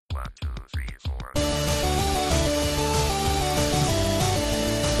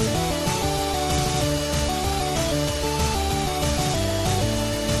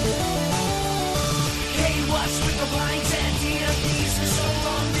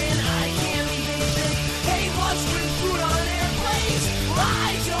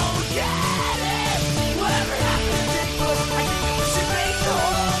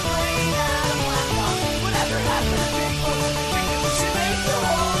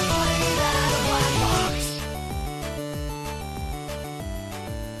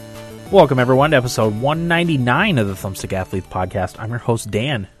Welcome, everyone, to episode 199 of the Thumbstick Athletes podcast. I'm your host,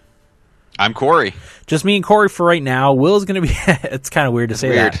 Dan. I'm Corey. Just me and Corey for right now. Will's going to be... it's kind of weird to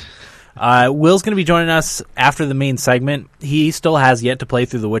say that. Will's going to be joining us after the main segment. He still has yet to play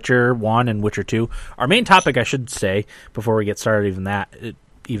through The Witcher 1 and Witcher 2. Our main topic, I should say, before we get started,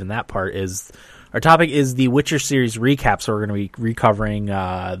 even that part, is... Our topic is the Witcher series recap, so we're going to be recovering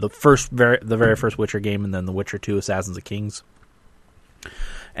the very first Witcher game and then The Witcher 2 Assassins of Kings.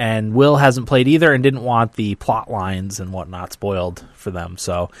 And Will hasn't played either and didn't want the plot lines and whatnot spoiled for them.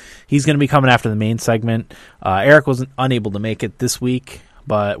 So he's going to be coming after the main segment. Eric was unable to make it this week,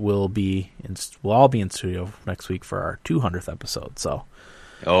 but we'll all be in studio next week for our 200th episode. So,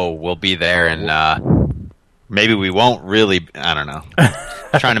 we'll be there, and maybe we won't really. I don't know.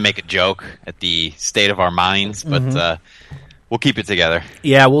 Trying to make a joke at the state of our minds, but we'll keep it together.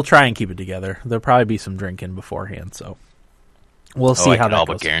 Yeah, we'll try and keep it together. There'll probably be some drinking beforehand, so. We'll see how that goes. I can all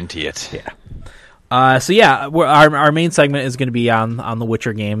but guarantee it. Yeah. Our main segment is going to be on the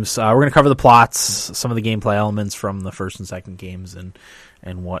Witcher games. We're going to cover the plots, some of the gameplay elements from the first and second games,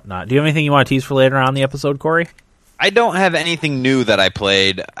 and whatnot. Do you have anything you want to tease for later on in the episode, Corey? I don't have anything new that I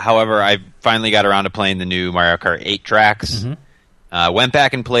played. However, I finally got around to playing the new Mario Kart 8 tracks. Went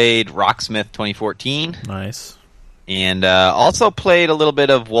back and played Rocksmith 2014. Nice. And also played a little bit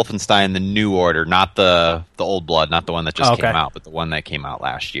of Wolfenstein: The New Order, not the Old Blood, not the one that just came out, but the one that came out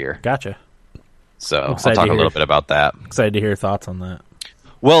last year. Gotcha. So I'll talk a little bit about that. Excited to hear your thoughts on that.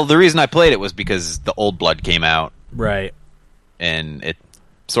 Well, the reason I played it was because the Old Blood came out. Right. And it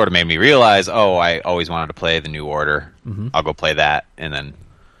sort of made me realize, I always wanted to play The New Order. I'll go play that, and then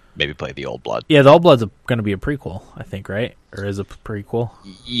maybe play the Old Blood. Yeah, the Old Blood's going to be a prequel, I think, right? Or is it a prequel?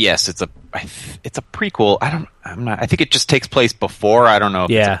 Yes, it's a prequel. I think it just takes place before. I don't know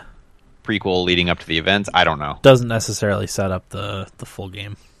if it's a prequel leading up to the events. I don't know. Doesn't necessarily set up the full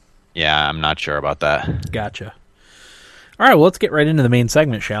game. Yeah, I'm not sure about that. Gotcha. All right, well, let's get right into the main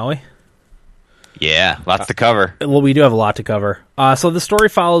segment, shall we? Yeah, lots to cover. Well, we do have a lot to cover. So the story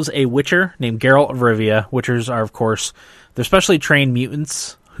follows a Witcher named Geralt of Rivia. Witchers are, of course, they're specially trained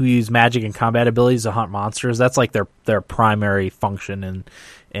mutants who use magic and combat abilities to hunt monsters. That's like their primary function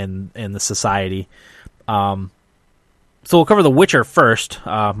in the society. So we'll cover The Witcher first.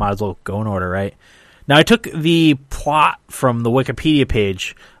 Might as well go in order, right? Now, I took the plot from the Wikipedia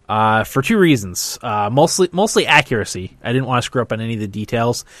page for two reasons. Mostly accuracy. I didn't want to screw up on any of the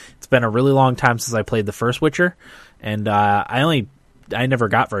details. It's been a really long time since I played the first Witcher, and I never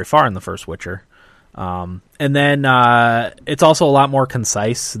got very far in the first Witcher. And then it's also a lot more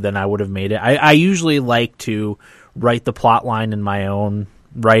concise than I would have made it. I usually like to write the plot line in my own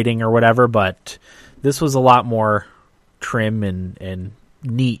writing or whatever, but this was a lot more trim and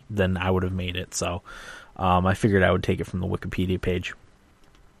neat than I would have made it. So I figured I would take it from the Wikipedia page.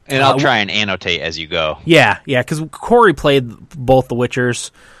 And I'll try and annotate as you go. Yeah, because Corey played both the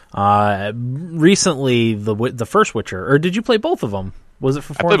Witchers. Recently, the first Witcher. Or did you play both of them? Was it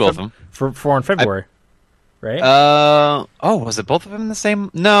for 4 I played both of them. For 4 in February, right? Was it both of them in the same?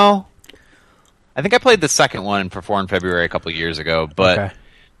 No. I think I played the second one for 4 in February a couple of years ago, but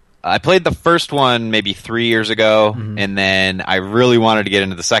I played the first one maybe 3 years ago, and then I really wanted to get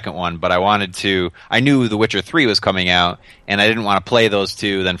into the second one, but I knew The Witcher 3 was coming out, and I didn't want to play those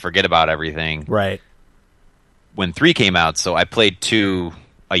two, then forget about everything. Right. When 3 came out, so I played 2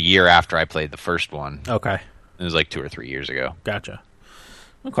 a year after I played the first one. Okay. It was like 2 or 3 years ago. Gotcha.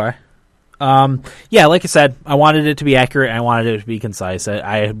 Okay. Yeah, like I said, I wanted it to be accurate. I wanted it to be concise.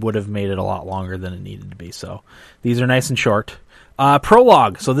 I would have made it a lot longer than it needed to be. So these are nice and short.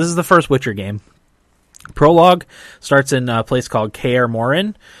 Prologue. So this is the first Witcher game. Prologue starts in a place called Kaer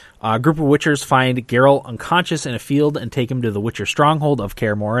Morhen. A group of Witchers find Geralt unconscious in a field and take him to the Witcher stronghold of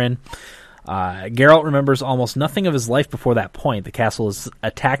Kaer Morhen. Geralt remembers almost nothing of his life before that point. The castle is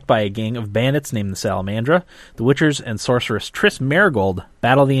attacked by a gang of bandits named the Salamandra. The Witchers and sorceress Triss Marigold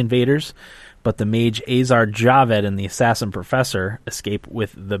battle the invaders, but the mage Azar Javed and the assassin Professor escape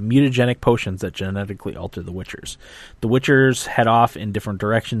with the mutagenic potions that genetically alter the Witchers. The Witchers head off in different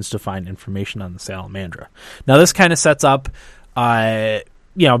directions to find information on the Salamandra. Now this kind of sets up...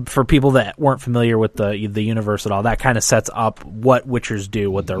 for people that weren't familiar with the universe at all, that kind of sets up what Witchers do,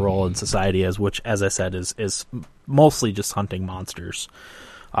 what their role in society is, which, as I said, is mostly just hunting monsters,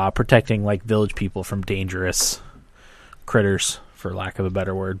 protecting like village people from dangerous critters, for lack of a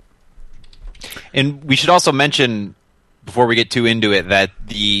better word. And we should also mention, before we get too into it, that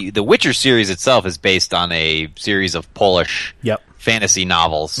the Witcher series itself is based on a series of Polish fantasy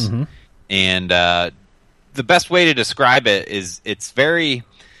novels, and the best way to describe it is it's very,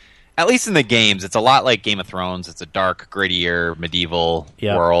 at least in the games, it's a lot like Game of Thrones. It's a dark, grittier, medieval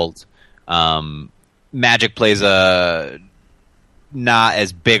world. Magic plays a not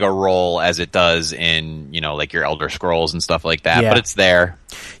as big a role as it does in, like your Elder Scrolls and stuff like that, but it's there.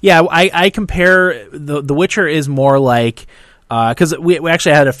 Yeah, I compare the Witcher is more like, because we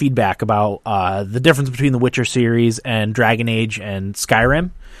actually had a feedback about the difference between the Witcher series and Dragon Age and Skyrim.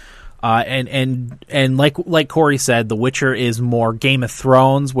 And like Corey said, The Witcher is more Game of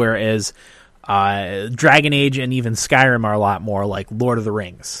Thrones, whereas Dragon Age and even Skyrim are a lot more like Lord of the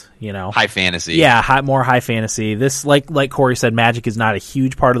Rings, high fantasy. Yeah, more high fantasy. This, like Corey said, magic is not a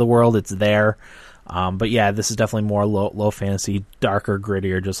huge part of the world; it's there. But yeah, this is definitely more low fantasy, darker,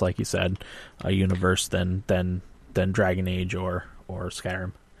 grittier, just like you said, a universe than Dragon Age or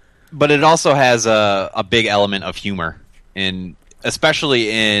Skyrim. But it also has a big element of humor especially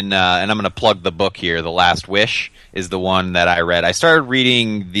in, and I'm going to plug the book here, The Last Wish is the one that I read. I started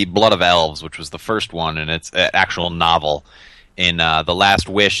reading The Blood of Elves, which was the first one, and it's an actual novel. And The Last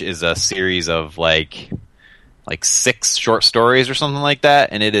Wish is a series of like 6 short stories or something like that,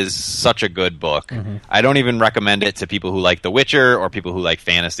 and it is such a good book. Mm-hmm. I don't even recommend it to people who like The Witcher or people who like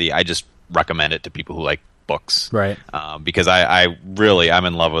fantasy. I just recommend it to people who like books. Right. Because I'm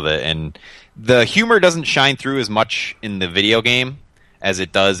in love with it, and the humor doesn't shine through as much in the video game as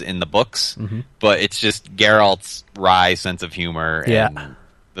it does in the books, but it's just Geralt's wry sense of humor and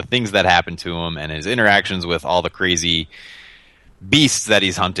the things that happen to him and his interactions with all the crazy beasts that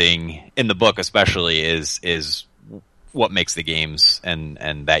he's hunting in the book especially is what makes the games and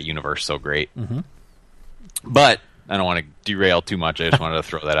that universe so great. Mm-hmm. But I don't want to derail too much. I just wanted to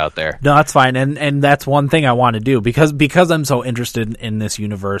throw that out there. No, that's fine, and that's one thing I want to do because I'm so interested in this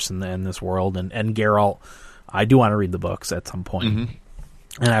universe and in this world and Geralt. I do want to read the books at some point,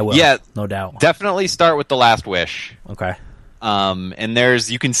 and I will. Yeah, no doubt. Definitely start with The Last Wish. Okay. And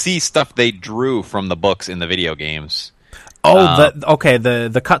you can see stuff they drew from the books in the video games. Oh,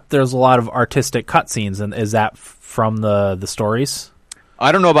 the cut. There's a lot of artistic cutscenes, and is that from the stories?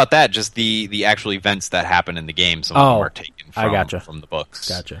 I don't know about that. Just the actual events that happen in the game. Some of them are taken from the books.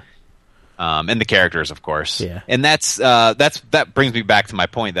 Gotcha. And the characters, of course. Yeah. And that brings me back to my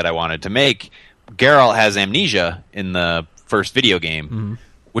point that I wanted to make. Geralt has amnesia in the first video game,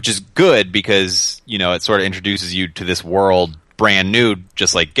 which is good because it sort of introduces you to this world brand new,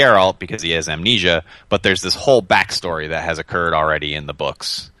 just like Geralt, because he has amnesia. But there's this whole backstory that has occurred already in the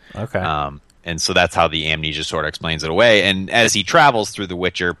books. Okay. And so that's how the amnesia sort of explains it away. And as he travels through The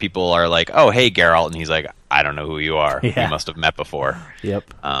Witcher, people are like, "Oh, hey, Geralt," and he's like, "I don't know who you are. Yeah. We must have met before."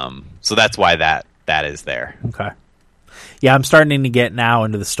 Yep. So that's why that is there. Okay. Yeah, I'm starting to get now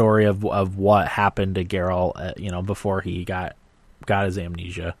into the story of what happened to Geralt, before he got his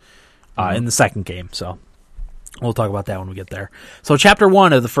amnesia in the second game. So we'll talk about that when we get there. So Chapter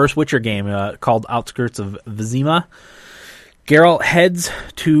 1 of the first Witcher game, called Outskirts of Vizima. Geralt heads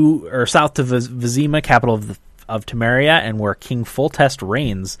south to Vizima, capital of Temeria, and where King Foltest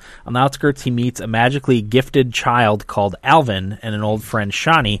reigns. On the outskirts, he meets a magically gifted child called Alvin and an old friend,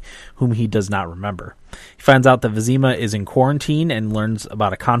 Shani, whom he does not remember. He finds out that Vizima is in quarantine and learns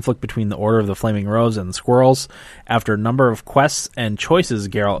about a conflict between the Order of the Flaming Rose and the Squirrels. After a number of quests and choices,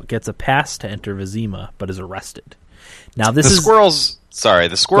 Geralt gets a pass to enter Vizima, but is arrested. Now, the squirrels are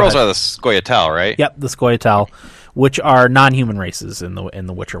the Scoia'tael, right? Yep, the Scoia'tael, which are non-human races in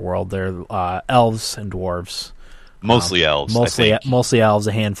the Witcher world. They're elves and dwarves. Mostly elves. Mostly elves,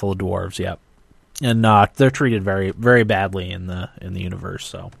 a handful of dwarves. Yep, and they're treated very, very badly in the universe.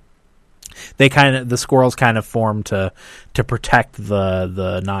 So the squirrels kind of form to protect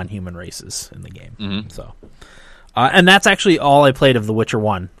the non-human races in the game. Mm-hmm. So. And that's actually all I played of The Witcher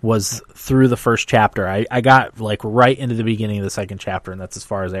 1 was through the first chapter. I got right into the beginning of the second chapter, and that's as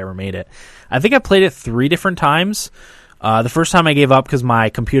far as I ever made it. I think I played it 3 different times. The first time I gave up because my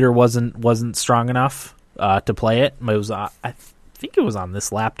computer wasn't strong enough to play it. It was I think it was on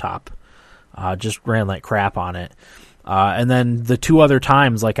this laptop. Just ran like crap on it. And then the 2 other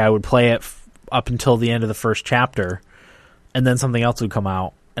times, I would play it up until the end of the first chapter, and then something else would come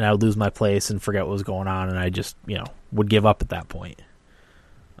out. And I would lose my place and forget what was going on, and I just, would give up at that point,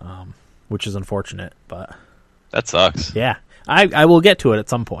 which is unfortunate. But that sucks. Yeah, I will get to it at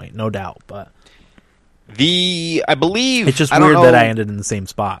some point, no doubt. But I believe it's just weird that I ended in the same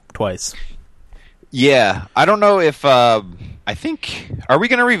spot twice. Yeah, I don't know if I think are we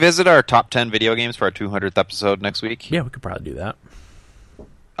going to revisit our top 10 video games for our 200th episode next week? Yeah, we could probably do that.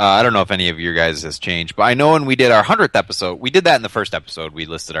 I don't know if any of your guys has changed, but I know when we did our 100th episode, we did that in the first episode. We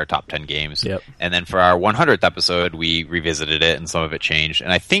listed our top 10 games. Yep. And then for our 100th episode, we revisited it, and some of it changed.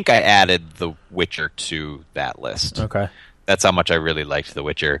 And I think I added The Witcher to that list. Okay. That's how much I really liked The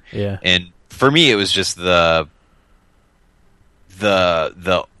Witcher. Yeah. And for me, it was just the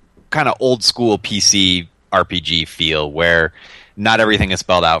kind of old school PC RPG feel where not everything is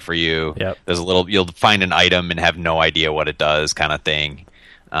spelled out for you. Yep. There's you'll find an item and have no idea what it does, kind of thing.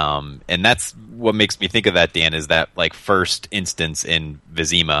 And that's what makes me think of that, Dan, is that like first instance in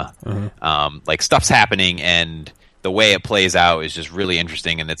Vizima. Like stuff's happening and the way it plays out is just really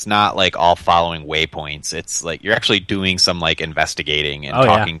interesting, and it's not like all following waypoints. It's like you're actually doing some like investigating and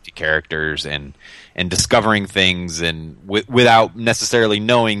talking to characters and discovering things, and without necessarily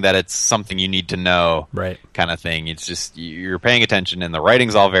knowing that it's something you need to know, right? Kind of thing. It's just you're paying attention, and the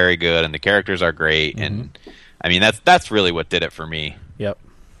writing's all very good, and the characters are great, and I mean that's really what did it for me. Yep,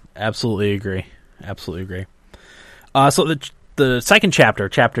 absolutely agree. So the second chapter,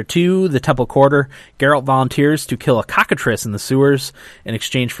 Chapter 2, The Temple Quarter, Geralt volunteers to kill a cockatrice in the sewers in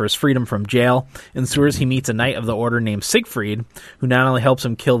exchange for his freedom from jail. In the sewers, he meets a knight of the order named Siegfried, who not only helps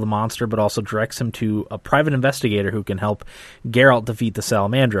him kill the monster, but also directs him to a private investigator who can help Geralt defeat the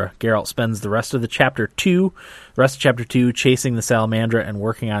Salamandra. Geralt spends the rest of Chapter 2 chasing the Salamandra and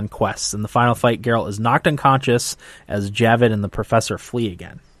working on quests. In the final fight, Geralt is knocked unconscious as Javid and the professor flee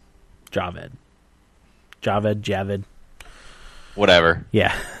again. Javid. Whatever.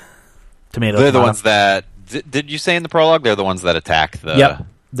 Yeah. Tomato. They're the ones that... Did you say in the prologue they're the ones that attack the... Yep.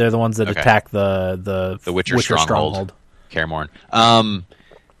 They're the ones that attack the Witcher stronghold. Kaer Morhen.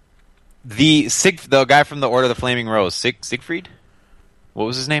 The guy from the Order of the Flaming Rose, Siegfried? What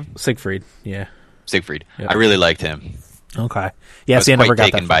was his name? Siegfried, yeah. Siegfried. Yep. I really liked him. Okay. Yeah, I was quite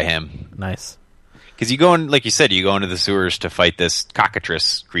taken by him. Nice. Because you go in, like you said, you go into the sewers to fight this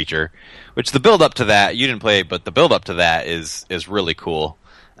cockatrice creature, which the build up to that, you didn't play, but the build up to that is really cool.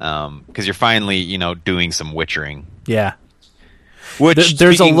 Because you're finally, doing some witchering. Yeah. Which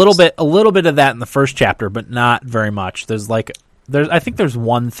there's a little bit of that in the first chapter, but not very much. I think there's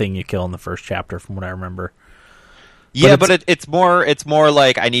one thing you kill in the first chapter, from what I remember. Yeah, but it's more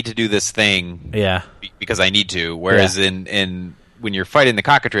like I need to do this thing. Yeah. Because I need to. Whereas in when you're fighting the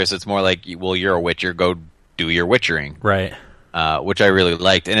cockatrice, it's more like, well, you're a witcher, go do your witchering. Right. Which I really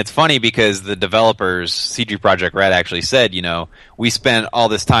liked. And it's funny because the developers, CG Projekt Red, actually said, we spent all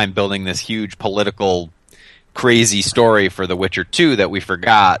this time building this huge political, crazy story for The Witcher 2 that we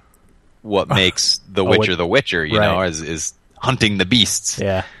forgot what makes The Witcher The Witcher, is hunting the beasts.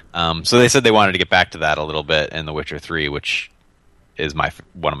 Yeah. So they said they wanted to get back to that a little bit in The Witcher 3, which is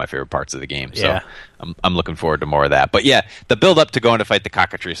one of my favorite parts of the game. So yeah. I'm looking forward to more of that. But yeah, the build up to going to fight the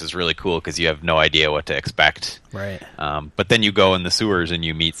cockatrice is really cool because you have no idea what to expect. Right. But then you go in the sewers and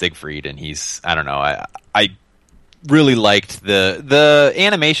you meet Siegfried, and he's, I don't know, I really liked the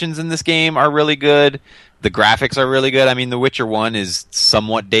animations in this game are really good. The graphics are really good. I mean, The Witcher 1 is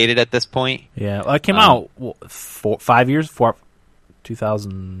somewhat dated at this point. Yeah, well, it came out 5 years before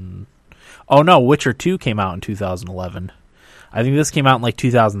 2000. Oh no, Witcher 2 came out in 2011. I think this came out in like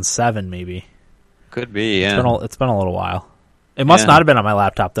 2007, maybe. Could be, yeah. It's been a little while. It must not have been on my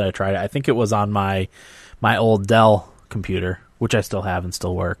laptop that I tried it. I think it was on my old Dell computer, which I still have and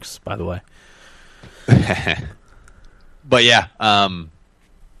still works, by the way. But yeah,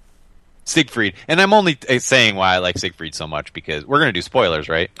 Siegfried. And I'm only saying why I like Siegfried so much because we're going to do spoilers,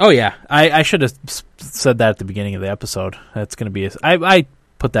 right? Oh, yeah. I should have said that at the beginning of the episode. That's going to be... I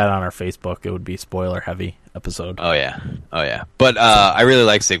put that on our Facebook. It would be spoiler-heavy episode. Oh, yeah. But I really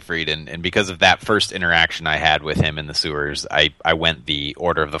like Siegfried, and because of that first interaction I had with him in the sewers, I went the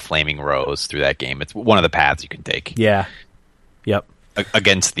Order of the Flaming Rose through that game. It's one of the paths you can take. Yeah. Yep.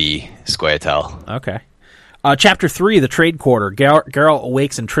 Against the Scoia'tael. Okay. Chapter 3, The Trade Quarter. Geralt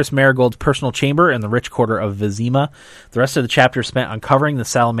awakes in Triss Merigold's personal chamber in the rich quarter of Vizima. The rest of the chapter is spent uncovering the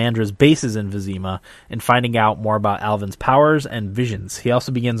Salamandra's bases in Vizima and finding out more about Alvin's powers and visions. He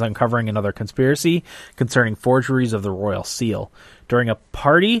also begins uncovering another conspiracy concerning forgeries of the Royal Seal. During a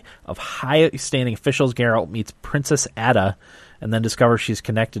party of high-standing officials, Geralt meets Princess Ada and then discovers she's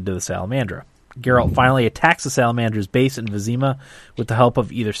connected to the Salamandra. Geralt finally attacks the Salamandra's base in Vizima with the help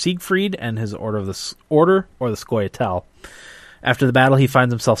of either Siegfried and his Order or the Scoia'tael. After the battle, he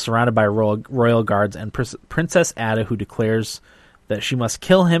finds himself surrounded by royal guards and Princess Ada, who declares that she must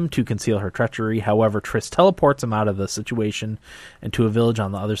kill him to conceal her treachery. However, Triss teleports him out of the situation and to a village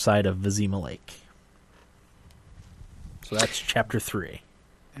on the other side of Vizima Lake. So that's Chapter 3.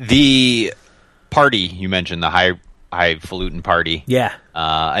 The party you mentioned, the highfalutin party. Yeah.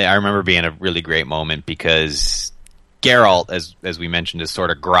 I remember being a really great moment because Geralt, as we mentioned, is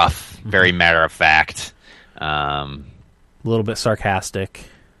sort of gruff, very matter of fact. A little bit sarcastic.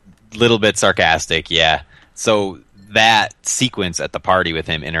 Yeah. So that sequence at the party with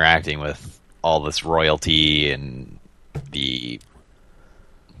him interacting with all this royalty and the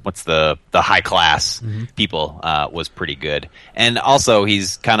what's the high class people was pretty good. And also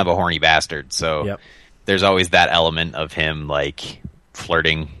he's kind of a horny bastard, so there's always that element of him like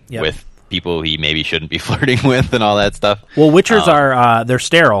flirting with people he maybe shouldn't be flirting with and all that stuff. Well, Witchers are they're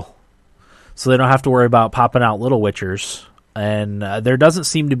sterile, so they don't have to worry about popping out little Witchers. And there doesn't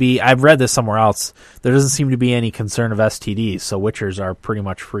seem to be, I've read this somewhere else, there doesn't seem to be any concern of STDs, so Witchers are pretty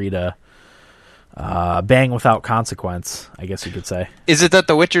much free to bang without consequence, I guess you could say. Is it that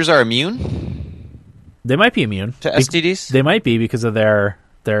the Witchers are immune? They might be immune to STDs? They might be because of they're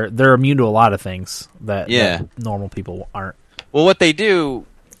immune to a lot of things that normal people aren't. Well, what they do,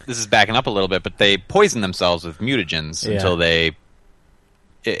 this is backing up a little bit, but they poison themselves with mutagens until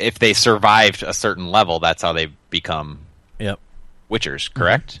if they survived a certain level, that's how they become Witchers,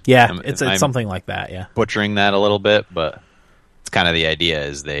 correct? Yeah, it's something like that, yeah. Butchering that a little bit, but it's kind of the idea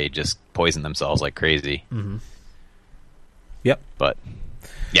is they just poison themselves like crazy. Yep. But,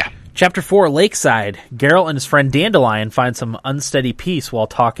 yeah. Chapter 4, Lakeside. Geralt and his friend Dandelion find some unsteady peace while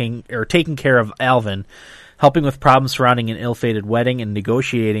taking care of Alvin, helping with problems surrounding an ill-fated wedding and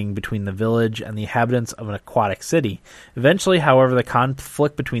negotiating between the village and the inhabitants of an aquatic city. Eventually, however, the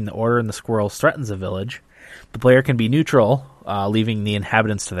conflict between the Order and the Squirrels threatens the village. The player can be neutral, leaving the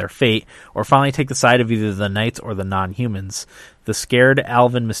inhabitants to their fate, or finally take the side of either the knights or the non-humans. The scared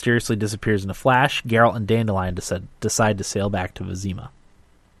Alvin mysteriously disappears in a flash. Geralt and Dandelion decide to sail back to Vizima.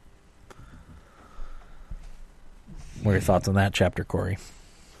 What are your thoughts on that chapter, Corey?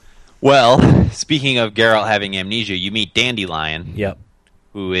 Well, speaking of Geralt having amnesia, you meet Dandelion. Yep.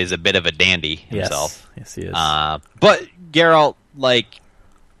 Who is a bit of a dandy himself. Yes, he is. But Geralt,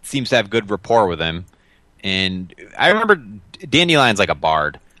 seems to have good rapport with him. And I remember Dandelion's like a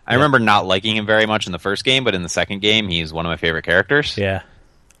bard. I remember not liking him very much in the first game, but in the second game, he's one of my favorite characters. Yeah.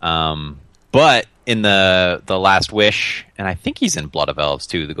 But in the Last Wish, and I think he's in Blood of Elves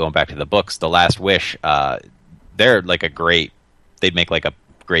too, going back to the books, The Last Wish, they're like they'd make like a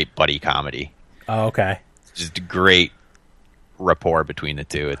great buddy comedy. Oh, okay. Just a great rapport between the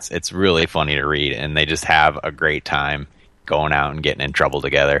two. It's really funny to read, and they just have a great time going out and getting in trouble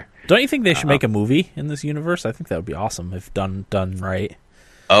together. Don't you think they should make a movie in this universe? I think that would be awesome if done right.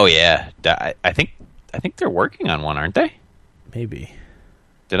 Oh yeah, I think they're working on one, aren't they? Maybe.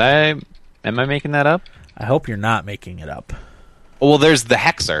 Am I making that up? I hope you're not making it up. Well, there's the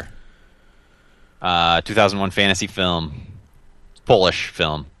Hexer, 2001 fantasy film, Polish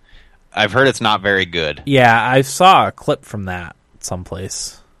film. I've heard it's not very good. Yeah, I saw a clip from that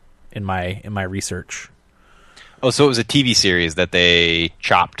someplace in my research. Oh, so it was a TV series that they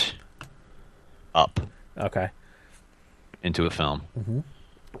chopped up. Okay. Into a film.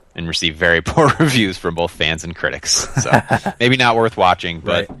 And received very poor reviews from both fans and critics. So maybe not worth watching,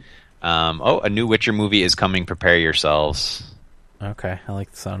 but a new Witcher movie is coming. Prepare yourselves. Okay, I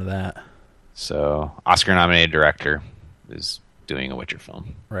like the sound of that. So, Oscar-nominated director is doing a Witcher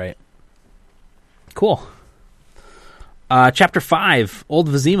film. Right. Cool. Chapter 5, Old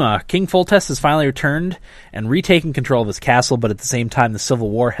Vizima. King Foltest has finally returned and retaken control of his castle, but at the same time the civil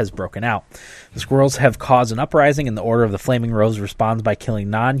war has broken out. The squirrels have caused an uprising, and the Order of the Flaming Rose responds by killing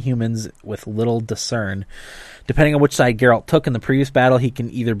non-humans with little discern. Depending on which side Geralt took in the previous battle, he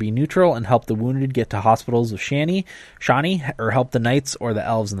can either be neutral and help the wounded get to hospitals with Shani, or help the knights or the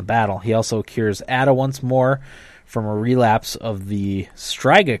elves in the battle. He also cures Ada once more from a relapse of the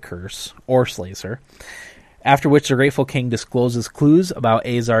Striga curse, or Slacer. After which the grateful king discloses clues about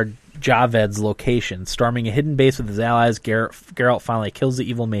Azar Javed's location. Storming a hidden base with his allies, Geralt finally kills the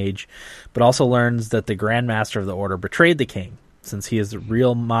evil mage, but also learns that the Grand Master of the Order betrayed the king, since he is the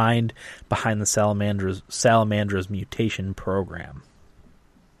real mind behind the Salamandra's mutation program.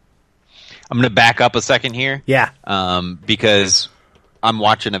 I'm going to back up a second here. Yeah. Because I'm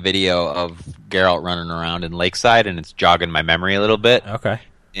watching a video of Geralt running around in Lakeside, and it's jogging my memory a little bit. Okay.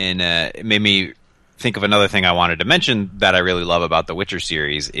 And it made me think of another thing I wanted to mention that I really love about the Witcher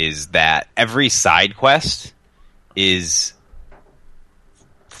series is that every side quest is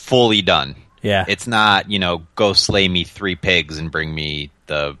fully done. Yeah. It's not, go slay me 3 pigs and bring me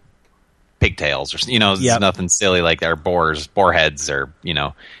the pigtails or, it's nothing silly like that, or boar heads, or,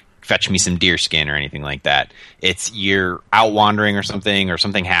 fetch me some deer skin or anything like that. It's you're out wandering or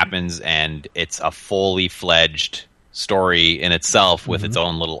something happens and it's a fully fledged story in itself with its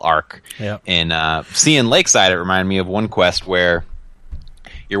own little arc. Yeah. And seeing Lakeside, it reminded me of one quest where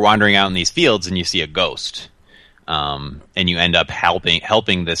you're wandering out in these fields and you see a ghost, and you end up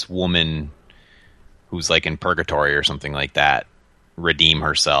helping this woman who's like in purgatory or something like that redeem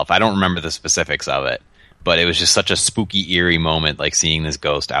herself. I don't remember the specifics of it, but it was just such a spooky, eerie moment, like seeing this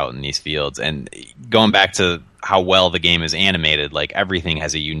ghost out in these fields. And going back to how well the game is animated, like everything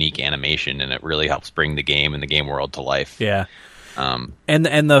has a unique animation, and it really helps bring the game and the game world to life. Yeah. And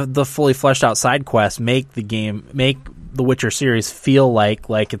the fully fleshed out side quests make the Witcher series feel like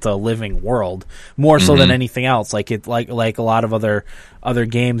it's a living world more so than anything else. Like a lot of other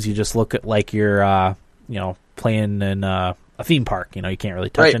games, you just look at like you're playing in a theme park. You can't really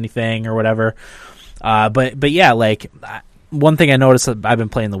touch anything or whatever. But yeah, like one thing I noticed, I've been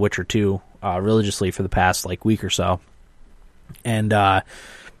playing The Witcher 2 religiously for the past like week or so, and I'm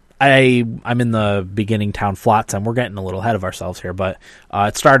in the beginning town Flotsam. We're getting a little ahead of ourselves here, but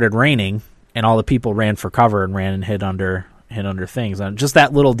it started raining, and all the people ran for cover and ran and hid under things, and just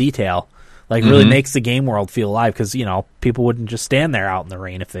that little detail like really makes the game world feel alive, because people wouldn't just stand there out in the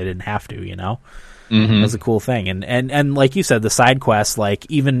rain if they didn't have to. It was a cool thing. And like you said, the side quest, like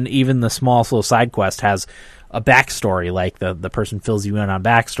even the small little side quest has a backstory. Like the person fills you in on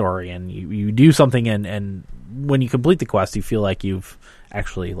backstory, and you do something, and when you complete the quest, you feel like you've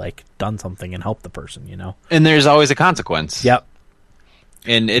actually like done something and helped the person. And there's always a consequence. Yep.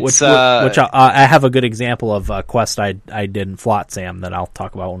 And it's which I have a good example of a quest I did in Flotsam that I'll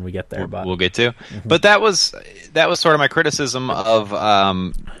talk about when we get there. But we'll get to. But that was sort of my criticism of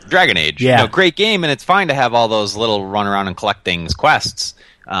Dragon Age. Yeah, great game, and it's fine to have all those little run around and collect things quests.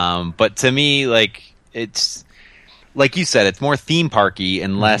 But to me, like it's like you said, it's more theme parky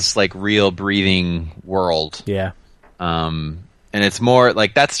and less like real breathing world. Yeah. And it's more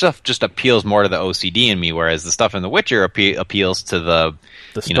like that stuff just appeals more to the OCD in me, whereas the stuff in The Witcher appeals to the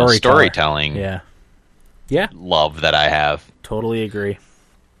storytelling. Yeah, love that I have. Totally agree.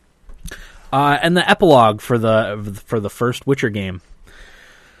 And the epilogue for the first Witcher game.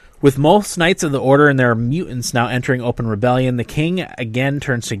 With most Knights of the Order and their mutants now entering open rebellion, the king again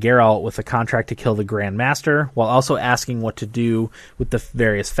turns to Geralt with a contract to kill the Grand Master, while also asking what to do with the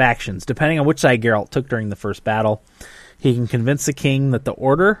various factions. Depending on which side Geralt took during the first battle, he can convince the king that the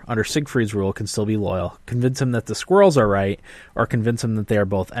Order, under Siegfried's rule, can still be loyal, convince him that the squirrels are right, or convince him that they are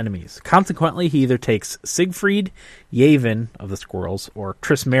both enemies. Consequently, he either takes Siegfried, Yavin of the squirrels, or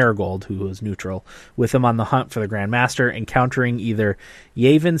Triss Merigold, who is neutral, with him on the hunt for the Grand Master, encountering either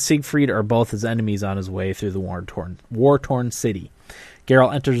Yavin, Siegfried, or both as enemies on his way through the war-torn city.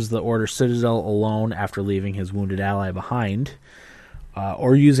 Geralt enters the Order citadel alone after leaving his wounded ally behind,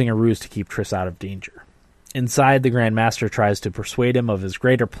 or using a ruse to keep Triss out of danger. Inside, the Grand Master tries to persuade him of his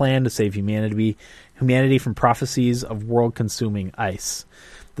greater plan to save humanity from prophecies of world-consuming ice.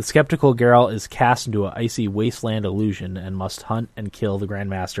 The skeptical Geralt is cast into an icy wasteland illusion and must hunt and kill the Grand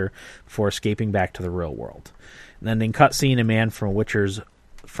Master before escaping back to the real world. An ending cutscene, a man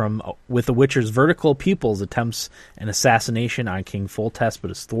with the Witcher's vertical pupils attempts an assassination on King Foltest, but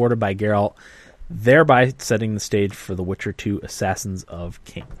is thwarted by Geralt, thereby setting the stage for The Witcher 2: Assassins of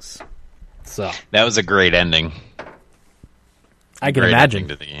Kings. So that was a great ending. I can imagine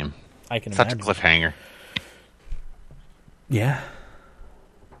to the game. I can Such imagine. a cliffhanger. Yeah.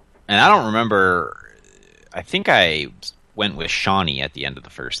 And I don't remember. I think I went with Shawnee at the end of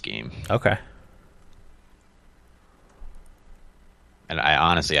the first game. Okay. And I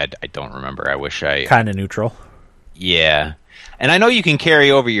honestly, I don't remember. I wish I kind of neutral. Yeah. And I know you can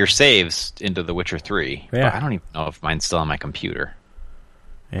carry over your saves into The Witcher 3. Yeah. But I don't even know if mine's still on my computer.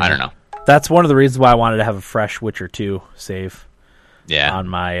 Yeah. I don't know. That's one of the reasons why I wanted to have a fresh Witcher 2 save. Yeah. On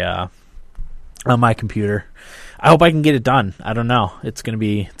my computer. I hope I can get it done. I don't know. It's gonna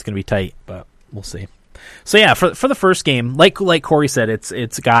be tight, but we'll see. So yeah, for the first game, like Corey said,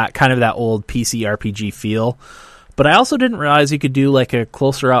 it's got kind of that old PC RPG feel. But I also didn't realize you could do like a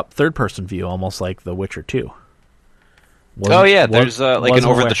closer up third person view, almost like The Witcher 2. There's like an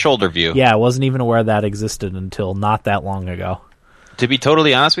over the shoulder view. Yeah, I wasn't even aware that existed until not that long ago. To be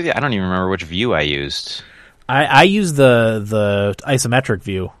totally honest with you, I don't even remember which view I used. I used the isometric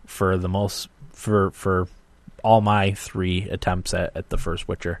view for the most for all my 3 attempts at the first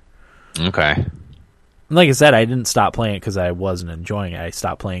Witcher. Okay. Like I said, I didn't stop playing it because I wasn't enjoying it. I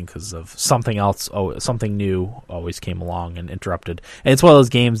stopped playing because of something else. Something new always came along and interrupted. And it's one of those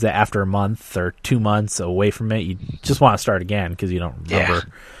games that after a month or 2 months away from it, you just want to start again because you don't remember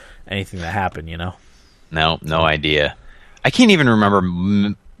anything that happened. No idea. I can't even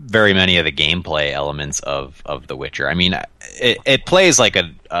remember very many of the gameplay elements of The Witcher. I mean, it plays like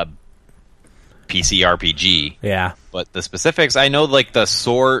a PC RPG. Yeah. But the specifics, I know like the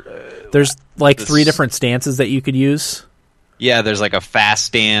sword... There's like 3 different stances that you could use. Yeah, there's like a fast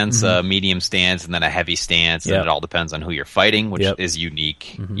stance, a medium stance, and then a heavy stance. And it all depends on who you're fighting, which is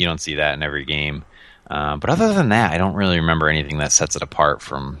unique. You don't see that in every game. But other than that, I don't really remember anything that sets it apart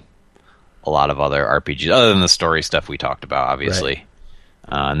from a lot of other RPGs, other than the story stuff we talked about, obviously,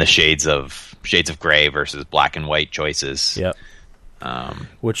 and the shades of gray versus black and white choices. Yep.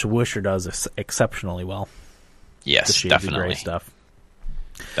 Which Witcher does exceptionally well. Yes, the shades definitely. of gray stuff.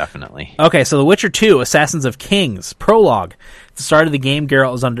 Definitely. Okay, so The Witcher 2, Assassins of Kings, prologue. At the start of the game,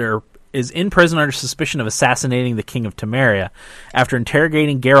 Geralt is in prison under suspicion of assassinating the King of Temeria. After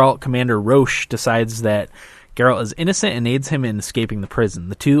interrogating Geralt, Commander Roche decides that Geralt is innocent and aids him in escaping the prison.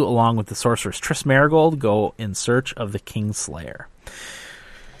 The two, along with the sorceress Triss Merigold, go in search of the Kingslayer.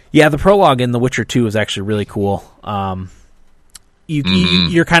 Yeah, the prologue in The Witcher 2 is actually really cool.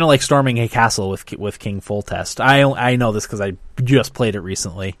 You're kind of like storming a castle with King Foltest. I know this because I just played it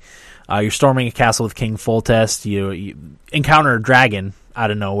recently. You're storming a castle with King Foltest. You encounter a dragon out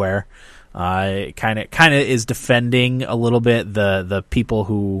of nowhere. It kind of is defending a little bit the people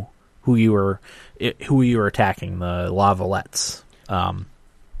who you were attacking, the Lavalettes,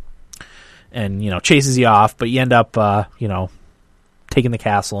 and chases you off, but you end up taking the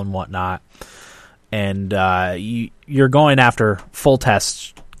castle and whatnot, and you're going after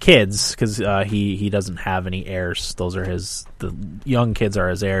Foltest's kids because he doesn't have any heirs. The young kids are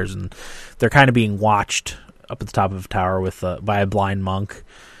his heirs, and they're kind of being watched up at the top of a tower by a blind monk,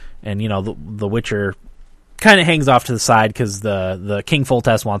 and the Witcher kind of hangs off to the side because the King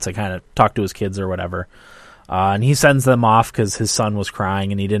Foltest wants to kind of talk to his kids or whatever, and he sends them off because his son was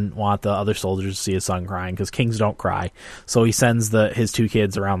crying and he didn't want the other soldiers to see his son crying because kings don't cry. So he sends his two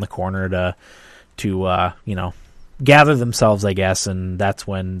kids around the corner to gather themselves, I guess, and that's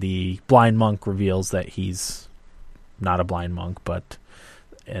when the blind monk reveals that he's not a blind monk,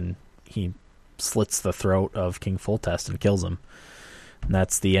 and he slits the throat of King Foltest and kills him. And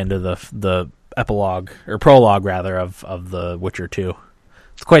that's the end of the epilogue, or prologue rather, of The Witcher 2.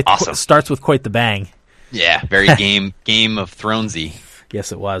 It's quite awesome. Starts with quite the bang. Yeah, very Game of Thronesy.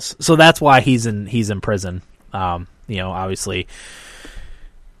 Yes, it was. So that's why he's in prison. Obviously,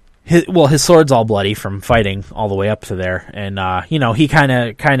 his sword's all bloody from fighting all the way up to there, and he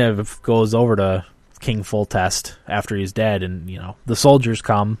kind of goes over to King Foltest after he's dead, and the soldiers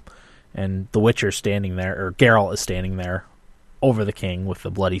come, and the Witcher's standing there, or Geralt is standing there over the king with the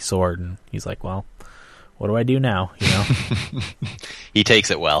bloody sword, and he's like, well, what do I do now? He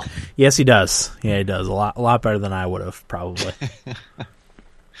takes it well. Yes, he does. Yeah, he does. A lot better than I would have, probably.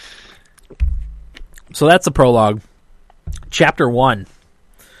 So that's the prologue. Chapter 1.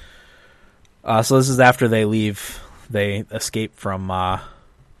 So this is after they escape from...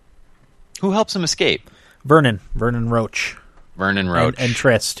 Who helps him escape? Vernon Roche. Vernon Roche. And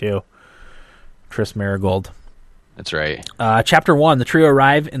Triss, too. Triss Merigold. That's right. Chapter 1. The trio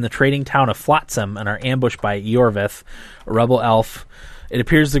arrive in the trading town of Flotsam and are ambushed by Iorveth, a rebel elf. It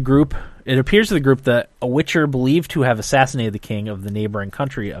appears to the group that a Witcher believed to have assassinated the king of the neighboring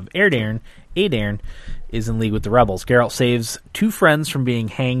country of Aedirn, is in league with the rebels. Geralt saves two friends from being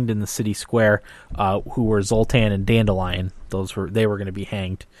hanged in the city square, who were Zoltan and Dandelion. They were going to be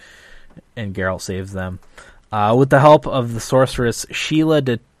hanged, and Geralt saves them. With the help of the sorceress Sheila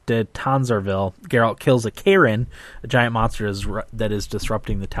de Tanzarville, Geralt kills a Karen, a giant monster that is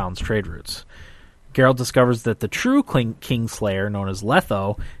disrupting the town's trade routes. Geralt discovers that the true Kingslayer, known as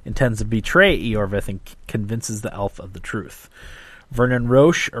Letho, intends to betray Iorveth and convinces the elf of the truth. Vernon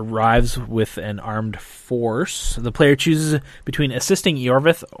Roche arrives with an armed force. The player chooses between assisting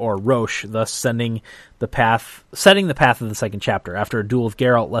Iorveth or Roche, thus setting the path of the second chapter. After a duel with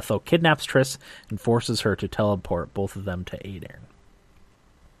Geralt, Letho kidnaps Triss and forces her to teleport both of them to Aedirn.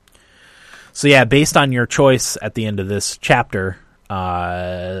 So yeah, based on your choice at the end of this chapter,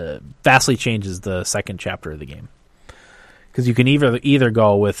 vastly changes the second chapter of the game. Because you can either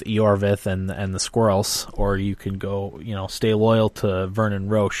go with Iorveth and the squirrels, or you can go, stay loyal to Vernon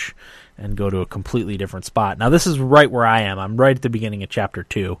Roche and go to a completely different spot. Now, this is right where I am. I'm right at the beginning of chapter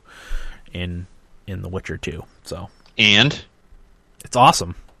 2 in The Witcher 2. So, and it's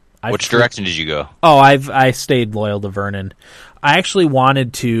awesome. Which direction did you go? Oh, I stayed loyal to Vernon. I actually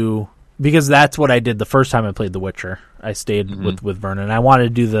wanted to, because that's what I did the first time I played The Witcher. I stayed with Vernon. I wanted to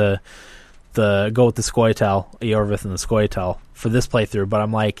do the go with the Scoia'tael, Iorveth and the Scoia'tael for this playthrough, but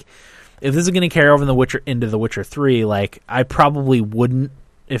I'm like, if this is going to carry over into The Witcher 3, like, I probably wouldn't,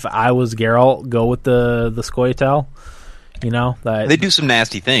 if I was Geralt, go with the Scoia'tael. They do some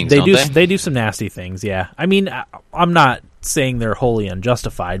nasty things, don't they? They do some nasty things, yeah. I mean, I'm not saying they're wholly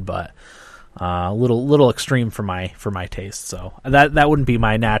unjustified, but a little extreme for my taste. So that wouldn't be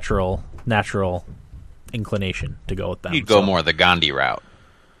my natural inclination to go with them. You'd go more the Gandhi route.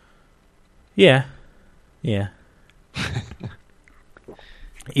 Yeah. Yeah.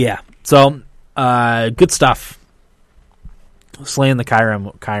 So, good stuff. Slaying the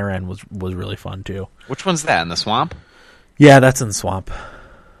Kyran was really fun too. Which one's that, in the swamp? Yeah, that's in the swamp.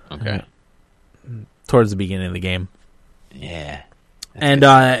 Okay. Towards the beginning of the game. Yeah. And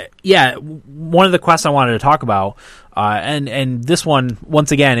one of the quests I wanted to talk about, and this one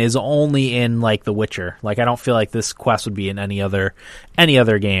once again is only in like The Witcher. Like I don't feel like this quest would be in any other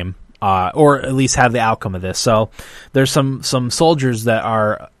game, or at least have the outcome of this. So there's some soldiers that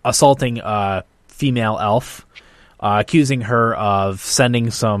are assaulting a female elf, accusing her of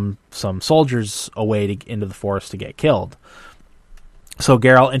sending some soldiers away into the forest to get killed. So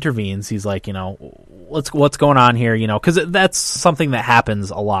Geralt intervenes. He's like, what's going on here? Because that's something that happens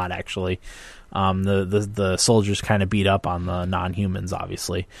a lot, actually. The soldiers kind of beat up on the non-humans,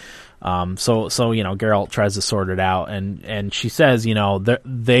 obviously. So Geralt tries to sort it out, and she says,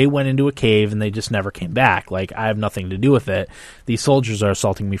 they went into a cave and they just never came back. Like, I have nothing to do with it. These soldiers are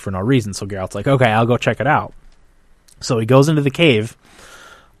assaulting me for no reason. So Geralt's like, okay, I'll go check it out. So he goes into the cave,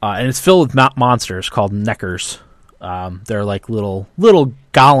 and it's filled with monsters called Neckers. They're like little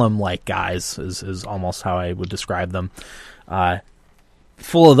golem-like guys is almost how I would describe them.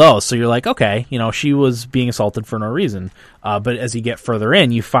 Full of those. So you're like, okay, she was being assaulted for no reason. But as you get further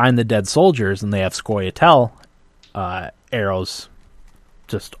in, you find the dead soldiers, and they have Scoia'tael arrows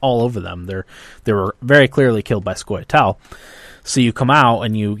just all over them. They were very clearly killed by Scoia'tael. So you come out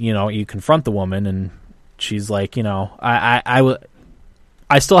and you confront the woman, and she's like,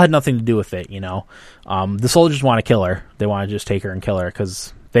 I still had nothing to do with it, The soldiers want to kill her. They want to just take her and kill her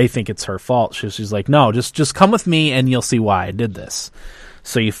because they think it's her fault. She's like, no, just come with me and you'll see why I did this.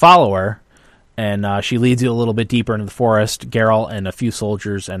 So you follow her, and she leads you a little bit deeper into the forest, Geralt and a few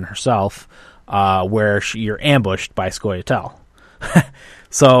soldiers and herself, where you're ambushed by Scoia'tael.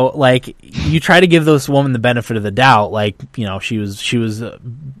 So, like, you try to give this woman the benefit of the doubt, like, she was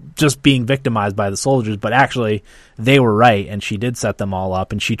just being victimized by the soldiers, but actually they were right, and she did set them all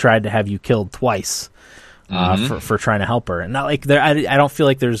up, and she tried to have you killed twice for trying to help her. And not like I don't feel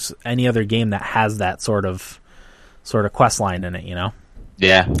like there's any other game that has that sort of quest line in it,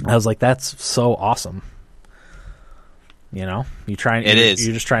 Yeah, I was like, that's so awesome. You're just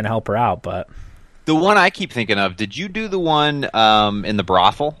trying to help her out, but. The one I keep thinking of, did you do the one in the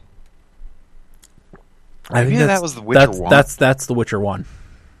brothel? I think that was the Witcher 1. That's the Witcher 1.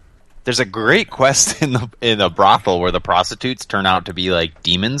 There's a great quest in the brothel where the prostitutes turn out to be like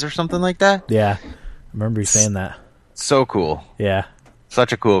demons or something like that. Yeah, I remember you saying that. So cool. Yeah,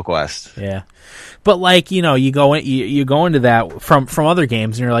 such a cool quest. Yeah, but like you go into that from other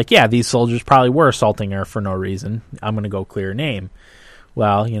games, and you're like, yeah, these soldiers probably were assaulting her for no reason. I'm going to go clear her name.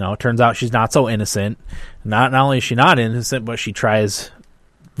 Well, it turns out she's not so innocent. Not only is she not innocent, but she tries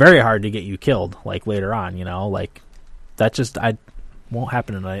very hard to get you killed, like, later on, Like, that just won't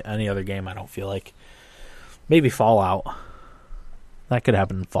happen in any other game, I don't feel like. Maybe Fallout. That could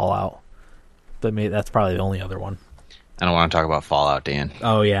happen in Fallout. But that's probably the only other one. I don't want to talk about Fallout, Dan.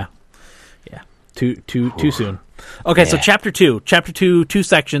 Oh, yeah. Yeah. Too soon. Okay, yeah. So Chapter 2. Chapter 2, 2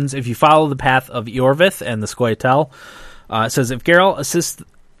 sections. If you follow the path of Iorveth and the Scoia'tael, it says, if Geralt assists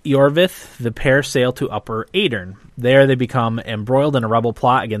Iorveth, the pair sail to Upper Aedirn. There they become embroiled in a rebel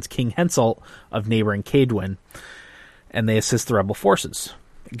plot against King Henselt of neighboring Kaedwen, and they assist the rebel forces.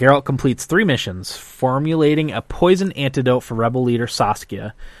 Geralt completes 3 missions, formulating a poison antidote for rebel leader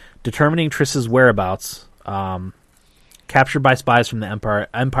Saskia, determining Triss's whereabouts, captured by spies from the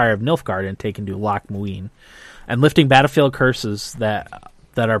Empire of Nilfgaard and taken to Loch Muin, and lifting battlefield curses that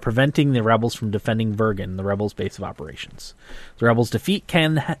are preventing the rebels from defending Vergen, the rebels' base of operations. The rebels defeat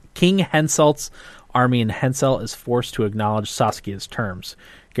King Henselt's army, and Henselt is forced to acknowledge Saskia's terms.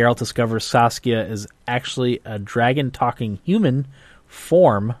 Geralt discovers Saskia is actually a dragon-talking human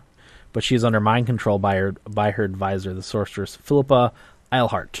form, but she is under mind control by her advisor, the sorceress Philippa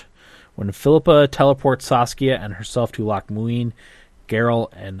Eilhart. When Philippa teleports Saskia and herself to Loch Muin, Geralt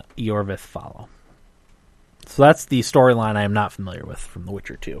and Iorveth follow. So that's the storyline I am not familiar with from The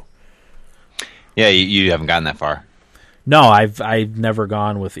Witcher 2. Yeah, you haven't gotten that far. No, I've never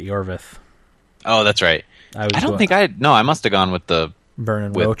gone with Iorveth. Oh, that's right. I must have gone with the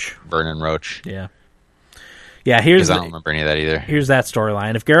Vernon Roach. Vernon Roach. Yeah. Yeah, I don't remember any of that either. Here's that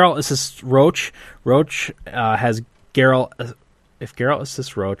storyline. If Geralt assists Roach, has Geralt. If Geralt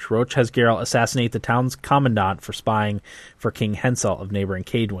assists Roach has Geralt assassinate the town's commandant for spying for King Henselt of neighboring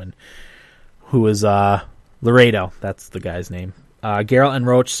Kaedwen, who is Laredo. That's the guy's name. Geralt and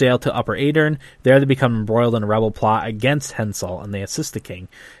Roach sail to Upper Aedirn. There they become embroiled in a rebel plot against Henselt, and they assist the king.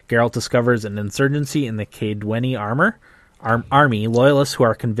 Geralt discovers an insurgency in the Kaedweni army, loyalists who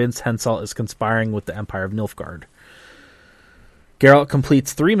are convinced Henselt is conspiring with the Empire of Nilfgaard. Geralt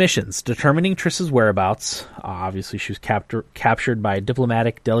completes 3 missions, determining Triss's whereabouts. Obviously, she was captured by a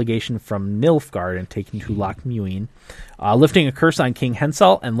diplomatic delegation from Nilfgaard and taken to Loch Muin. Lifting a curse on King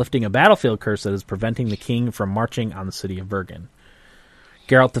Henselt, and lifting a battlefield curse that is preventing the king from marching on the city of Bergen.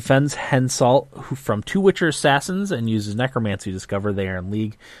 Geralt defends Henselt from 2 Witcher assassins and uses necromancy to discover they are in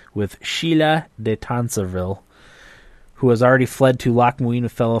league with Sheila de Tancarville, who has already fled to Loch Muin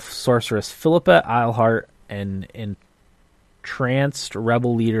with fellow sorceress Philippa Eilhart and entranced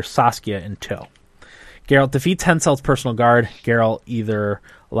rebel leader Saskia in tow. Geralt defeats Henselt's personal guard. Geralt either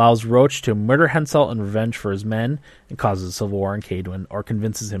allows Roach to murder Henselt in revenge for his men and causes a civil war in Cadwin, or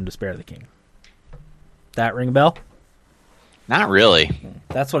convinces him to spare the king. That ring a bell? Not really.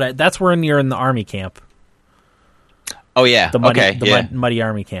 That's when you're in the army camp. Oh yeah, muddy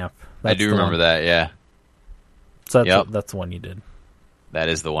army camp. I do remember that. Yeah. So that's the one you did. That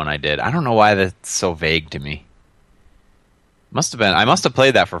is the one I did. I don't know why that's so vague to me. Must have been. I must have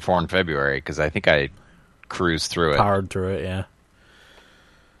played that for 4 in February because I think I cruised through it. Powered through it, yeah.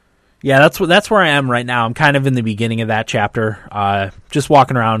 Yeah, that's where I am right now. I'm kind of in the beginning of that chapter. Just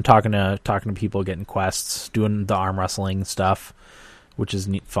walking around, talking to people, getting quests, doing the arm wrestling stuff, which is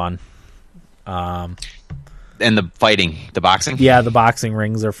fun. And the fighting, the boxing. Yeah, the boxing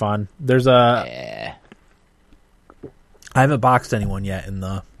rings are fun. There's I haven't boxed anyone yet in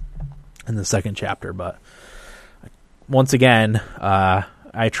the second chapter, but once again,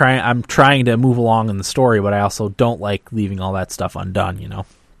 I'm trying to move along in the story, but I also don't like leaving all that stuff undone, you know.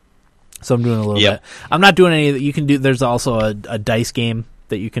 So I'm doing a little bit. I'm not doing any that you can do. There's also a dice game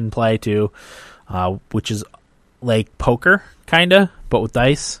that you can play too, which is like poker kinda, but with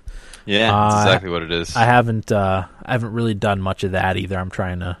dice. Yeah, that's exactly what it is. I haven't really done much of that either. I'm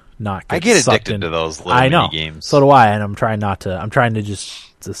trying to not get I get sucked addicted in. to those little mini games. So do I, and I'm trying to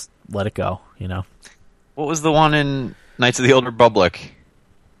just let it go, you know. What was the one in Knights of the Old Republic?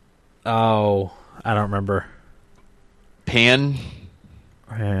 Oh, I don't remember. Pantan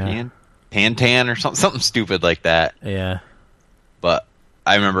or something stupid like that. Yeah. But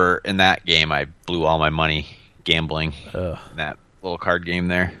I remember in that game I blew all my money gambling in that little card game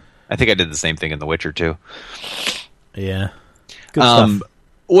there. I think I did the same thing in The Witcher too. Yeah. Good stuff.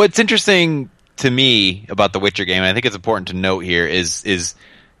 What's interesting to me about the Witcher game, and I think it's important to note here, is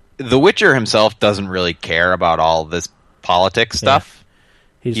the Witcher himself doesn't really care about all this politics stuff.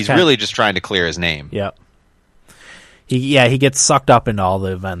 Yeah. He's really just trying to clear his name. Yep. He gets sucked up into all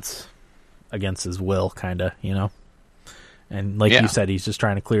the events against his will, kind of, you know. And like you said, he's just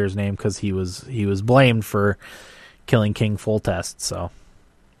trying to clear his name because he was blamed for killing King Foltest. So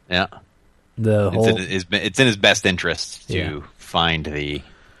yeah, it's in his best interest to find the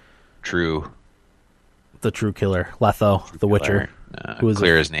true killer, Letho, the Witcher, who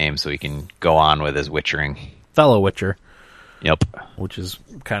clear his name so he can go on with his witchering. Fellow Witcher. Yep. Which is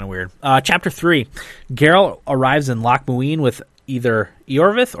kind of weird. Chapter 3. Geralt arrives in Loch Muin with either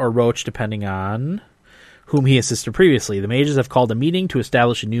Iorveth or Roach, depending on whom he assisted previously. The mages have called a meeting to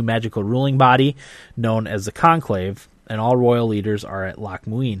establish a new magical ruling body known as the Conclave, and all royal leaders are at Loch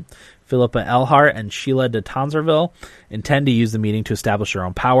Muin. Philippa Eilhart and Sheila de Tancarville intend to use the meeting to establish their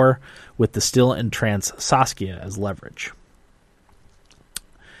own power, with the still entranced Saskia as leverage.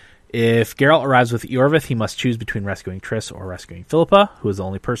 If Geralt arrives with Iorveth, he must choose between rescuing Triss or rescuing Philippa, who is the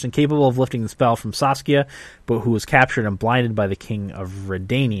only person capable of lifting the spell from Saskia, but who was captured and blinded by the king of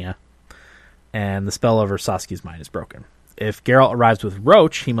Redania, and the spell over Saskia's mind is broken. If Geralt arrives with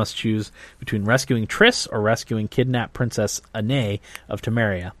Roach, he must choose between rescuing Triss or rescuing kidnapped Princess Anne of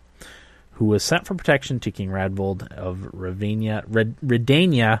Temeria, who was sent for protection to King Radvold of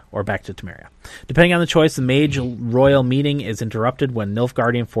Redania or back to Temeria. Depending on the choice, the mage royal meeting is interrupted when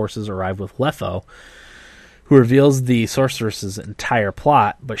Nilfgaardian forces arrive with Letho, who reveals the sorceress's entire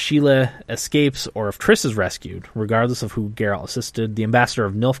plot, but Sheila escapes, or if Triss is rescued. Regardless of who Geralt assisted, the ambassador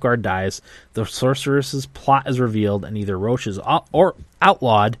of Nilfgaard dies, the sorceress's plot is revealed, and either Roach is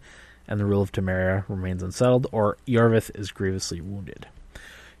outlawed, and the rule of Temeria remains unsettled, or Iorveth is grievously wounded.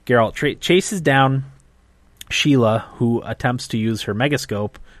 Geralt chases down Sheila, who attempts to use her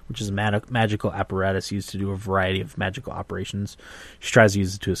megascope, which is a magical apparatus used to do a variety of magical operations. She tries to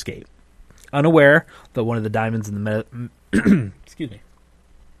use it to escape. Unaware that one of the diamonds in the the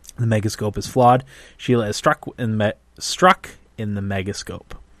megascope is flawed, Sheila is struck in the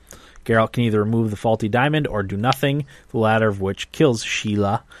megascope. Geralt can either remove the faulty diamond or do nothing, the latter of which kills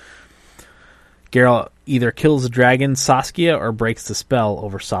Sheila. Geralt either kills the dragon Saskia or breaks the spell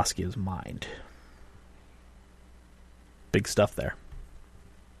over Saskia's mind. Big stuff there.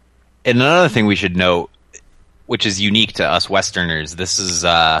 And another thing we should note, which is unique to us Westerners, this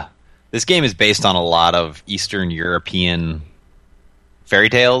game is based on a lot of Eastern European fairy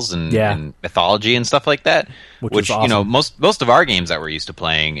tales and mythology and stuff like that. Which awesome. You know, most of our games that we're used to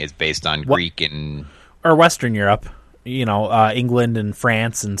playing is based on Greek and or Western Europe. You know, England and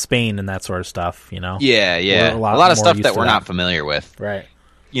France and Spain and that sort of stuff. You know, a lot of stuff that we're not familiar with. Right.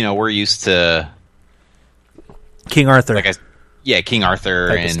 You know, we're used to King Arthur. King Arthur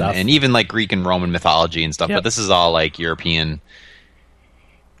and even like Greek and Roman mythology and stuff. Yep. But this is all like European,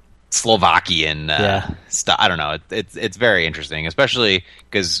 Slovakian stuff. I don't know. It's very interesting, especially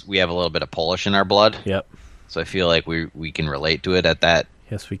because we have a little bit of Polish in our blood. Yep. So I feel like we can relate to it at that.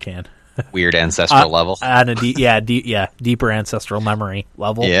 Yes, we can. Weird ancestral level. On a deeper ancestral memory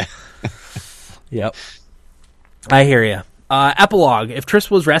level. Yeah. Yep. I hear you. Epilogue. If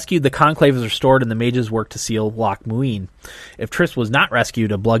Triss was rescued, the Conclave is restored and the mages work to seal Loch Muin. If Triss was not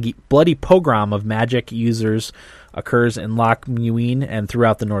rescued, a bloody pogrom of magic users occurs in Loch Muin and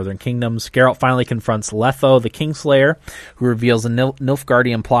throughout the Northern Kingdoms. Geralt finally confronts Letho, the Kingslayer, who reveals a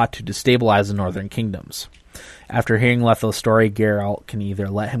Nilfgaardian plot to destabilize the Northern Kingdoms. After hearing Letho's story, Geralt can either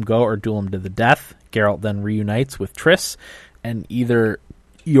let him go or duel him to the death. Geralt then reunites with Triss and either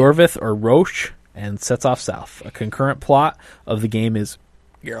Yorvith or Roche and sets off south. A concurrent plot of the game is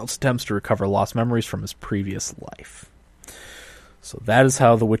Geralt's attempts to recover lost memories from his previous life. So that is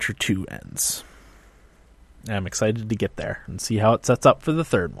how The Witcher 2 ends. And I'm excited to get there and see how it sets up for the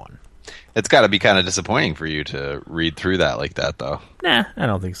third one. It's got to be kind of disappointing for you to read through that like that, though. Nah, I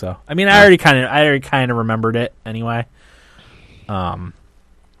don't think so. I mean, I already kind of remembered it anyway.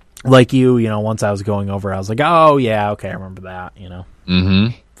 Like you know, once I was going over, I was like, oh yeah, okay, I remember that. You know,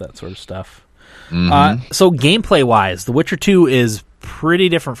 that sort of stuff. So gameplay wise, The Witcher 2 is pretty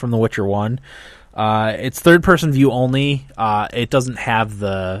different from The Witcher 1. It's third person view only. It doesn't have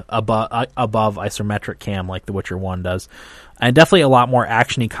the above isometric cam like The Witcher 1 does. And definitely a lot more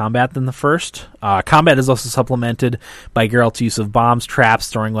actiony combat than the first. Combat is also supplemented by Geralt's use of bombs, traps,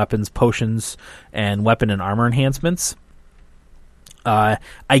 throwing weapons, potions, and weapon and armor enhancements. I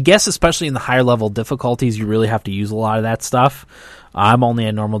guess especially in the higher level difficulties, you really have to use a lot of that stuff. I'm only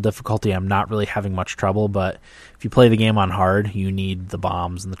at normal difficulty. I'm not really having much trouble, but if you play the game on hard, you need the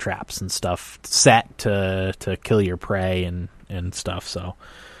bombs and the traps and stuff set to kill your prey and stuff. So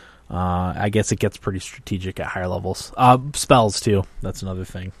I guess it gets pretty strategic at higher levels. Spells too. That's another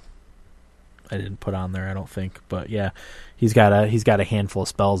thing I didn't put on there, I don't think. But yeah, he's got a handful of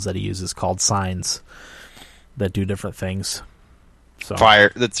spells that he uses called signs that do different things. So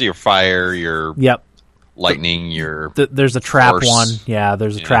fire. That's your fire. Your yep. Lightning. Your there's a trap force. one. Yeah,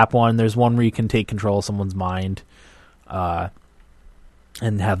 there's a trap one. There's one where you can take control of someone's mind, and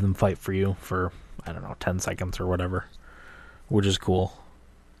have them fight for you for 10 seconds or whatever, which is cool.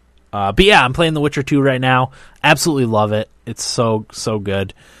 But yeah, I'm playing The Witcher 2 right now. Absolutely love it. It's so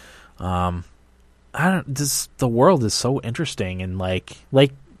good. The world is so interesting and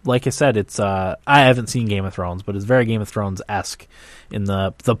like I said, it's I haven't seen Game of Thrones, but it's very Game of Thrones-esque in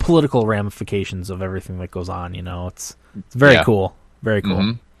the political ramifications of everything that goes on. You know, it's very cool, very cool.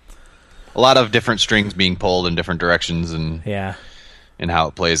 Mm-hmm. A lot of different strings being pulled in different directions, and how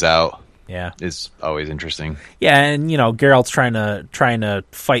it plays out. Yeah, is always interesting. Yeah, and Geralt's trying to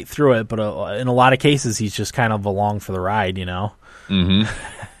fight through it, but in a lot of cases, he's just kind of along for the ride.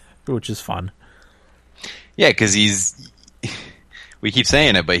 Which is fun. Yeah, because we keep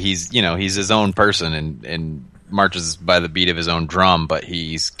saying it, but he's his own person and marches by the beat of his own drum, but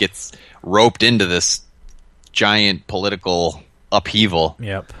he gets roped into this giant political upheaval.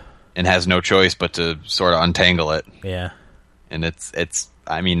 Yep. And has no choice but to sort of untangle it. Yeah. And it's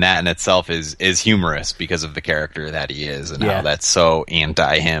that in itself is humorous because of the character that he is and how that's so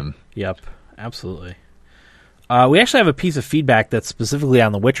anti him. Yep. Absolutely. We actually have a piece of feedback that's specifically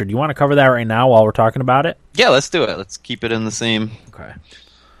on The Witcher. Do you want to cover that right now while we're talking about it? Yeah, let's do it. Let's keep it in the same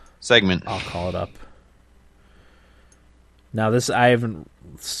segment. I'll call it up. Now, I haven't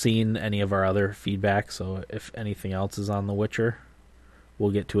seen any of our other feedback, so if anything else is on The Witcher,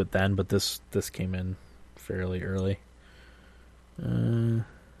 we'll get to it then, but this came in fairly early. I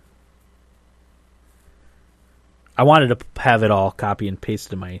wanted to have it all copy and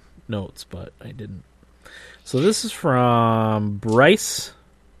pasted in my notes, but I didn't. So this is from Bryce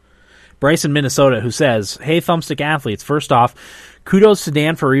in Minnesota, who says, "Hey, Thumbstick Athletes, first off, kudos to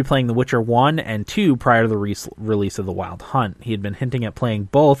Dan for replaying The Witcher 1 and 2 prior to the release of The Wild Hunt. He had been hinting at playing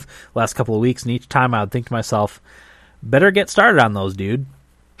both last couple of weeks, and each time I would think to myself, better get started on those, dude."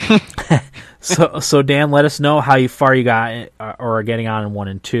 So Dan, let us know how far you got or are getting on in 1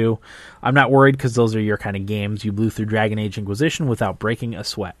 and 2. I'm not worried because those are your kind of games. You blew through Dragon Age Inquisition without breaking a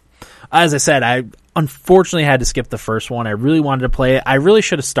sweat. As I said, I unfortunately had to skip the first one. I really wanted to play it. I really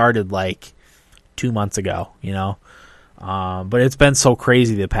should have started 2 months ago, But it's been so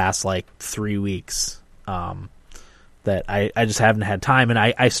crazy the past like 3 weeks that I just haven't had time. And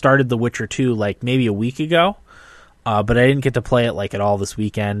I started The Witcher 2 like maybe a week ago, but I didn't get to play it like at all this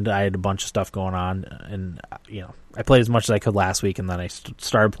weekend. I had a bunch of stuff going on, and I played as much as I could last week, and then I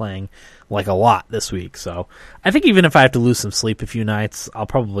started playing like a lot this week. So I think even if I have to lose some sleep a few nights, I'll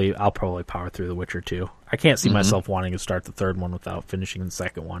probably power through The Witcher 2. I can't see myself wanting to start the third one without finishing the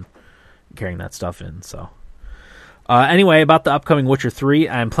second one, carrying that stuff in. So anyway, about the upcoming Witcher 3,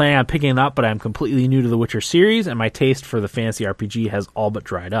 I'm planning on picking it up, but I'm completely new to the Witcher series, and my taste for the fantasy RPG has all but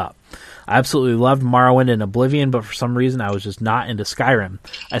dried up. I absolutely loved Morrowind and Oblivion, but for some reason I was just not into Skyrim.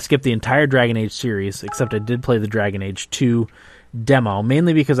 I skipped the entire Dragon Age series, except I did play the Dragon Age 2 demo,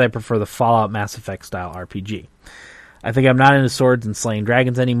 mainly because I prefer the Fallout Mass Effect style RPG. I think I'm not into swords and slaying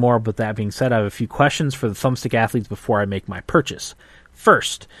dragons anymore, but that being said, I have a few questions for the Thumbstick athletes before I make my purchase.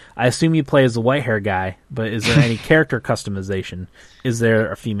 First, I assume you play as the white hair guy, but is there any character customization? Is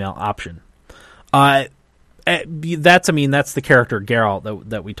there a female option? That's the character Geralt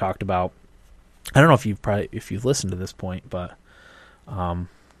that we talked about. I don't know if you've listened to this point, but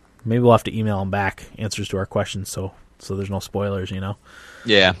maybe we'll have to email him back answers to our questions, so there's no spoilers,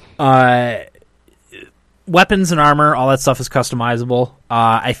 Yeah. Weapons and armor, all that stuff is customizable.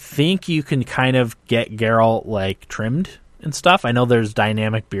 I think you can kind of get Geralt like trimmed and stuff. I know there's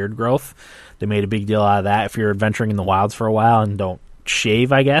dynamic beard growth. They made a big deal out of that. If you're adventuring in the wilds for a while and don't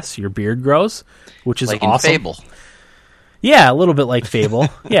shave, I guess, your beard grows, which is like awesome. In Fable. Yeah, a little bit like Fable.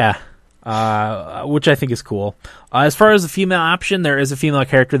 Yeah. Which I think is cool. As far as the female option, there is a female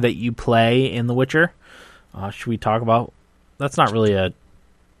character that you play in The Witcher. Should we talk about? That's not really a...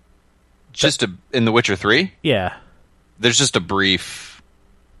 in The Witcher 3? Yeah. There's just a brief,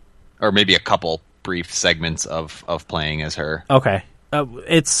 or maybe a couple brief segments of playing as her. Okay.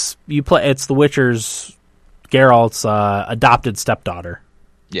 It's The Witcher's Geralt's adopted stepdaughter.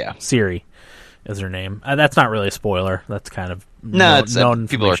 Yeah. Ciri is her name. That's not really a spoiler. That's kind of known.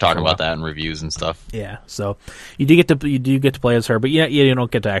 People are talking about that in reviews and stuff. Yeah. So you do get to play as her, but you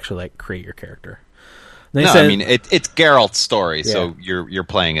don't get to actually like create your character. I mean it's Geralt's story, yeah. So you're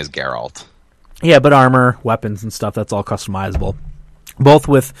playing as Geralt. Yeah, but armor, weapons, and stuff, that's all customizable. Both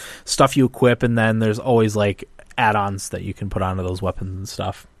with stuff you equip, and then there's always like add-ons that you can put onto those weapons and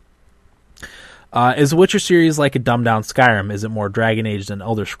stuff. Is the Witcher series like a dumbed-down Skyrim? Is it more Dragon Age than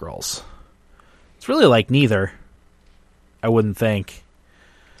Elder Scrolls? It's really like neither, I wouldn't think.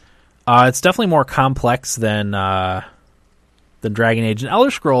 It's definitely more complex than Dragon Age. And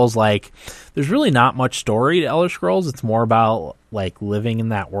Elder Scrolls, like, there's really not much story to Elder Scrolls. It's more about like living in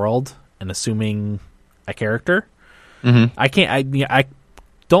that world and assuming a character. Mm-hmm. I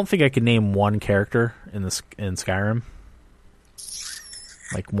don't think I could name one character in Skyrim.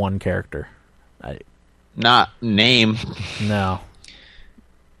 Like one character. Not name. No.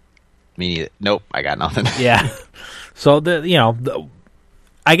 Me neither. Nope, I got nothing. Yeah. So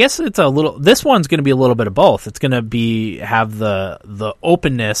I guess it's a little. This one's going to be a little bit of both. It's going to have the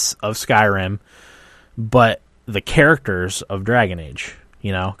openness of Skyrim, but the characters of Dragon Age.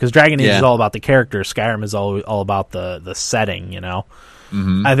 Because Dragon Age is all about the characters. Skyrim is all about the setting.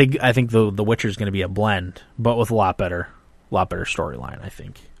 Mm-hmm. I think the Witcher is going to be a blend, but with a lot better storyline. I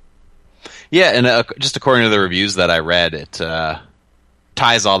think. Yeah, and just according to the reviews that I read, it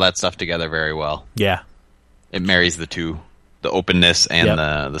ties all that stuff together very well. Yeah, it marries the two, the openness and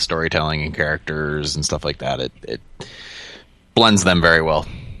the storytelling and characters and stuff like that. It blends them very well.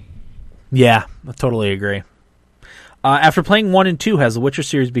 Yeah, I totally agree. After playing 1 and 2, has the Witcher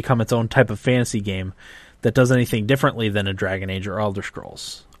series become its own type of fantasy game that does anything differently than a Dragon Age or Elder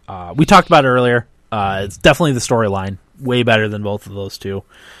Scrolls? We talked about it earlier. It's definitely the storyline. Way better than both of those two.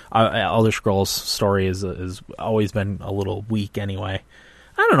 Elder Scrolls' story is always been a little weak anyway.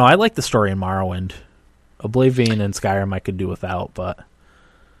 I don't know. I like the story in Morrowind. Oblivion and Skyrim I could do without, but...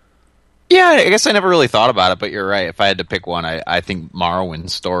 Yeah, I guess I never really thought about it, but you're right. If I had to pick one, I think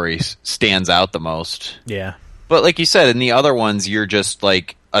Morrowind's story stands out the most. Yeah. But like you said, in the other ones, you're just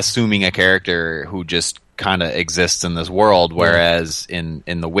like assuming a character who just kind of exists in this world, whereas in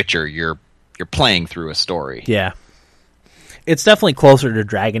The Witcher, you're playing through a story. Yeah. It's definitely closer to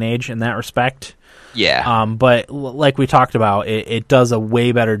Dragon Age in that respect. Yeah. But like we talked about, it does a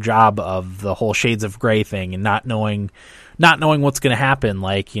way better job of the whole Shades of Grey thing and not knowing what's going to happen.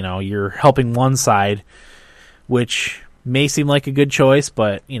 Like, you're helping one side, which may seem like a good choice,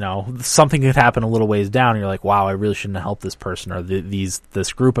 but something could happen a little ways down. And you're like, wow, I really shouldn't have helped this person or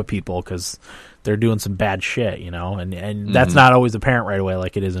this group of people because they're doing some bad shit, and that's not always apparent right away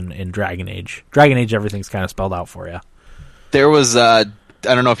like it is in Dragon Age. Dragon Age, everything's kind of spelled out for you. There was I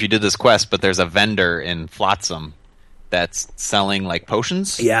don't know if you did this quest, but there's a vendor in Flotsam that's selling like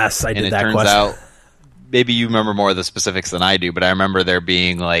potions. Yes, I did and that it turns quest. out, maybe you remember more of the specifics than I do, but I remember there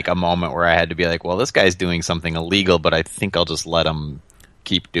being like a moment where I had to be like, well, this guy's doing something illegal, but I think I'll just let him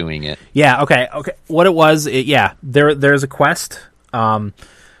keep doing it. Yeah, okay. What it was, there's a quest.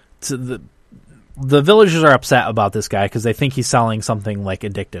 The villagers are upset about this guy because they think he's selling something like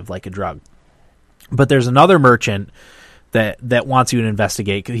addictive, like a drug. But there's another merchant that wants you to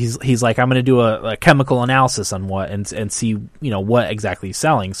investigate. He's like, I'm going to do a chemical analysis on what and see what exactly he's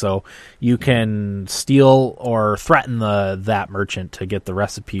selling. So you can steal or threaten that merchant to get the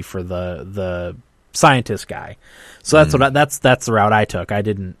recipe for the scientist guy. So that's that's the route I took. I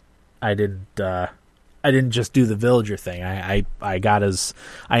didn't just do the villager thing. I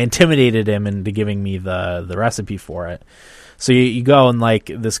intimidated him into giving me the recipe for it. So you go and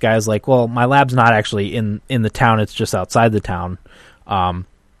like this guy's like, well, my lab's not actually in the town; it's just outside the town.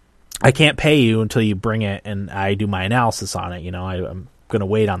 I can't pay you until you bring it and I do my analysis on it. I'm going to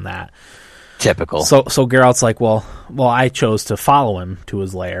wait on that. Typical. So Geralt's like, well, I chose to follow him to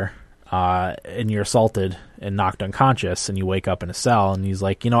his lair, and you're assaulted and knocked unconscious, and you wake up in a cell. And he's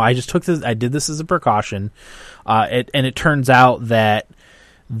like, I just took this. I did this as a precaution. It turns out that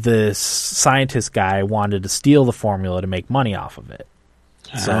this scientist guy wanted to steal the formula to make money off of it.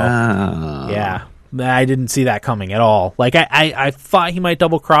 So, yeah, I didn't see that coming at all. Like, I thought he might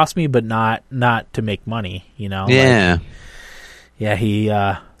double cross me, but not to make money, Yeah.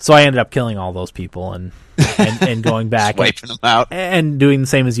 So I ended up killing all those people and going back wiping them out and doing the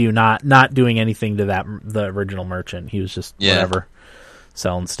same as you, not doing anything to the original merchant. He was just whatever,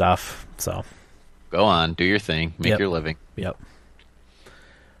 selling stuff. So go on, do your thing, make your living. Yep.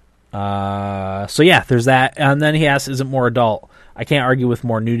 So yeah, there's that. And then he asks, is it more adult? I can't argue with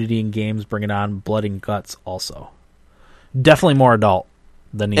more nudity in games. Bring it on. Blood and guts also. Definitely more adult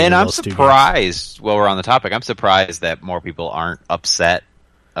than either and of I'm those two games. surprised, while we're on the topic, I'm surprised that more people aren't upset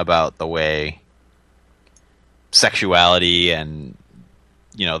about the way sexuality and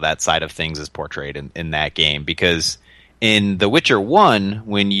that side of things is portrayed in that game. Because in The Witcher 1,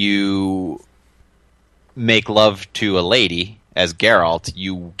 when you make love to a lady as Geralt,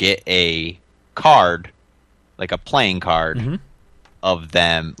 you get a card, like a playing card of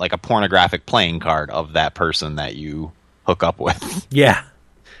them, like a pornographic playing card of that person that you hook up with. Yeah.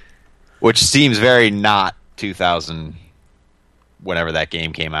 Which seems very not 2000, whenever that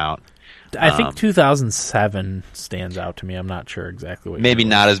game came out. I think 2007 stands out to me. I'm not sure exactly what. Maybe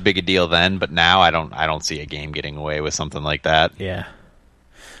not as big a deal then, but now I don't see a game getting away with something like that. Yeah.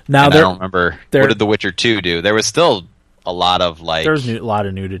 Now I don't remember, what did The Witcher 2 do? There was still a lot of like there's a lot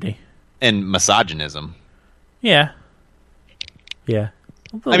of nudity and misogynism. Yeah.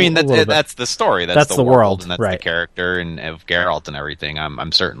 I mean that's the story. That's the world, and that's right. the character and of Geralt and everything.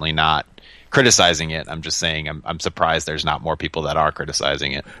 I'm certainly not criticizing it. I'm just saying I'm surprised there's not more people that are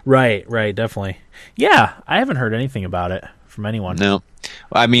criticizing it. Right, definitely. Yeah, I haven't heard anything about it from anyone. No,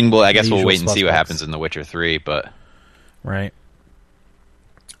 I mean, I guess we'll wait and see what happens in The Witcher 3, but right.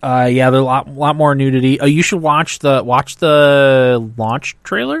 Yeah, there's a lot more nudity. You should watch the launch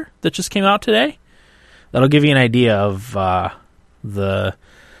trailer that just came out today. That'll give you an idea of the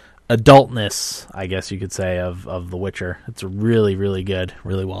adultness, I guess you could say, of The Witcher. It's really, really good,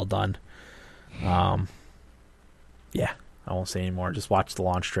 really well done. Yeah, I won't say anymore. Just watch the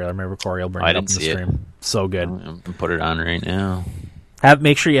launch trailer. Maybe Corey will bring it up in the stream. So good. I'm gonna put it on right now.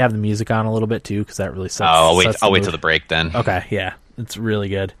 Make sure you have the music on a little bit too, because that really sets. I'll wait till the break then. Okay, yeah, it's really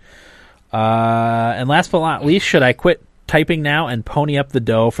good. And last but not least, should I quit typing now and pony up the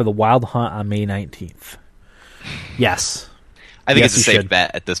dough for the Wild Hunt on May 19th? Yes. I think it's a safe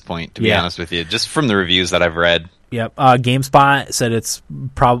bet at this point, to be honest with you, just from the reviews that I've read. Yep. GameSpot said it's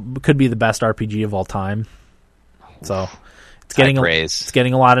could be the best RPG of all time. So it's getting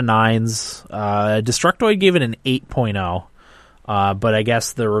a lot of 9s. Destructoid gave it an 8.0, but I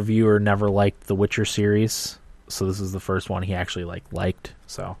guess the reviewer never liked the Witcher series, so this is the first one he actually liked.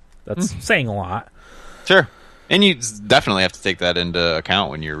 So that's saying a lot. Sure, and you definitely have to take that into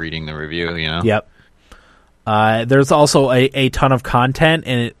account when you're reading the review. Yep. There's also a ton of content,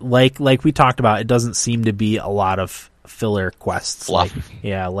 and it, like we talked about, it doesn't seem to be a lot of filler quests. Fluff.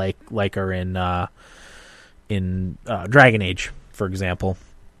 Like are in Dragon Age, for example.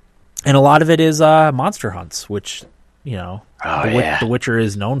 And a lot of it is monster hunts, which the Witcher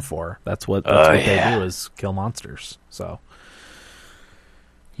is known for. That's what they do, is kill monsters. So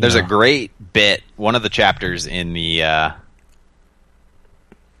there's a great bit. One of the chapters in the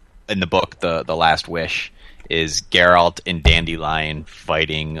book, the Last Wish, is Geralt and Dandelion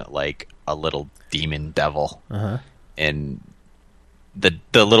fighting like a little demon devil, and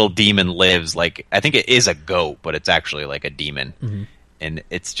the little demon lives. Like, I think it is a goat, but it's actually like a demon. Mm-hmm. And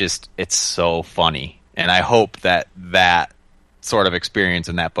it's so funny. And I hope that sort of experience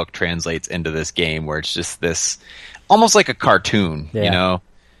in that book translates into this game, where it's just this almost like a cartoon,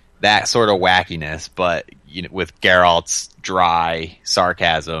 that sort of wackiness, but with Geralt's dry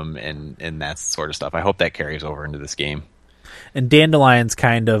sarcasm and that sort of stuff. I hope that carries over into this game. And Dandelion's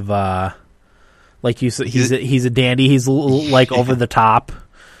kind of like you said, he's a dandy. He's like over the top.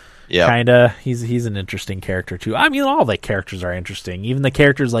 Yeah, kind of. He's an interesting character too. I mean, all the characters are interesting. Even the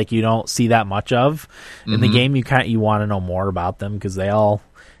characters like you don't see that much of in the game. You want to know more about them because they all.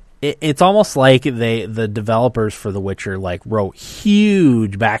 It's almost like the developers for The Witcher like wrote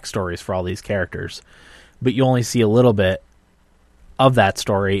huge backstories for all these characters, but you only see a little bit of that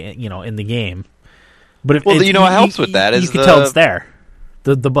story, in the game. But what helps with that is you can tell it's there.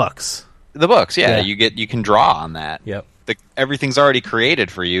 The books. The books, yeah. You can draw on that. Yep. Everything's already created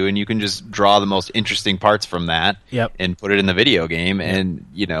for you, and you can just draw the most interesting parts from that. Yep. And put it in the video game. Yep.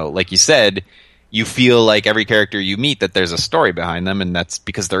 And like you said, you feel like every character you meet that there's a story behind them, and that's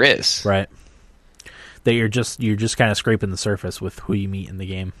because there is. Right. That you're just kind of scraping the surface with who you meet in the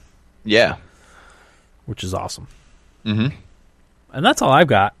game. Yeah. Which is awesome. Mm-hmm. And that's all I've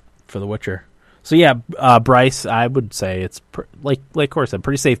got for The Witcher. So yeah, Bryce, I would say it's like Corey said,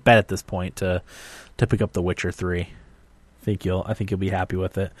 pretty safe bet at this point to pick up The Witcher 3. I think you'll be happy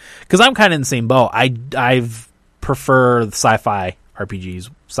with it, because I'm kind of in the same boat. I've prefer sci-fi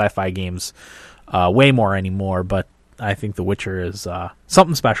RPGs, sci-fi games, way more anymore. But I think The Witcher is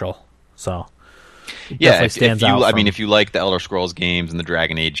something special. So yeah, if you like the Elder Scrolls games and the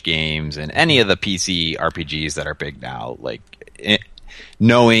Dragon Age games and any of the PC RPGs that are big now,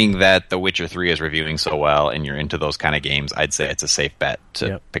 knowing that The Witcher 3 is reviewing so well and you're into those kind of games, I'd say it's a safe bet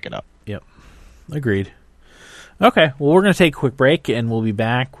to pick it up. Yep, agreed. Okay, well, we're going to take a quick break, and we'll be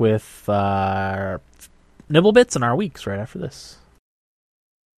back with our Nibble Bits and our weeks right after this.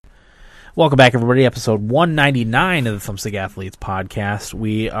 Welcome back, everybody. Episode 199 of the Thumbstick Athletes podcast.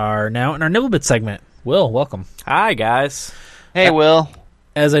 We are now in our Nibble Bits segment. Will, welcome. Hi, guys. Hey, Will.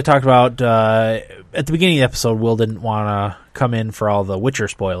 As I talked about at the beginning of the episode, Will didn't want to come in for all the Witcher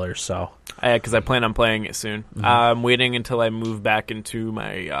spoilers, so... Because I plan on playing it soon. Mm-hmm. I'm waiting until I move back into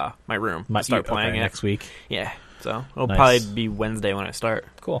my room to start playing it. Next week? Yeah. So it'll probably be Wednesday when I start.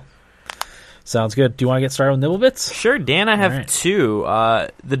 Cool. Sounds good. Do you want to get started with Nibble Bits? Sure, Dan. I have two.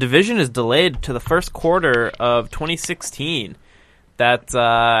 The Division is delayed to the first quarter of 2016. That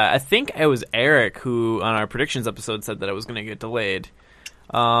I think it was Eric who, on our predictions episode, said that it was going to get delayed.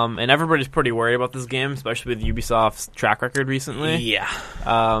 And everybody's pretty worried about this game, especially with Ubisoft's track record recently. Yeah.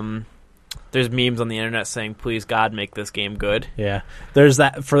 There's memes on the internet saying, "Please God, make this game good." Yeah, there's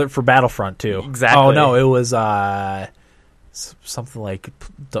that for Battlefront too. Exactly. Oh no, it was something like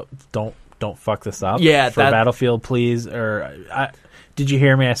don't fuck this up. Yeah, for Battlefield, please. Or did you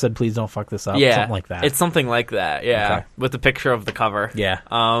hear me? I said, please don't fuck this up. Yeah, something like that. It's something like that. Yeah, okay. With the picture of the cover. Yeah.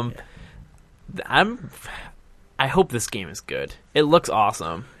 I hope this game is good. It looks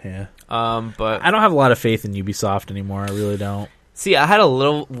awesome. Yeah. But I don't have a lot of faith in Ubisoft anymore. I really don't. See, I had a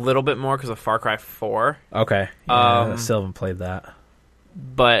little bit more because of Far Cry 4. Okay. Yeah, I still haven't played that.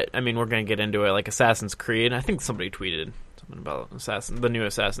 But, I mean, we're going to get into it. Like Assassin's Creed. I think somebody tweeted something about the new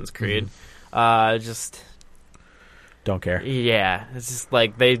Assassin's Creed. Just... Don't care. Yeah. It's just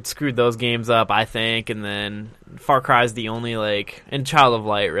like they screwed those games up, I think. And then Far Cry is the only, and Child of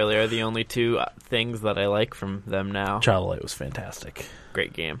Light, really, are the only two things that I like from them now. Child of Light was fantastic.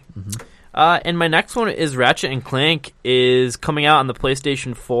 Great game. Mm-hmm. And my next one is Ratchet & Clank is coming out on the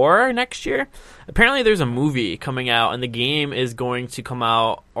PlayStation 4 next year. Apparently there's a movie coming out, and the game is going to come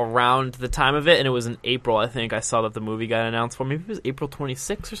out around the time of it, and it was in April, I think. I saw that the movie got announced for. Maybe it was April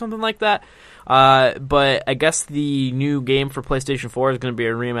 26th or something like that. But I guess the new game for PlayStation 4 is going to be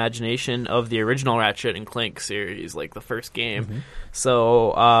a reimagination of the original Ratchet & Clank series, like the first game. Mm-hmm.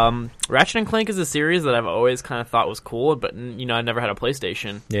 So Ratchet & Clank is a series that I've always kind of thought was cool, but I never had a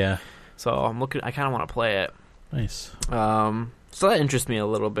PlayStation. Yeah. So I kind of want to play it. Nice. So that interests me a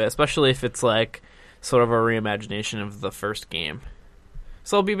little bit, especially if it's like sort of a reimagination of the first game.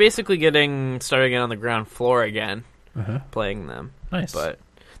 So I'll be basically starting on the ground floor again, playing them. Nice. But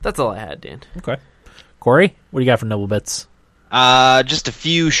that's all I had, Dan. Okay. Corey, what do you got for Nibble Bits? Just a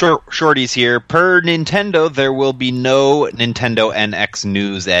few shorties here. Per Nintendo, there will be no Nintendo NX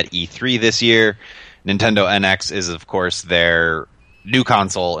news at E3 this year. Nintendo NX is, of course, their new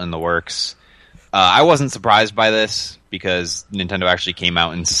console in the works. I wasn't surprised by this because Nintendo actually came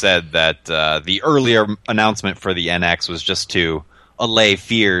out and said that the earlier announcement for the NX was just to allay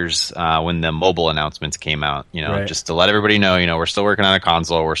fears when the mobile announcements came out. Just to let everybody know, we're still working on a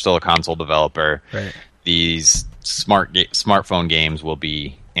console. We're still a console developer. Right. These smartphone games will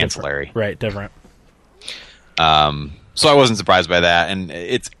be ancillary. Different. So I wasn't surprised by that, and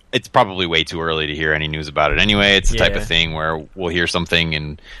it's probably way too early to hear any news about it anyway. It's the type of thing where we'll hear something,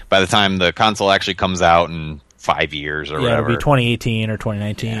 and by the time the console actually comes out in 5 years or whatever, it'll be 2018 or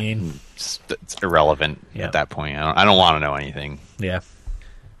 2019. It's irrelevant at that point. I don't want to know anything. Yeah.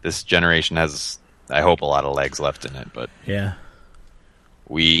 This generation has, I hope, a lot of legs left in it, but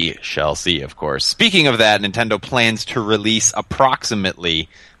we shall see, of course. Speaking of that, Nintendo plans to release approximately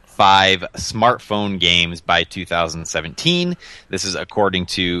 5 smartphone games by 2017. This is according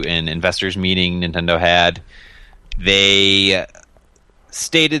to an investors meeting Nintendo had. They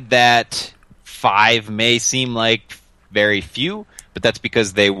stated that 5 may seem like very few, but that's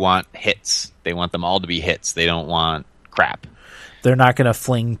because they want hits. They want them all to be hits. They don't want crap. They're not going to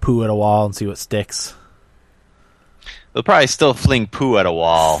fling poo at a wall and see what sticks. They'll probably still fling poo at a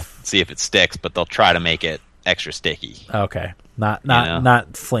wall, see if it sticks, but they'll try to make it extra sticky. Okay. Not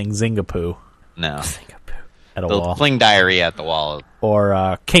fling Zingapoo. No. At a They'll wall. fling diarrhea at the wall.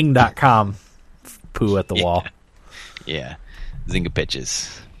 Or King.com poo at the wall. Yeah. Zynga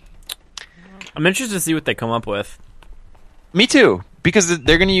pitches. I'm interested to see what they come up with. Me too, because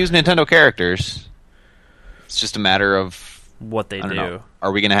they're going to use Nintendo characters. It's just a matter of what they do. Know.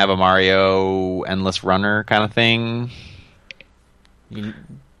 Are we going to have a Mario Endless Runner kind of thing?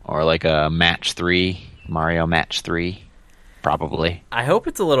 Or like a Match 3? Mario Match 3? Probably. I hope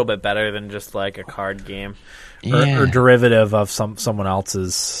it's a little bit better than just like a card game. Or derivative of someone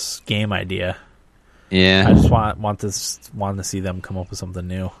else's game idea. Yeah. I just want to see them come up with something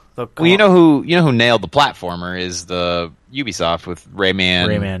new. Well, you know who nailed the platformer is the Ubisoft with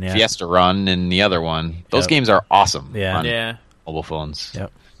Rayman Fiesta Run and the other one. Those games are awesome on mobile phones.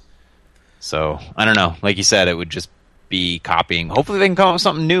 Yep. So, I don't know. Like you said, it would just be copying. Hopefully they can come up with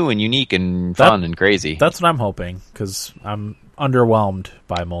something new and unique and fun and crazy. That's what I'm hoping, because I'm underwhelmed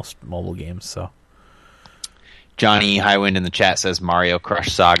by most mobile games. So, Johnny Highwind in the chat says Mario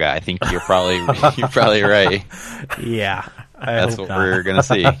Crush Saga. I think you're probably right. Yeah. That's what we're going to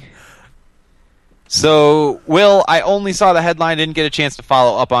see. So, Will, I only saw the headline, didn't get a chance to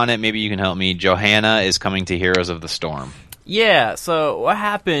follow up on it. Maybe you can help me. Johanna is coming to Heroes of the Storm. Yeah, so what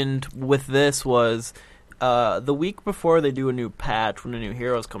happened with this was the week before they do a new patch, when a new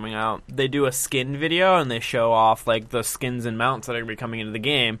hero's coming out, they do a skin video and they show off like the skins and mounts that are going to be coming into the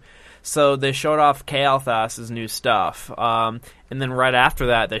game. So they showed off Kael'thas's new stuff. And then right after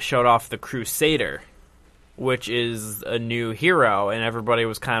that, they showed off the Crusader, which is a new hero, and everybody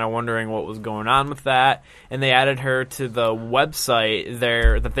was kind of wondering what was going on with that. And they added her to the website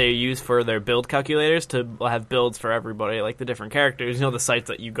that they use for their build calculators to have builds for everybody, like the different characters, the sites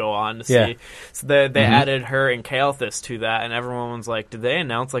that you go on to see. So they added her and Kael'thas to that, and everyone was like, did they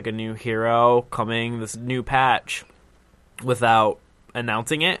announce like a new hero coming, this new patch, without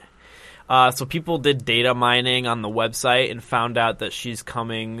announcing it? So people did data mining on the website and found out that she's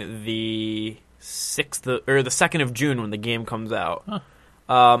coming the 2nd of June when the game comes out.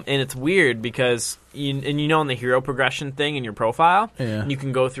 And it's weird because on the hero progression thing in your profile, and you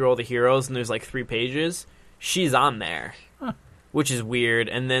can go through all the heroes and there's like 3 pages. She's on there, which is weird.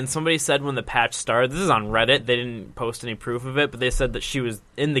 And then somebody said when the patch started, this is on Reddit, they didn't post any proof of it, but they said that she was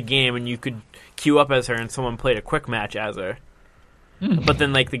in the game and you could queue up as her and someone played a quick match as her. But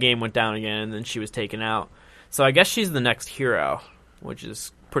then like the game went down again and then she was taken out. So I guess she's the next hero, which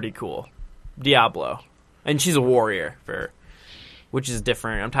is pretty cool. Diablo. And she's a warrior, which is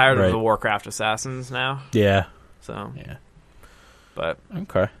different. I'm tired of the Warcraft assassins now. Yeah. So. Yeah. But.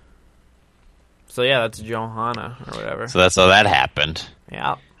 Okay. So yeah, that's Johanna or whatever. So that's how that happened.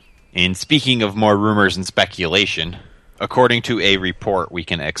 Yeah. And speaking of more rumors and speculation, according to a report, we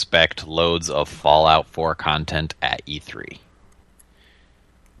can expect loads of Fallout 4 content at E3.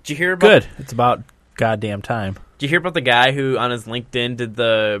 Did you hear about... Good. It's about goddamn time. Did you hear about the guy who on his LinkedIn did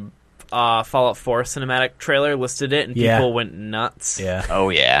the Fallout 4 cinematic trailer, listed it, and people went nuts? Yeah. Oh,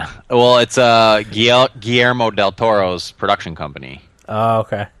 yeah. Well, it's Guillermo del Toro's production company. Oh,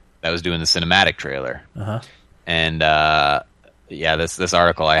 okay. That was doing the cinematic trailer. Uh-huh. And, this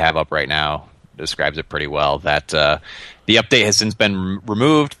article I have up right now describes it pretty well. That the update has since been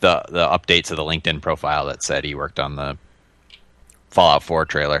removed, the update to the LinkedIn profile that said he worked on the Fallout 4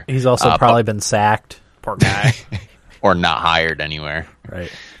 trailer. He's also probably been sacked. Poor guy. Or not hired anywhere.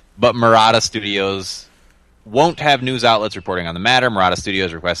 Right. But Murata Studios won't have news outlets reporting on the matter. Murata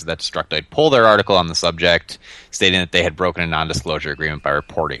Studios requested that Destructoid pull their article on the subject, stating that they had broken a non-disclosure agreement by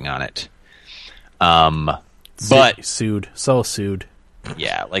reporting on it. But sued. So sued.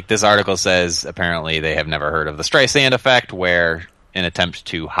 Yeah, like this article says, apparently they have never heard of the Streisand effect, where an attempt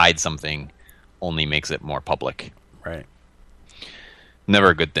to hide something only makes it more public. Right. Never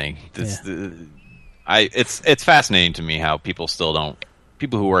a good thing. It's fascinating to me how people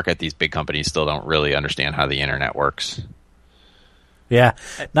who work at these big companies still don't really understand how the internet works. Yeah,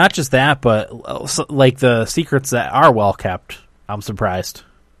 not just that, but like the secrets that are well kept, I'm surprised.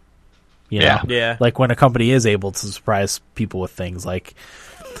 You know? Yeah. Like when a company is able to surprise people with things, like,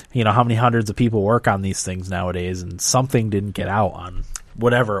 you know, how many hundreds of people work on these things nowadays, and something didn't get out on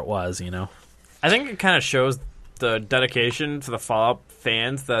whatever it was, you know? I think it kind of shows the dedication to the Fallout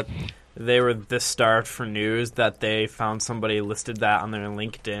fans that they were this starved for news that they found somebody listed that on their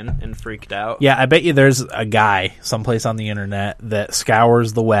LinkedIn and freaked out. Yeah, I bet you there's a guy someplace on the internet that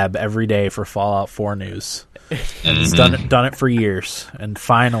scours the web every day for Fallout 4 news. And he's done it for years. And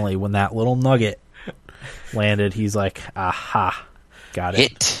finally, when that little nugget landed, he's like, aha, got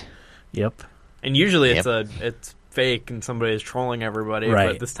it. Yep. And usually it's fake and somebody is trolling everybody, right.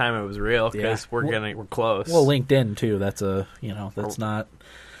 But this time it was real because we're close. Well, LinkedIn too. That's not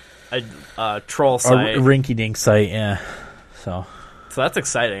a troll site, a rinky-dink site. Yeah. So that's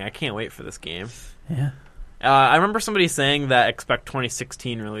exciting. I can't wait for this game. Yeah. I remember somebody saying that expect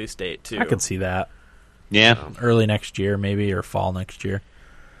 2016 release date too. I could see that. Yeah. Early next year, maybe, or fall next year.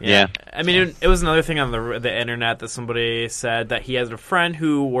 Yeah. I mean, it was another thing on the internet that somebody said that he has a friend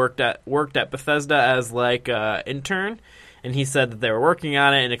who worked at Bethesda as like an intern, and he said that they were working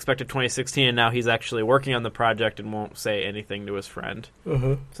on it and expected 2016, and now he's actually working on the project and won't say anything to his friend.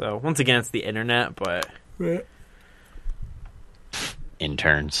 So once again, it's the internet, but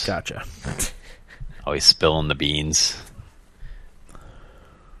interns. Gotcha. Always spilling the beans.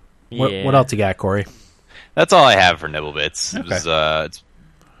 Yeah. What else you got, Corey? That's all I have for Nibblebits. Okay. It's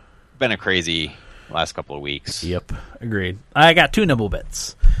been a crazy last couple of weeks. Yep, agreed. I got 2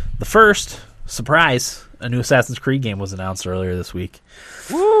 Nibblebits. The first, surprise, a new Assassin's Creed game was announced earlier this week.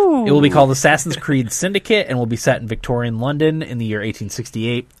 Woo! It will be called Assassin's Creed Syndicate and will be set in Victorian London in the year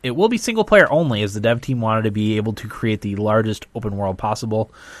 1868. It will be single-player only, as the dev team wanted to be able to create the largest open world possible.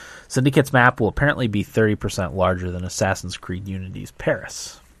 Syndicate's map will apparently be 30% larger than Assassin's Creed Unity's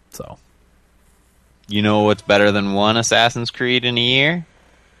Paris. So, you know what's better than one Assassin's Creed in a year?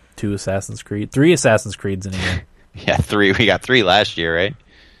 2 Assassin's Creed. 3 Assassin's Creeds in a year. Yeah, 3. We got 3 last year, right?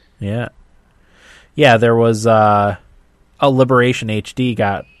 Yeah. Yeah, there was a Liberation HD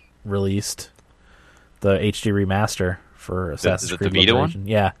got released. The HD remaster for Assassin's Creed the Vita Liberation. one?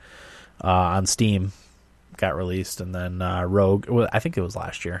 Yeah. On Steam got released, and then Rogue, well, I think it was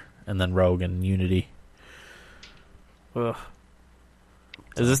last year, and then Rogue and Unity. Ugh.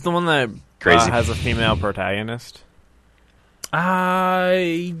 Is this the one that Crazy. has a female protagonist?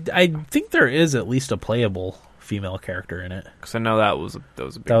 I think there is at least a playable female character in it. Because I know that was a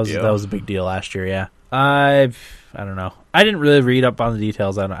big deal. That was a big deal last year. Yeah, I don't know. I didn't really read up on the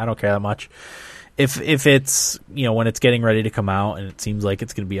details. I don't care that much. If it's, you know, when it's getting ready to come out and it seems like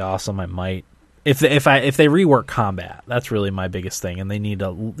it's going to be awesome, I might. If they rework combat, that's really my biggest thing, and they need a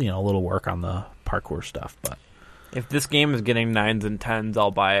little work on the parkour stuff. But if this game is getting 9s and 10s,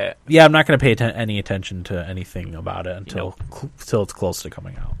 I'll buy it. yeah, I'm not going to pay any attention to anything about it until it's close to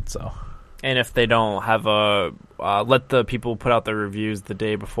coming out. So, and if they don't have let the people put out their reviews the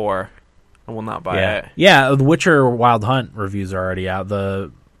day before, I will not buy it. Yeah, The Witcher Wild Hunt reviews are already out.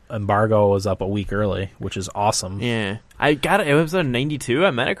 The embargo was up a week early, which is awesome. Yeah, I got it. It was a 92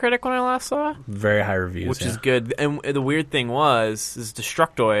 at Metacritic when I last saw it. Very high reviews, which is good. And the weird thing is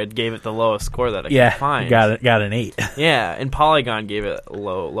Destructoid gave it the lowest score that I could find. got an 8. Yeah, and Polygon gave it a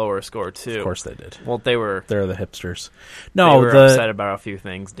lower score too. Of course they did. Well, they're the hipsters. No, they were upset about a few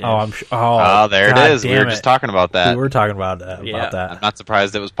things. Dan. Oh, I'm sure. There it is. We were just talking about that. We were talking about that. I'm not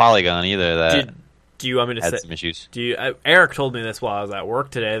surprised it was Polygon either. Do you want me to had say some issues? Eric told me this while I was at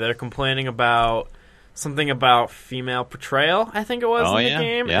work today. They're complaining about something about female portrayal, I think it was, in the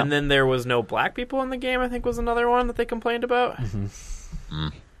game. Yeah. And then there was no black people in the game, I think was another one that they complained about. Mm-hmm.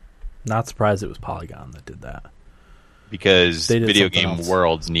 Not surprised it was Polygon that did that. Because video game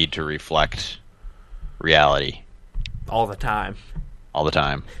worlds need to reflect reality. All the time.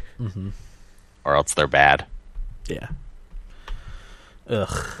 Mm-hmm. Or else they're bad. Yeah.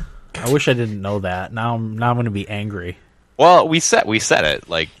 Ugh. I wish I didn't know that. Now I'm going to be angry. Well, we said it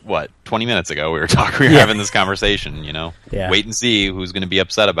 20 minutes ago. We were having this conversation. Yeah. Wait and see who's going to be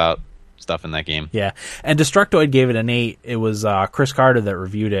upset about stuff in that game. Yeah, and Destructoid gave it an 8. It was Chris Carter that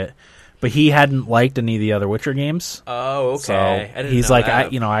reviewed it, but he hadn't liked any of the other Witcher games. Oh, okay. So he's like, I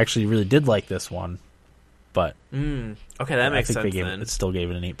actually really did like this one. but okay, that makes sense. It still gave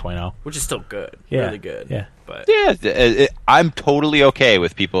it an 8.0, which is still good, yeah, really good. Yeah, but I'm totally okay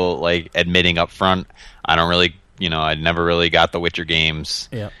with people like admitting up front. I don't really, I never really got the Witcher games.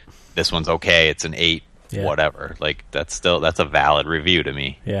 Yeah, this one's okay. It's an 8, whatever. Like that's a valid review to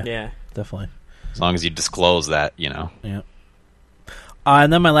me. Yeah, definitely. As long as you disclose that, Yeah.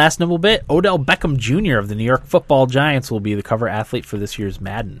 And then my last nibble bit, Odell Beckham Jr. of the New York Football Giants will be the cover athlete for this year's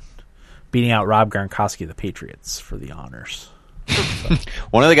Madden, beating out Rob Gronkowski of the Patriots for the honors.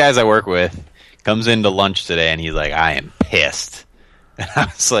 One of the guys I work with comes into lunch today, and he's like, I am pissed. And I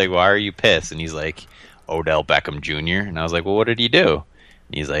was like, why are you pissed? And he's like, Odell Beckham Jr. And I was like, well, what did he do?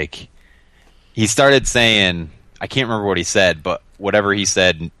 And he's like, he started saying, I can't remember what he said, but whatever he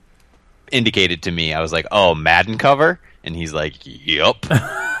said indicated to me, I was like, oh, Madden cover? And he's like, yup.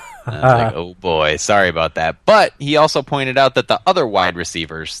 I was like, oh boy, sorry about that. But he also pointed out that the other wide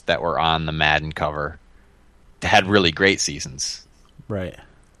receivers that were on the Madden cover had really great seasons. Right.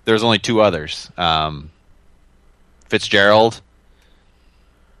 There's only 2 others. Fitzgerald,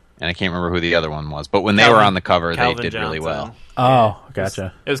 and I can't remember who the other one was. But when they were on the cover, they did really well. Oh,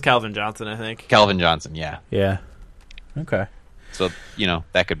 gotcha. It was Calvin Johnson, I think. Calvin Johnson, yeah. Yeah. Okay. So,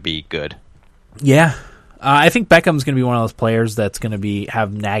 that could be good. Yeah. I think Beckham's going to be one of those players that's going to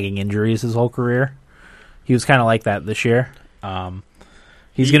have nagging injuries his whole career. He was kind of like that this year.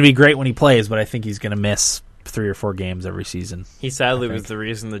 He's going to be great when he plays, but I think he's going to miss 3 or 4 games every season. He sadly was the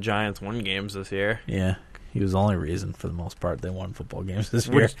reason the Giants won games this year. Yeah, he was the only reason for the most part they won football games this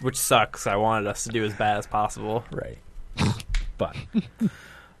year. Which sucks. I wanted us to do as bad as possible. Right. But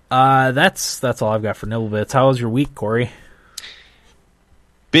that's all I've got for Nibble Bits. How was your week, Corey?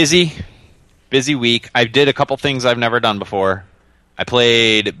 Busy week. I did a couple things I've never done before. I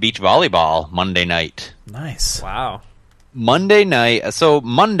played beach volleyball Monday night. Nice. Wow. Monday night. So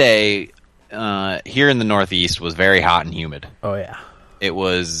Monday here in the Northeast was very hot and humid. Oh, yeah. It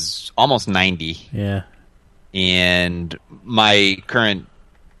was almost 90. Yeah. And my current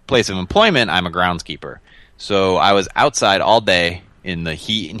place of employment, I'm a groundskeeper. So I was outside all day in the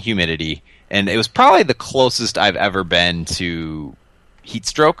heat and humidity, and it was probably the closest I've ever been to heat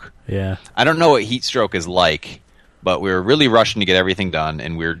stroke. Yeah. I don't know what heat stroke is like, but we were really rushing to get everything done,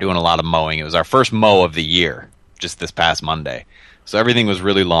 and we were doing a lot of mowing. It was our first mow of the year, just this past Monday. So everything was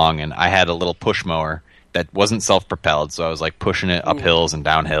really long, and I had a little push mower that wasn't self-propelled, so I was like pushing it up hills and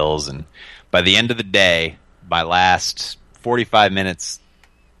down hills, and by the end of the day, my last 45 minutes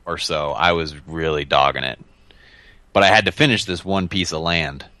or so, I was really dogging it. But I had to finish this one piece of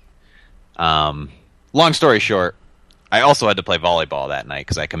land. Long story short, I also had to play volleyball that night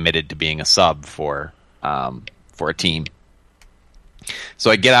because I committed to being a sub for a team. So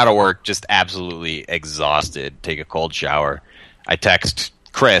I get out of work just absolutely exhausted, take a cold shower. I text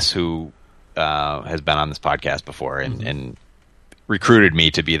Chris, who has been on this podcast before and recruited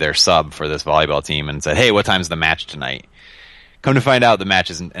me to be their sub for this volleyball team, and said, hey, what time's the match tonight? Come to find out, the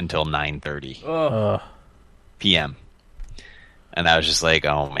match isn't until 9:30 p.m. And I was just like,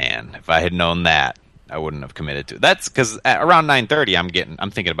 oh man, if I had known that, I wouldn't have committed to it. That's because around 9:30,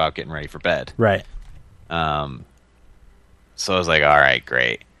 I'm thinking about getting ready for bed. Right. So I was like, all right,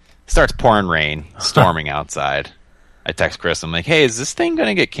 great. Starts pouring rain, storming outside. I text Chris. I'm like, hey, is this thing going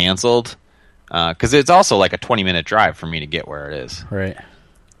to get canceled? Because it's also like a 20-minute drive for me to get where it is. Right.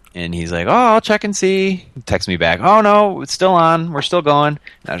 And he's like, oh, I'll check and see. He texts me back, oh, no, it's still on. We're still going.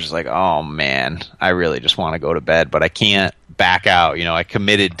 And I was just like, oh, man, I really just want to go to bed, but I can't back out. I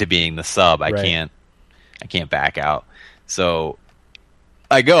committed to being the sub. I can't back out. So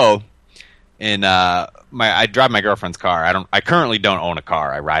I go, and I drive my girlfriend's car. I currently don't own a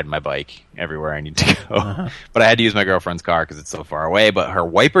car. I ride my bike everywhere I need to go. But I had to use my girlfriend's car because it's so far away. But her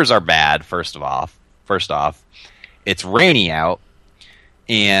wipers are bad. First off, it's rainy out,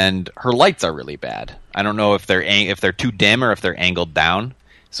 and her lights are really bad. I don't know if they're too dim or if they're angled down.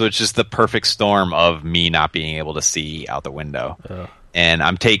 So it's just the perfect storm of me not being able to see out the window. And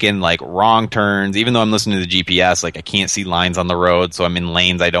I'm taking like wrong turns, even though I'm listening to the GPS. Like I can't see lines on the road, so I'm in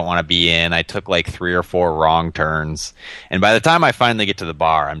lanes I don't want to be in. I took like 3 or 4 wrong turns, and by the time I finally get to the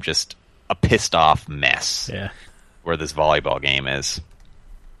bar, I'm just a pissed off mess. Yeah. Where this volleyball game is,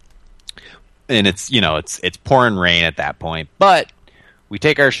 and it's pouring rain at that point. But we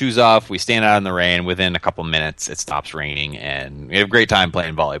take our shoes off, we stand out in the rain. Within a couple minutes, it stops raining, and we have a great time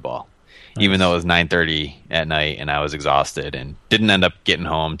playing volleyball. Nice. Even though it was 9:30 at night and I was exhausted and didn't end up getting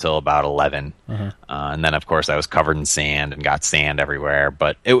home till about 11. And then, of course, I was covered in sand and got sand everywhere.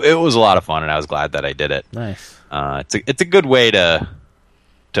 But it was a lot of fun, and I was glad that I did it. Nice. It's a good way to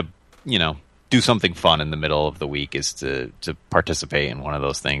do something fun in the middle of the week is to participate in one of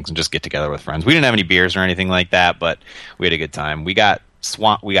those things and just get together with friends. We didn't have any beers or anything like that, but we had a good time. We got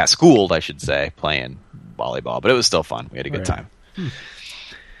schooled, I should say, playing volleyball, but it was still fun. We had a good time.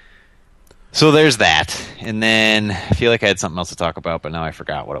 So there's that. And then I feel like I had something else to talk about, but now I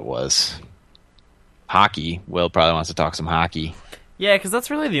forgot what it was. Hockey. Will probably wants to talk some hockey. Yeah, because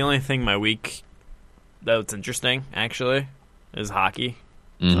that's really the only thing my week that's interesting, actually, is hockey.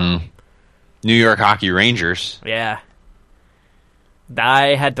 Mm-hmm. New York Hockey Rangers. Yeah.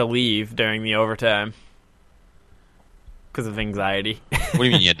 I had to leave during the overtime because of anxiety. What do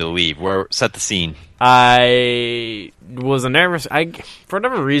you mean you had to leave? Set the scene. I was nervous. For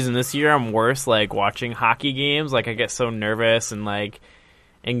whatever reason, this year I'm worse, like, watching hockey games. Like, I get so nervous and, like,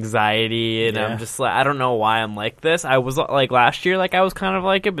 anxiety, and I'm just like, I don't know why I'm like this. I was, like, last year, like, I was kind of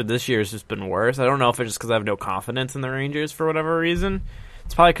like it, but this year it's just been worse. I don't know if it's just because I have no confidence in the Rangers for whatever reason.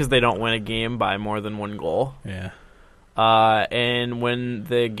 It's probably because they don't win a game by more than one goal. Yeah. And when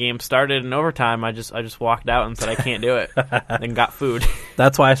the game started in overtime, I just walked out and said I can't do it, and got food.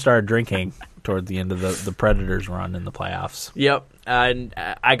 That's why I started drinking toward the end of the Predators run in the playoffs. Yep. And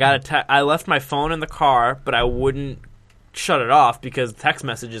I got I left my phone in the car, but I wouldn't shut it off because text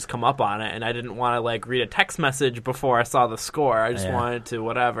messages come up on it, and I didn't want to, like, read a text message before I saw the score. I just wanted to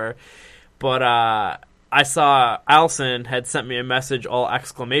whatever. But I saw Allison had sent me a message, all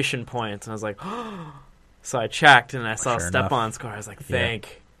exclamation points, and I was like, oh. So I checked, and I saw Stepan's score. I was like,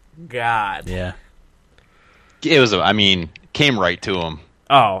 thank God. Yeah. It was, came right to him.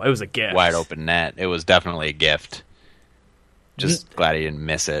 Oh, it was a gift. Wide open net. It was definitely a gift. Just glad he didn't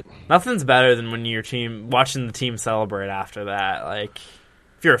miss it. Nothing's better than when your team, watching the team celebrate after that. Like,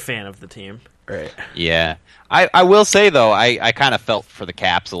 if you're a fan of the team. Right. Yeah. I will say, though, I kind of felt for the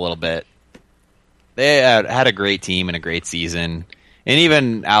Caps a little bit. They had a great team and a great season. And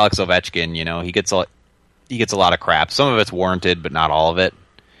even Alex Ovechkin, he gets a lot of crap. Some of it's warranted, but not all of it.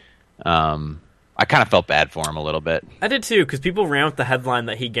 I kind of felt bad for him a little bit. I did too, because people ran with the headline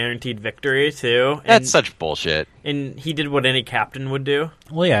that he guaranteed victory too. That's such bullshit. And he did what any captain would do.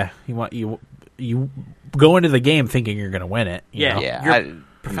 Well, yeah, you go into the game thinking you're going to win it. You know? You're a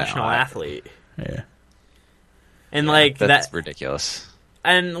professional athlete. Yeah, and like that's ridiculous.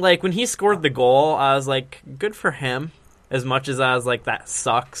 And like when he scored the goal, I was like, good for him. As much as I was like, that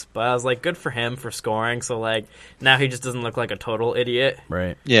sucks, but I was like, good for him for scoring. So, like, now he just doesn't look like a total idiot.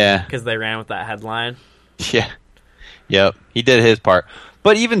 Right. Yeah. Because they ran with that headline. Yeah. Yep. He did his part.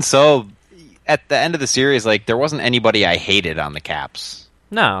 But even so, at the end of the series, like, there wasn't anybody I hated on the Caps.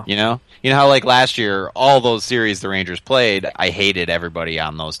 No. You know how, like, last year, all those series the Rangers played, I hated everybody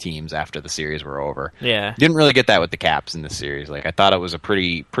on those teams after the series were over. Yeah. Didn't really get that with the Caps in this series. Like, I thought it was a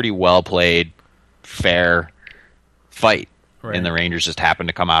pretty well played, fair fight, right. And the Rangers just happened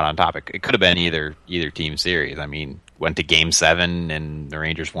to come out on top. It could have been either team series. I mean, went to Game 7 and the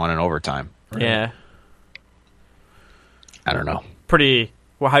Rangers won in overtime. Right. Yeah. I don't know. Pretty.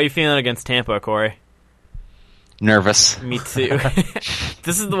 Well, how are you feeling against Tampa, Corey? Nervous. Me too.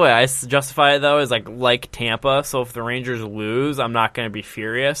 This is the way I justify it, though, is like Tampa. So if the Rangers lose, I'm not going to be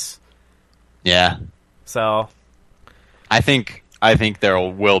furious. Yeah. So. I think there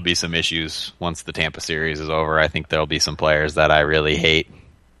will be some issues once the Tampa series is over. I think there'll be some players that I really hate.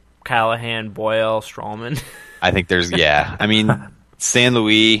 Callahan, Boyle, Stralman. I think San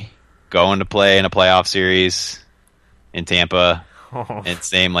Luis going to play in a playoff series in Tampa. Oh. It's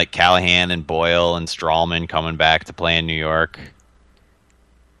same like Callahan and Boyle and Stralman coming back to play in New York.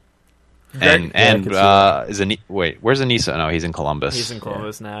 Where's Anissa? No, he's in Columbus. He's in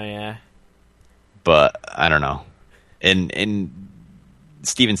Columbus now, yeah. But I don't know. And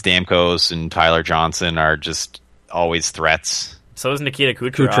Steven Stamkos and Tyler Johnson are just always threats. So is Nikita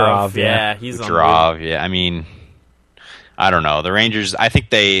Kucherov. Yeah, he's Kucherov. Yeah, I mean, I don't know. The Rangers. I think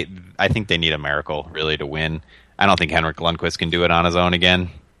they need a miracle really to win. I don't think Henrik Lundqvist can do it on his own again.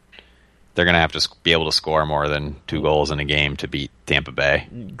 They're going to have to be able to score more than 2 goals in a game to beat Tampa Bay.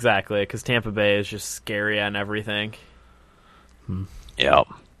 Exactly, because Tampa Bay is just scary on everything. Yep.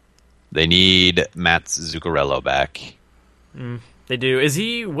 They need Matt Zuccarello back. They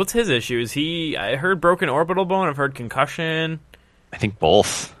do. What's his issue? I heard broken orbital bone, I've heard concussion. I think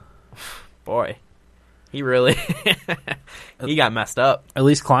both. Boy. He really, he got messed up. At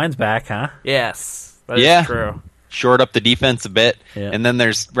least Klein's back, huh? Yes. That is true. Shored up the defense a bit. Yeah. And then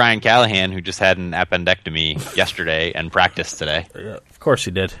there's Ryan Callahan, who just had an appendectomy yesterday and practiced today. Yeah, of course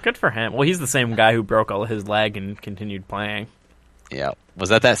he did. Good for him. Well, he's the same guy who broke all his leg and continued playing. Yeah. Was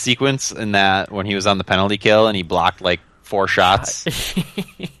that sequence in that when he was on the penalty kill and he blocked like 4 shots?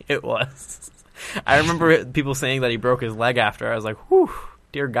 It was. I remember people saying that he broke his leg after. I was like, whew.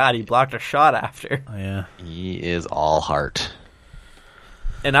 dear God, he blocked a shot after. Oh, yeah. He is all heart.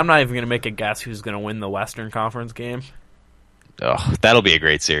 And I'm not even going to make a guess who's going to win the Western Conference game. Oh, that'll be a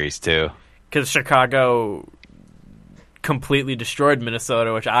great series, too. Because Chicago completely destroyed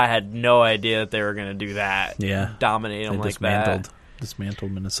Minnesota, which I had no idea that they were going to do that. Yeah. Dominate them like that.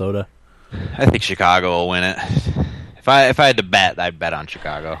 Dismantled Minnesota. I think Chicago will win it. If I had to bet, I'd bet on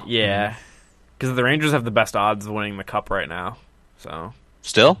Chicago. Yeah. Because the Rangers have the best odds of winning the Cup right now. So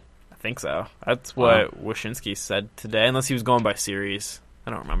Still? I think so. That's what Wyshynski said today, unless he was going by series.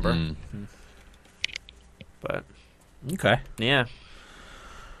 I don't remember. But, Okay. yeah.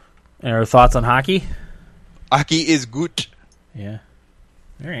 Any other thoughts on hockey? Hockey is good. Yeah.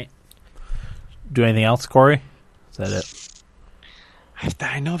 All right. Do anything else, Corey? Is that it?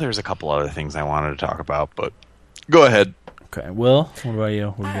 I know there's a couple other things I wanted to talk about, but go ahead. Okay. Will, what about you?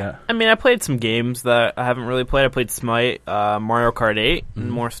 What do you got? I mean, I played some games that I haven't really played. I played Smite, Mario Kart 8,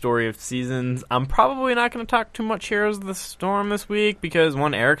 and more Story of Seasons. I'm probably not going to talk too much Heroes of the Storm this week because,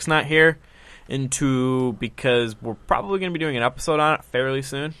 one, Eric's not here, and two, because we're probably going to be doing an episode on it fairly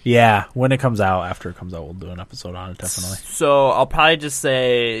soon. Yeah, when it comes out, after it comes out, we'll do an episode on it, definitely. So I'll probably just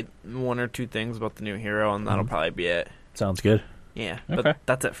say one or two things about the new hero, and that'll probably be it. Sounds good. Yeah, Okay. but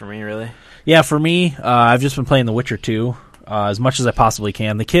that's it for me, really. Yeah, for me, I've just been playing The Witcher 2 as much as I possibly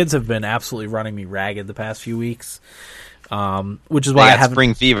can. The kids have been absolutely running me ragged the past few weeks, which is why I haven't...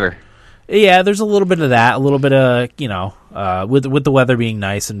 spring fever. Yeah, there's a little bit of that, a little bit of, with the weather being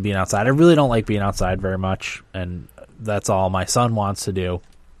nice and being outside. I really don't like being outside very much, and that's all my son wants to do.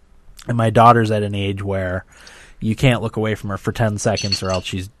 And my daughter's at an age where you can't look away from her for 10 seconds or else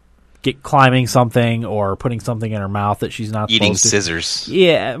she's climbing something or putting something in her mouth that she's not eating supposed to. scissors.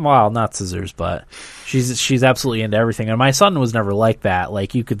 Yeah, well, not scissors, but she's absolutely into everything. And my son was never like that.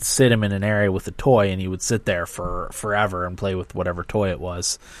 Like, you could sit him in an area with a toy and he would sit there for forever and play with whatever toy it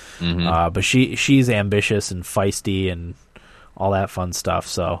was. But she's ambitious and feisty and all that fun stuff.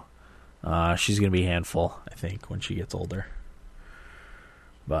 So she's going to be a handful, I think, when she gets older.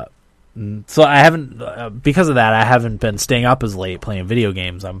 But so I haven't, because of that, I haven't been staying up as late playing video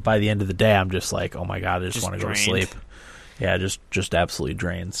games. By the end of the day, I'm just like, oh my God, I just want to go to sleep. Yeah, just absolutely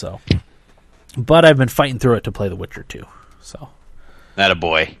drained. So, but I've been fighting through it to play The Witcher 2. So, That a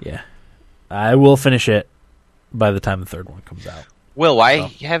boy. Yeah, I will finish it by the time the third one comes out. Will, why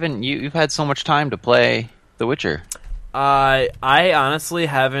haven't you've had so much time to play The Witcher? I honestly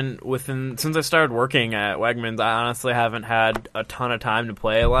haven't, since I started working at Wegmans, I honestly haven't had a ton of time to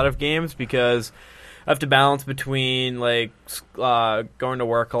play a lot of games because I have to balance between, like, going to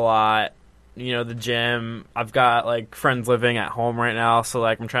work a lot, the gym. I've got, like, friends living at home right now, so,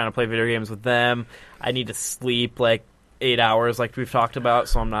 like, I'm trying to play video games with them. I need to sleep, like, 8 hours, like we've talked about,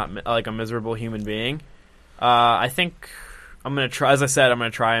 so I'm not, like, a miserable human being. I think I'm going to try, as I said, I'm going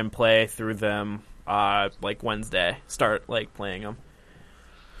to try and play through them like Wednesday, start like playing them.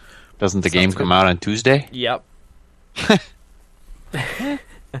 Doesn't the game come out on Tuesday? Yep. I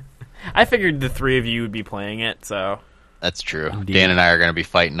figured the three of you would be playing it, so. That's true. Indeed. Dan and I are going to be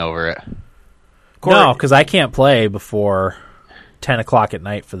fighting over it. Corey, no, because I can't play before 10 o'clock at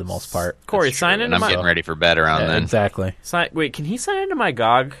night for the most part. Corey, sign into and I'm getting ready for bed around then. Exactly. Wait, can he sign into my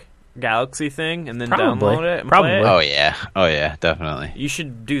GOG Galaxy thing and then Probably. download it and Probably. play it? Oh yeah, definitely. You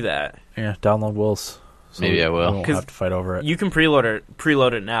should do that. Yeah, download Will's. So maybe I will. We won't have to fight over it. You can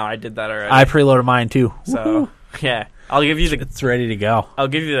preload it now. I did that already. I preloaded mine too. So Woo-hoo. yeah, I'll give you it's ready to go. I'll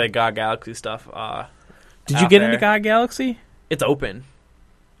give you the GOG Galaxy stuff. Did you get into GOG Galaxy? It's open.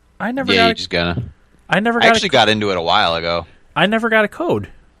 I never. Yeah, you just gonna. I actually got into it a while ago. I never got a code.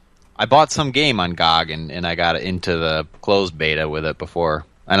 I bought some game on GOG and I got into the closed beta with it before,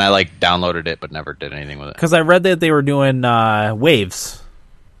 and I downloaded it but never did anything with it. Because I read that they were doing waves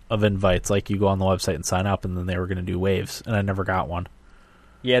of invites, like you go on the website and sign up, and then they were going to do waves, and I never got one.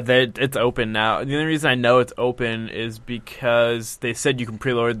 Yeah, it's open now. The only reason I know it's open is because they said you can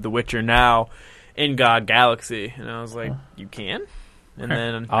preload The Witcher now in GOG Galaxy, and I was like, you can? And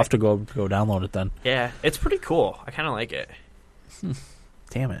then I'll have to go download it then. Yeah, it's pretty cool. I kind of like it.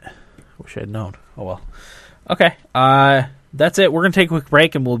 Damn it. Wish I'd known. Oh well. Okay. That's it. We're going to take a quick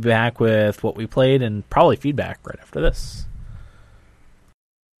break, and we'll be back with what we played and probably feedback right after this.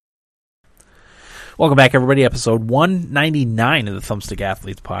 Welcome back, everybody. Episode 199 of the Thumbstick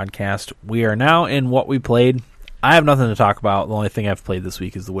Athletes podcast. We are now in what we played. I have nothing to talk about. The only thing I've played this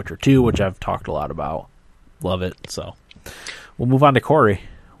week is The Witcher 2, which I've talked a lot about. Love it. So we'll move on to Corey.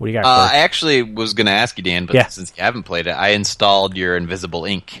 What do you got, Corey? I actually was going to ask you, Dan, but since you haven't played it, I installed your Invisible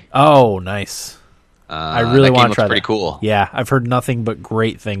Ink. Oh, nice. I really want to try that. Pretty cool. Yeah, I've heard nothing but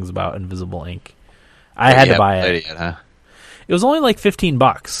great things about Invisible Ink. I had to buy it. Yet, huh? It was only like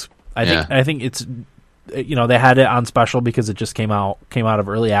 $15. I think it's, they had it on special because it just came out of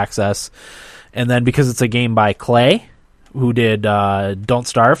early access, and then because it's a game by Clay, who did Don't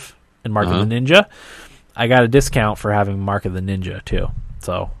Starve and Mark of the Ninja, I got a discount for having Mark of the Ninja too.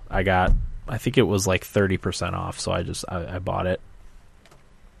 So I think it was like 30% off. So I bought it.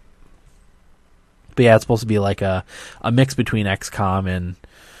 But yeah, it's supposed to be like a mix between XCOM and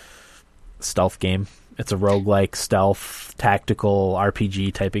stealth game. It's a roguelike stealth tactical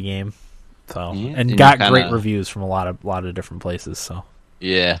RPG type of game. So and got great reviews from a lot of different places. So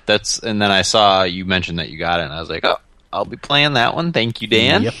yeah, and then I saw you mentioned that you got it, and I was like, oh, I'll be playing that one. Thank you,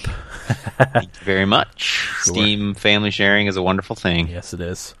 Dan. Yep. Thank you very much. Sure. Steam family sharing is a wonderful thing. Yes, it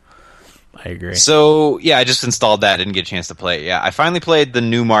is. I agree. So, yeah, I just installed that. Didn't get a chance to play it. Yeah, I finally played the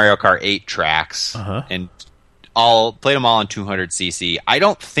new Mario Kart 8 tracks and played them all on 200cc. I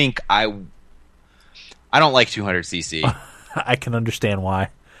don't like 200cc. I can understand why.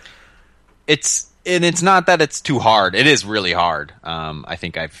 It's not that it's too hard. It is really hard. I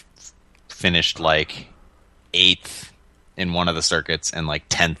think I've finished like 8th in one of the circuits and like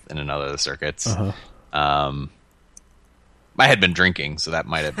 10th in another of the circuits. I had been drinking, so that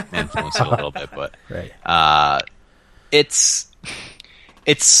might have influenced it a little bit, but right. It's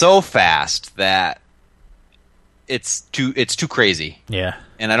so fast that it's too crazy. Yeah.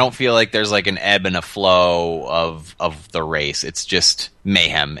 And I don't feel like there's like an ebb and a flow of the race. It's just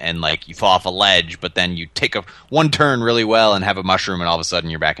mayhem, and like you fall off a ledge, but then you take one turn really well and have a mushroom, and all of a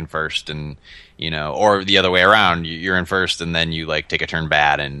sudden you're back in first, and or the other way around, you're in first, and then you like take a turn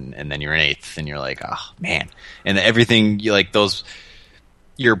bad, and then you're in 8th, and you're like, oh man, and everything you like those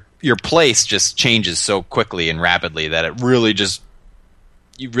your place just changes so quickly and rapidly that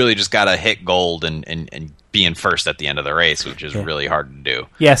you really just got to hit gold and be in first at the end of the race, which is really hard to do.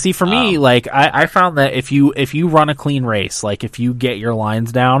 Yeah, see, for me, like I found that if you run a clean race, like if you get your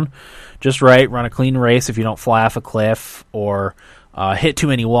lines down just right, run a clean race, if you don't fly off a cliff or hit too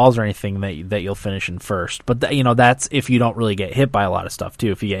many walls or anything, that you'll finish in first. But that's if you don't really get hit by a lot of stuff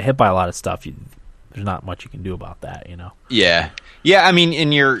too. If you get hit by a lot of stuff, there's not much you can do about that. Yeah. I mean,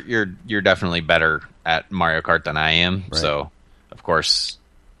 and you're definitely better at Mario Kart than I am. Right. So of course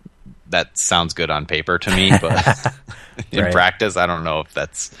that sounds good on paper to me, but in practice, I don't know if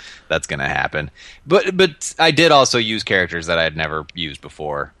that's going to happen. But I did also use characters that I had never used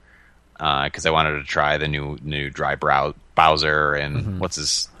before because I wanted to try the new Dry Bowser and what's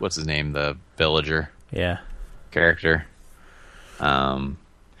his name, the villager character.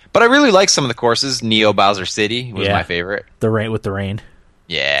 But I really like some of the courses. Neo Bowser City was my favorite. The rain.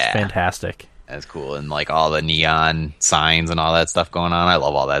 Yeah, it's fantastic. That's cool, and like all the neon signs and all that stuff going on. I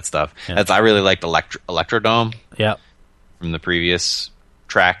love all that stuff. Yeah. I really liked Electrodome. Yep. From the previous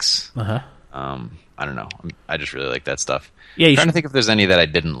tracks. I don't know. I just really like that stuff. Yeah, I'm trying to think if there's any that I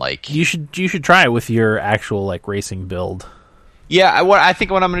didn't like. You should try it with your actual like racing build. Yeah, I think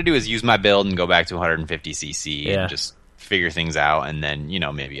what I'm going to do is use my build and go back to 150cc and just figure things out, and then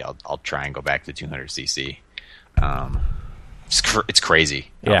maybe I'll try and go back to 200cc. It's crazy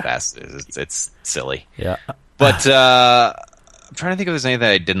how fast it is. It's silly. Yeah. But I'm trying to think if there's anything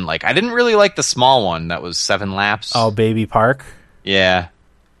that I didn't like. I didn't really like the small one that was 7 laps. Oh, Baby Park? Yeah.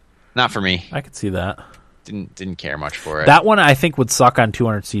 Not for me. I could see that. Didn't care much for it. That one I think would suck on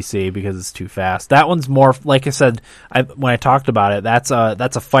 200cc because it's too fast. That one's more, like I said, when I talked about it, that's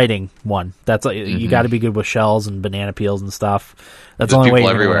a fighting one. You got to be good with shells and banana peels and stuff. That's the only way you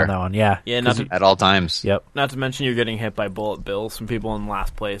can win that one. Yeah, at all times. Yep. Not to mention you're getting hit by bullet bills from people in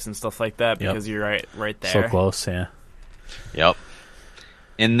last place and stuff like that because you're right there. So close, yeah. Yep.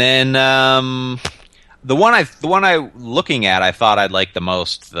 And then the one I looking at, I thought I'd like the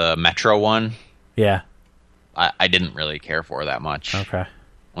most, the Metro one. Yeah. I didn't really care for that much. Okay.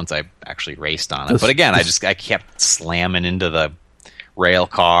 Once I actually raced on it, but again, I kept slamming into the rail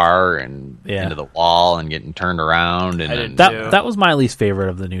car and into the wall and getting turned around, and that was my least favorite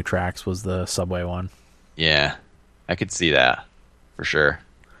of the new tracks, was the subway one. Yeah, I could see that for sure.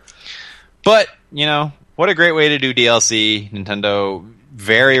 But what a great way to do DLC. Nintendo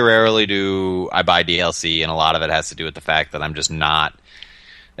very rarely do I buy DLC, and a lot of it has to do with the fact that I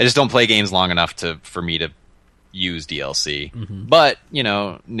just don't play games long enough for me to use DLC. But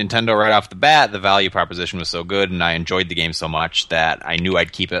Nintendo right off the bat, the value proposition was so good, and I enjoyed the game so much that I knew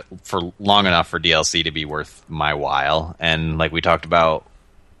I'd keep it for long enough for DLC to be worth my while. And like we talked about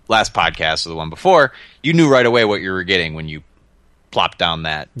last podcast or the one before, you knew right away what you were getting when you plopped down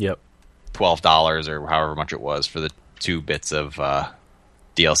that $12 or however much it was for the 2 bits of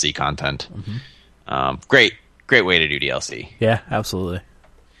DLC content. Great way to do DLC. Yeah, absolutely.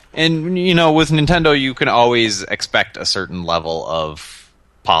 And, you know, with Nintendo, you can always expect a certain level of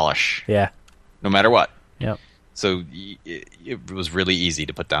polish. Yeah. No matter what. Yep. So it was really easy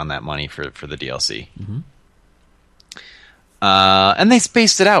to put down that money for the DLC. Mm-hmm. And they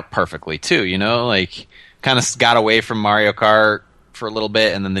spaced it out perfectly, too, you know? Like, kind of got away from Mario Kart for a little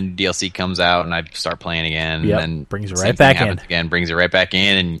bit, and then the DLC comes out, and I start playing again. Yep. And then brings it right back in. Again, brings it right back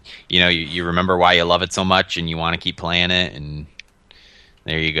in, and, you know, you remember why you love it so much, and you want to keep playing it, and...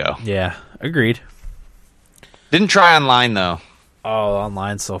 There you go. Yeah, agreed. Didn't try online, though. Oh,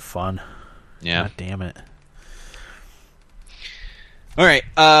 online's so fun. Yeah. God damn it. All right.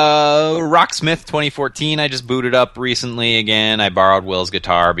 Rocksmith 2014, I just booted up recently again. I borrowed Will's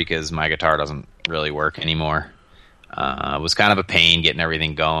guitar because my guitar doesn't really work anymore. It was kind of a pain getting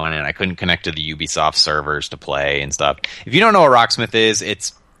everything going, and I couldn't connect to the Ubisoft servers to play and stuff. If you don't know what Rocksmith is,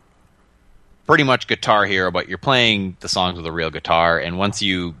 it's pretty much Guitar Hero, but you're playing the songs with a real guitar, and once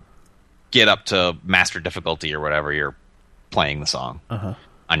you get up to master difficulty or whatever, you're playing the song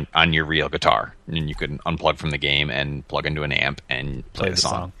on your real guitar, and you can unplug from the game and plug into an amp and play the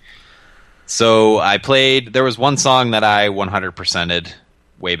song. So I played, there was one song that I 100%ed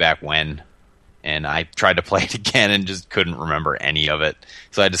way back when, and I tried to play it again and just couldn't remember any of it,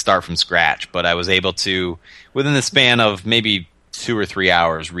 so I had to start from scratch, but I was able to, within the span of maybe 2 or 3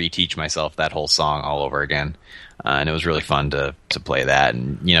 hours, reteach myself that whole song all over again, and it was really fun to play that.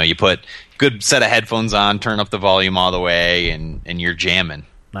 And you know, you put good set of headphones on, turn up the volume all the way, and you're jamming.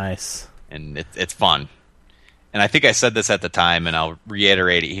 Nice. And it's fun. And I think I said this at the time, and I'll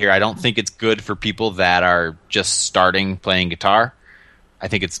reiterate it here. I don't think it's good for people that are just starting playing guitar. I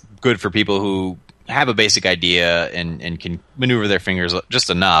think it's good for people who have a basic idea and can maneuver their fingers just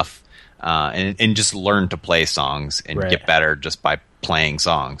enough. And just learn to play songs and get better just by playing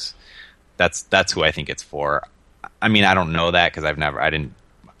songs. That's who I think it's for. I mean, I don't know that because I didn't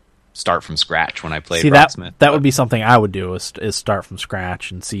start from scratch when I played Rocksmith. That would be something I would do is start from scratch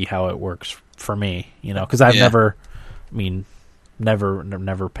and see how it works for me. You know, because I've never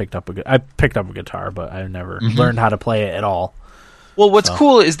picked up I picked up a guitar, but I've never learned how to play it at all. Well, what's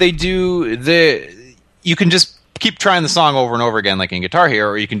cool is you can just keep trying the song over and over again, like in Guitar Hero,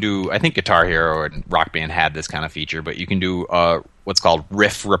 or you can do, I think Guitar Hero and Rock Band had this kind of feature, but you can do what's called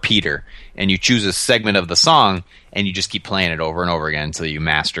riff repeater, and you choose a segment of the song, and you just keep playing it over and over again until you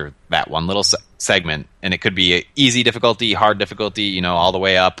master that one little segment, and it could be easy difficulty, hard difficulty, you know, all the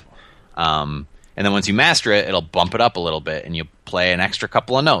way up, and then once you master it, it'll bump it up a little bit, and you play an extra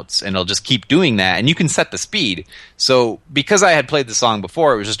couple of notes, and it'll just keep doing that, and you can set the speed. So, because I had played the song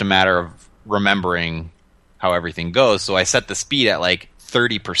before, it was just a matter of remembering how everything goes, so I set the speed at like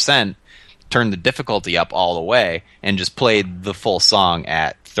 30%, turned the difficulty up all the way, and just played the full song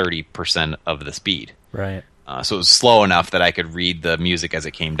at 30% of the speed. Right. So it was slow enough that I could read the music as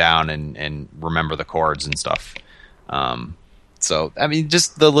it came down and remember the chords and stuff. So, I mean,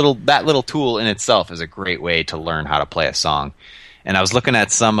 just that little tool in itself is a great way to learn how to play a song. And I was looking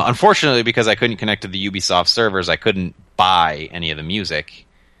at some, unfortunately, because I couldn't connect to the Ubisoft servers, I couldn't buy any of the music,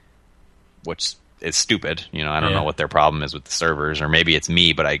 which is stupid. You know, I don't know what their problem is with the servers, or maybe it's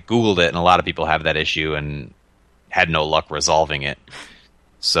me, but I Googled it, and a lot of people have that issue and had no luck resolving it.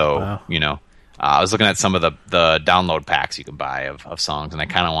 So, you know, I was looking at some of the download packs you can buy of songs, and I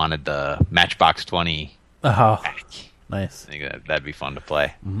kind of wanted the Matchbox 20 pack. Nice. I think that'd be fun to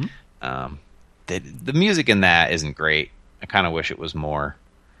play. Mm-hmm. The music in that isn't great. I kind of wish it was more,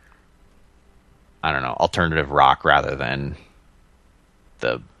 I don't know, alternative rock rather than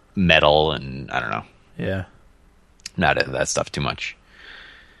the metal, and I don't know. Yeah. Not into that stuff too much.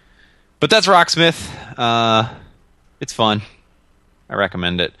 But that's Rocksmith. It's fun. I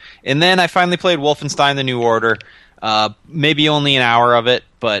recommend it. And then I finally played Wolfenstein: The New Order. Maybe only an hour of it,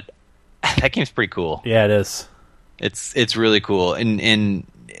 but that game's pretty cool. Yeah, it is. It's really cool. And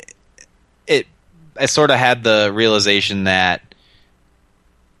I sort of had the realization that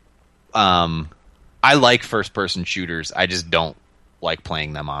I like first-person shooters. I just don't like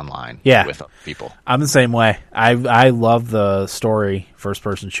playing them online with people. I'm the same way. I love the story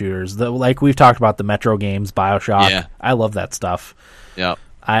first-person shooters. Like we've talked about the Metro games, BioShock. Yeah. I love that stuff. Yeah.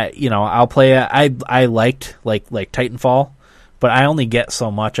 I'll play it. I liked like Titanfall, but I only get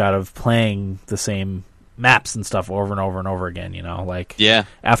so much out of playing the same maps and stuff over and over and over again, you know, like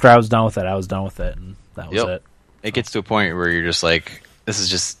after I was done with it, and that was it. It gets to a point where you're just like, this is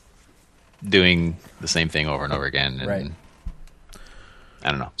just doing the same thing over and over again. And right.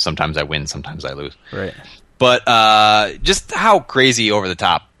 I don't know. Sometimes I win, sometimes I lose. Right. But just how crazy over the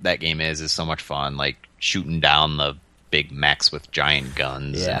top that game is so much fun. Like shooting down the big mechs with giant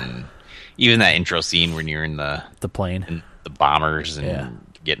guns, and even that intro scene when you're in the plane, and the bombers, and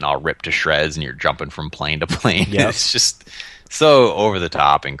getting all ripped to shreds and you're jumping from plane to plane. Yep. It's just so over the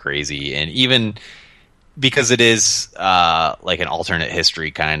top and crazy. And even because it is like an alternate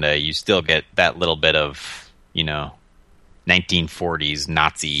history kind of, you still get that little bit of, 1940s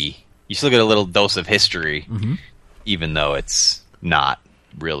Nazi. You still get a little dose of history, even though it's not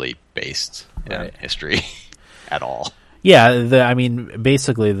really based in history at all. Yeah,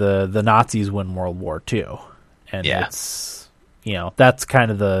 basically the Nazis win World War II, and it's that's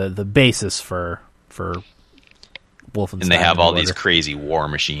kind of the basis for Wolfenstein. And they have all these crazy war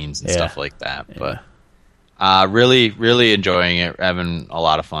machines and stuff like that. But really, really enjoying it, having a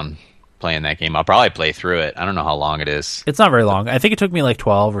lot of fun playing that game. I'll probably play through it. I don't know how long it is. It's not very long. I think it took me like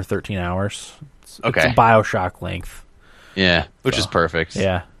 12 or 13 hours. It's a BioShock length. Yeah, which is perfect.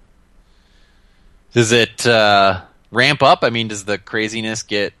 Yeah. Does it ramp up? I mean, does the craziness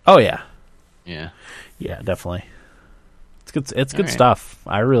get... Oh, yeah. Yeah. Yeah, definitely. It's good stuff.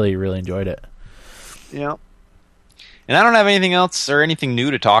 I really, really enjoyed it. Yeah. And I don't have anything else or anything new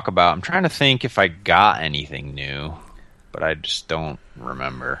to talk about. I'm trying to think if I got anything new, but I just don't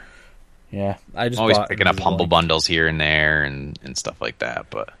remember. Yeah, I'm always picking up Humble Bundles here and there and stuff like that.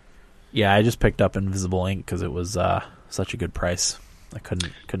 But yeah, I just picked up Invisible Ink because it was such a good price. I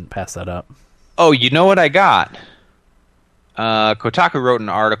couldn't pass that up. Oh, you know what I got? Kotaku wrote an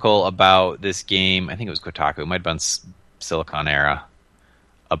article about this game. I think it was Kotaku. It might have been Silicon Era.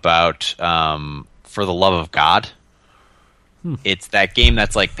 About For the Love of God. It's that game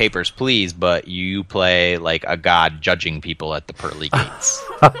that's like Papers, Please, but you play like a god judging people at the pearly gates.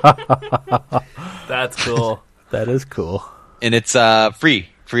 That's cool. That is cool. And it's free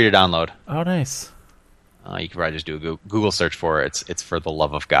to download. Oh, nice. You can probably just do a Google search for it. It's For the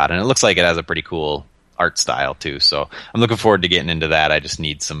Love of God, and it looks like it has a pretty cool art style too. So I'm looking forward to getting into that. I just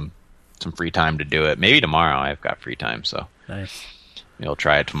need some free time to do it. Maybe tomorrow I've got free time, so nice. We'll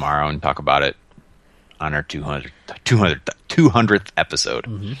try it tomorrow and talk about it on our 200th episode.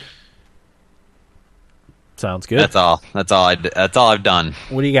 Mm-hmm. Sounds good. That's all I've done.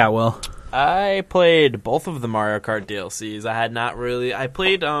 What do you got, Will? I played both of the Mario Kart DLCs. I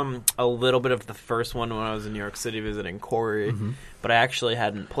played a little bit of the first one when I was in New York City visiting Corey, but I actually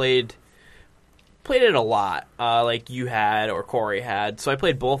hadn't played it a lot, like you had or Corey had. So I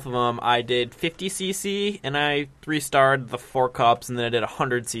played both of them. I did 50cc and I 3-starred the 4 cups, and then I did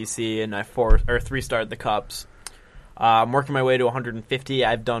 100cc and I 3-starred the cups. I'm working my way to 150.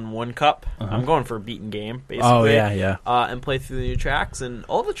 I've done 1 cup. I'm going for a beaten game, basically. Oh, yeah. And play through the new tracks, and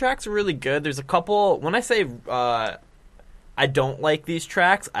all the tracks are really good. There's a couple. When I say I don't like these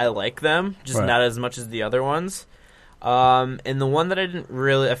tracks, I like them, just not as much as the other ones. And the one that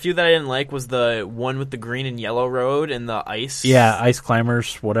a few that I didn't like was the one with the green and yellow road and the ice. Yeah, Ice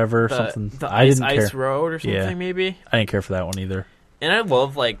Climbers, whatever, something. The I didn't care. Ice Road or something, maybe. I didn't care for that one either. And I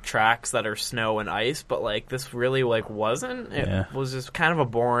love like tracks that are snow and ice, but like this really like wasn't. It was just kind of a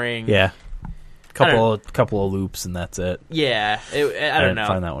boring. Yeah. Couple of loops and that's it. Yeah, I don't know. I didn't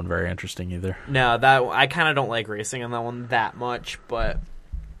find that one very interesting either. No, that I kind of don't like racing on that one that much, but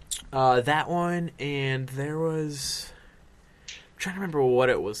that one, and there was. I'm trying to remember what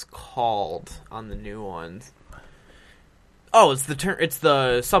it was called on the new ones. Oh, it's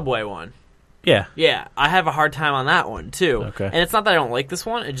the Subway one. Yeah. Yeah, I have a hard time on that one, too. Okay. And it's not that I don't like this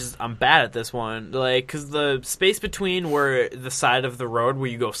one, it's just I'm bad at this one. Like, because the space between where the side of the road where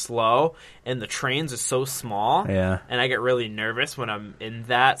you go slow and the trains is so small. Yeah. And I get really nervous when I'm in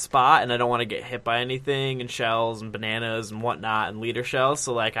that spot, and I don't want to get hit by anything, and shells and bananas and whatnot, and leader shells.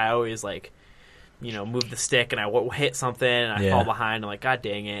 So, like, I always, like, move the stick, and I hit something, and I fall behind, and like, God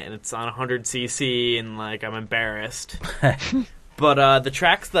dang it, and it's on 100cc, and, like, I'm embarrassed. But the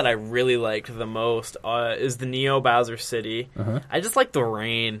tracks that I really liked the most is the Neo Bowser City. I just like the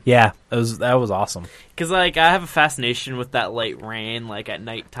rain. Yeah, that was awesome. Because like I have a fascination with that light rain, like at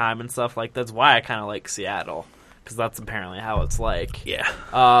nighttime and stuff. Like that's why I kind of like Seattle, because that's apparently how it's like. Yeah.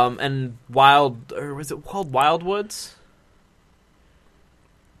 And was it called Wildwoods?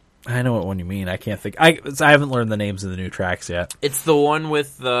 I know what one you mean. I can't think. I haven't learned the names of the new tracks yet. It's the one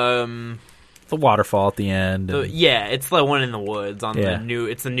with the waterfall at the end. It's the one in the woods on the new.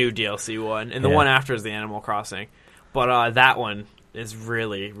 It's the new DLC one, and the one after is the Animal Crossing. But that one is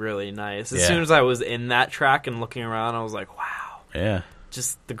really, really nice. As soon as I was in that track and looking around, I was like, wow. Yeah.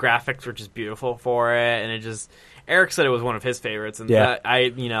 Just the graphics were just beautiful for it, and it just. Eric said it was one of his favorites, and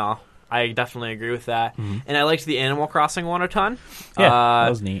I definitely agree with that. Mm-hmm. And I liked the Animal Crossing one a ton. Yeah, that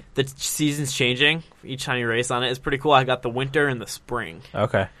was neat. The season's changing each time you race on it. It's pretty cool. I got the winter and the spring.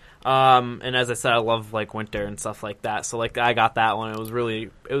 Okay. And as I said, I love like winter and stuff like that. So like I got that one.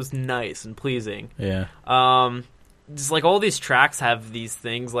 It was nice and pleasing. Yeah. just like all these tracks have these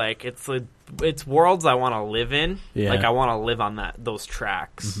things like it's worlds I want to live in. Yeah. Like I want to live on those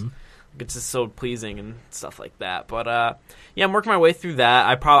tracks. Mm-hmm. It's just so pleasing and stuff like that. But yeah, I'm working my way through that.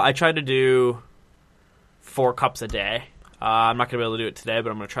 I try to do 4 cups a day. I'm not gonna be able to do it today, but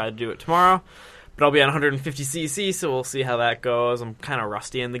I'm gonna try to do it tomorrow. But I'll be on 150cc, so we'll see how that goes. I'm kind of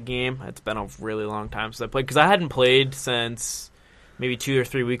rusty in the game. It's been a really long time since I played because I hadn't played since maybe 2 or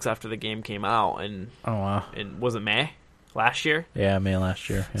 3 weeks after the game came out. And oh wow, and was it May last year? Yeah, May last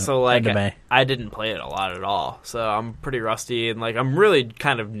year. Yeah. So like I didn't play it a lot at all. So I'm pretty rusty and like I'm really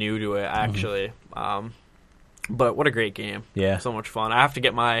kind of new to it actually. Mm-hmm. But what a great game! Yeah, so much fun. I have to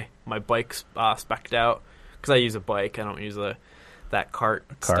get my bike spec'd out because I use a bike. I don't use that cart.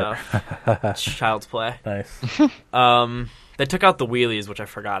 Stuff. It's child's play. Nice. They took out the wheelies, which I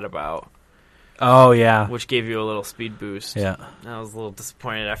forgot about. Oh yeah, which gave you a little speed boost. Yeah, I was a little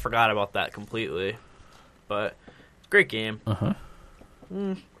disappointed. I forgot about that completely. But great game.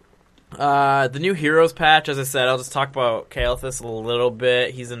 The new Heroes patch, as I said, I'll just talk about Kael'thas a little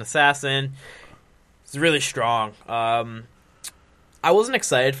bit. He's an assassin. He's really strong. I wasn't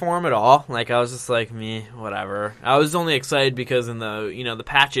excited for him at all. Like I was just like, me, whatever. I was only excited because in the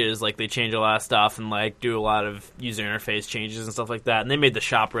patches, like they change a lot of stuff and like do a lot of user interface changes and stuff like that. And they made the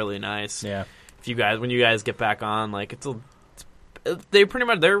shop really nice. Yeah. When you guys get back on, like they're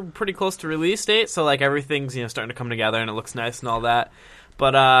pretty close to release date, so like everything's starting to come together and it looks nice and all that.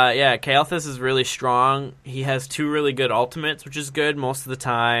 But yeah, Kael'thas is really strong. He has 2 really good ultimates, which is good. Most of the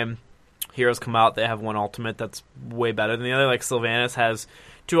time, heroes come out, they have one ultimate that's way better than the other. Like Sylvanas has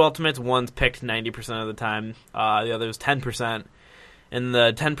 2 ultimates. One's picked 90% of the time. The other's 10%. And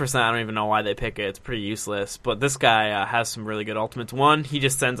the 10%, I don't even know why they pick it. It's pretty useless. But this guy has some really good ultimates. One, he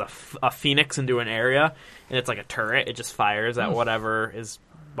just sends a phoenix into an area, and it's like a turret. It just fires at whatever is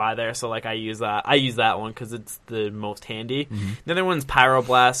by there. So like I use that one because it's the most handy. Mm-hmm. The other one's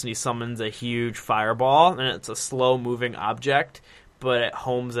Pyroblast, and he summons a huge fireball, and it's a slow-moving object, but it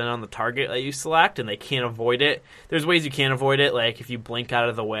homes in on the target that you select, and they can't avoid it. There's ways you can't avoid it, like if you blink out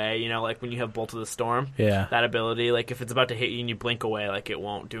of the way, like when you have Bolt of the Storm. Yeah. That ability, like if it's about to hit you and you blink away, like it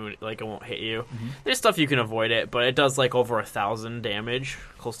won't do it, like it won't hit you. Mm-hmm. There's stuff you can avoid it, but it does like over 1,000 damage,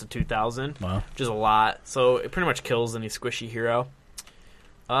 close to 2,000, wow, which is a lot. So it pretty much kills any squishy hero.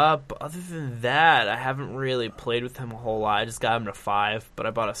 But other than that, I haven't really played with him a whole lot. I just got him to 5, but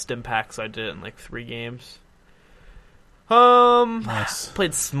I bought a stim pack, so I did it in like 3 games. Nice.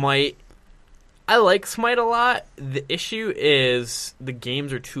 Played Smite. I like Smite a lot. The issue is the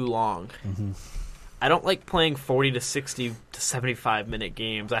games are too long. Mm-hmm. I don't like playing 40 to 60 to 75 minute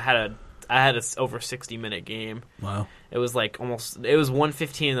games. I had a over 60 minute game. Wow. It was like it was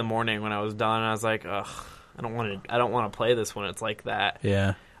 1:15 in the morning when I was done. I was like, ugh, I don't want to play this when it's like that.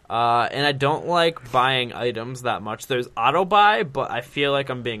 Yeah. And I don't like buying items that much. There's auto buy, but I feel like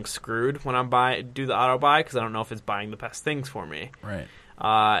I'm being screwed when do the auto buy because I don't know if it's buying the best things for me. Right.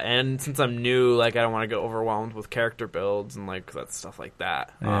 And since I'm new, like I don't want to get overwhelmed with character builds and like that stuff like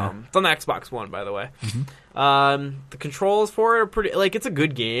that. Yeah. It's on the Xbox One, by the way. Mm-hmm. The controls for it are pretty. Like it's a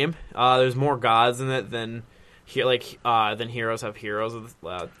good game. There's more gods in it than heroes have heroes of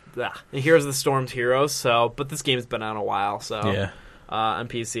the Heroes of the Storm's heroes. So, but this game's been out a while, so yeah. On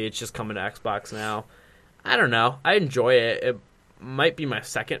PC, it's just coming to Xbox now. I don't know. I enjoy it. It might be my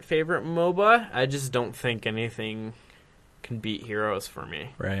second favorite MOBA. I just don't think anything can beat Heroes for me.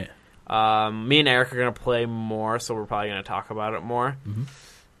 Right. Me and Eric are going to play more, so we're probably going to talk about it more. Mm-hmm.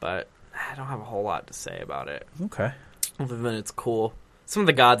 But I don't have a whole lot to say about it. Okay. Other than it's cool. Some of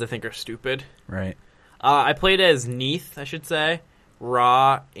the gods I think are stupid. Right. I played as Neith, I should say,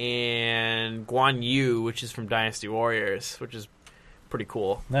 Ra, and Guan Yu, which is from Dynasty Warriors, which is pretty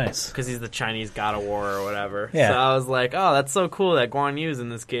cool. Nice. Because he's the Chinese god of war or whatever. Yeah. So I was like, oh, that's so cool that Guan Yu's in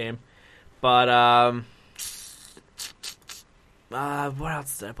this game. But, what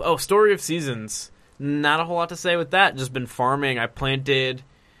else did I play? Oh, Story of Seasons. Not a whole lot to say with that. Just been farming. I planted...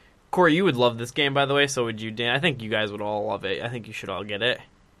 Corey, you would love this game, by the way. So would you, Dan. I think you guys would all love it. I think you should all get it.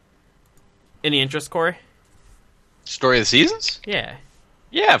 Any interest, Corey? Story of the Seasons? Yeah.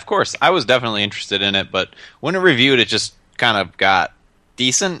 Yeah, of course. I was definitely interested in it, but when it reviewed, it just kind of got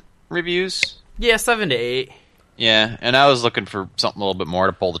decent reviews. Yeah, 7 to 8. Yeah, and I was looking for something a little bit more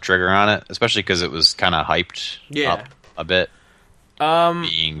to pull the trigger on it, especially because it was kind of hyped up a bit.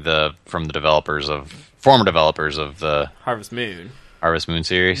 Being from the former developers of the Harvest Moon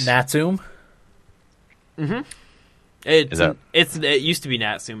series. Natsume? Mm-hmm. It used to be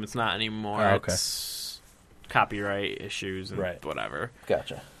Natsume. It's not anymore. Oh, okay. It's copyright issues and whatever.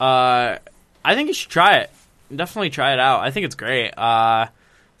 Gotcha. I think you should try it. Definitely try it out. I think it's great.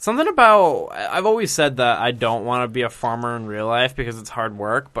 Something about... I've always said that I don't want to be a farmer in real life because it's hard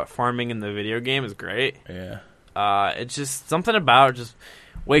work, but farming in the video game is great. Yeah. It's just something about just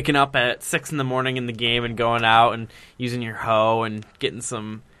waking up at 6 in the morning in the game and going out and using your hoe and getting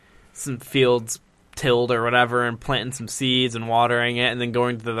some fields tilled or whatever and planting some seeds and watering it and then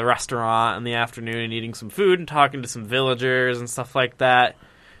going to the restaurant in the afternoon and eating some food and talking to some villagers and stuff like that.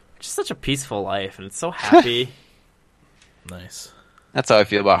 Just such a peaceful life, and it's so happy. Nice. That's how I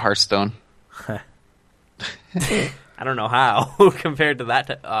feel about Hearthstone. I don't know how compared to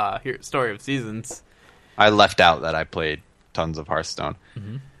that Story of Seasons. I left out that I played tons of Hearthstone.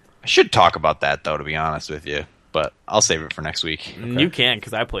 Mm-hmm. I should talk about that, though, to be honest with you. But I'll save it for next week. Okay. You can,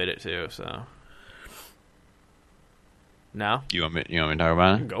 because I played it too, so... No? You want me to talk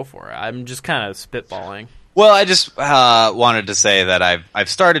about it? Go for it. I'm just kind of spitballing. Well, I just wanted to say that I've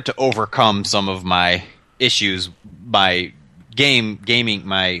started to overcome some of my issues, my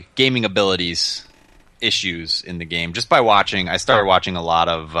gaming abilities issues in the game just by watching. I started watching a lot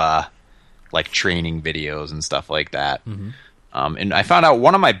of like training videos and stuff like that. Mm-hmm. And I found out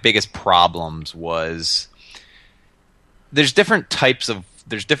one of my biggest problems was there's different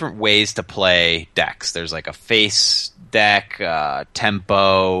ways to play decks. There's like a face deck,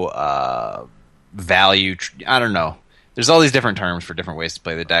 tempo, value. I don't know. There's all these different terms for different ways to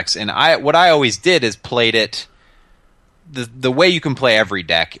play the decks. And what I always did is played it. The way you can play every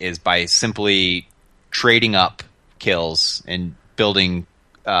deck is by simply trading up kills and building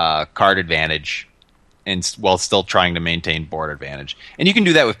card advantage, and while still trying to maintain board advantage. And you can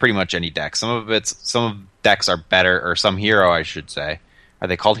do that with pretty much any deck. Some decks are better, or some hero, I should say. Are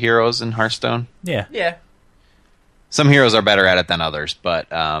they called heroes in Hearthstone? Yeah. Yeah. Some heroes are better at it than others, but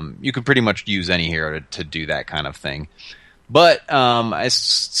you can pretty much use any hero to do that kind of thing. But I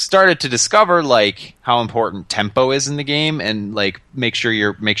started to discover like how important tempo is in the game, and like make sure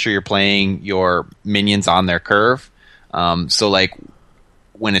you're playing your minions on their curve. So like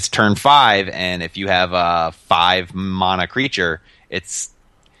when it's turn 5, and if you have a 5 mana creature,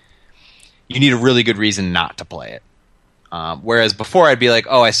 you need a really good reason not to play it. Whereas before I'd be like,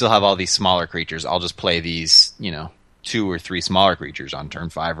 oh, I still have all these smaller creatures. I'll just play these, 2 or 3 smaller creatures on turn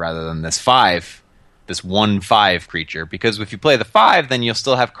 5 rather than this 1/5 creature. Because if you play the 5, then you'll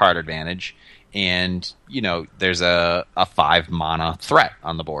still have card advantage, and there's a 5 mana threat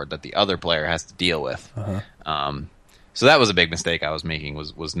on the board that the other player has to deal with. Uh-huh. So that was a big mistake I was making,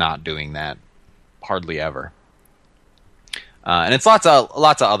 was not doing that hardly ever. And it's lots of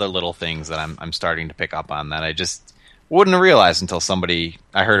other little things that I'm starting to pick up on that I just wouldn't have realized until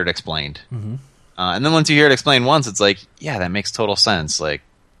I heard it explained. Mm-hmm. And then once you hear it explained once, it's like, yeah, that makes total sense. Like,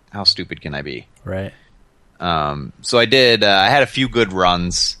 how stupid can I be? Right. So I did. I had a few good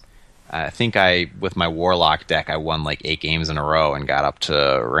runs. I think with my Warlock deck, I won like 8 games in a row and got up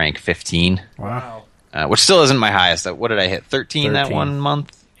to rank 15. Wow. Which still isn't my highest. What did I hit? 13 that 1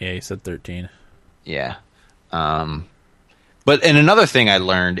 month? Yeah, you said 13. Yeah. And another thing I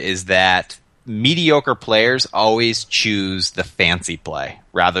learned is that mediocre players always choose the fancy play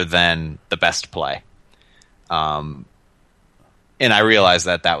rather than the best play. And I realized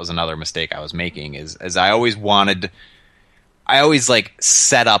that was another mistake I was making, is I always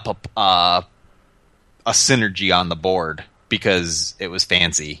set up a synergy on the board because it was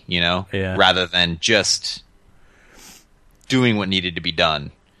fancy, Yeah. rather than just doing what needed to be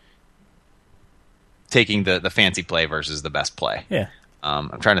done. Taking the fancy play versus the best play. Yeah.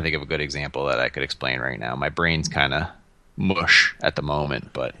 I'm trying to think of a good example that I could explain right now. My brain's kind of mush at the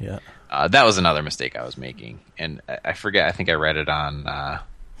moment, but Yeah. That was another mistake I was making. And I forget, I think I read it on...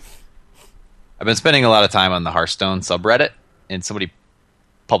 I've been spending a lot of time on the Hearthstone subreddit, and somebody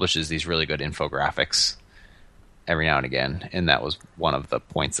publishes these really good infographics every now and again, and that was one of the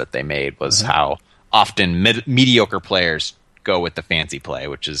points that they made, was how often mediocre players go with the fancy play,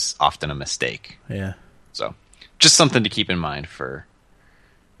 which is often a mistake. Yeah. So, just something to keep in mind for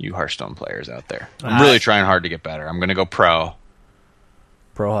you Hearthstone players out there. I'm really trying hard to get better. I'm going to go pro.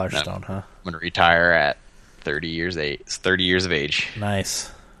 Pro Hearthstone, huh? I'm going to retire at 30 years of age.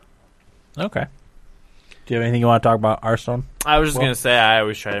 Nice. Okay. Do you have anything you want to talk about Hearthstone? I was just going to say, I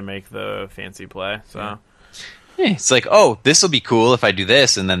always try to make the fancy play, so... Yeah. It's like, oh, this will be cool if I do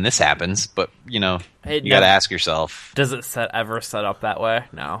this, and then this happens. But, you got to ask yourself. Does it ever set up that way?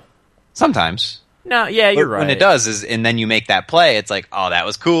 No. Sometimes. No, yeah, you're right. When it does, and then you make that play, it's like, oh, that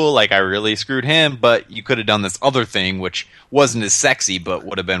was cool. Like, I really screwed him, but you could have done this other thing, which wasn't as sexy, but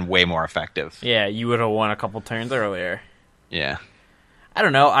would have been way more effective. Yeah, you would have won a couple turns earlier. Yeah. I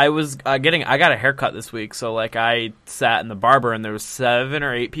don't know. I was I got a haircut this week, so like I sat in the barber, and there was 7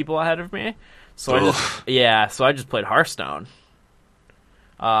 or 8 people ahead of me. So I just played Hearthstone.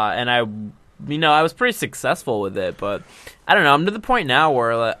 and I was pretty successful with it, but I don't know. I'm to the point now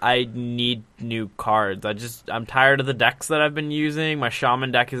where I need new cards. I'm tired of the decks that I've been using. My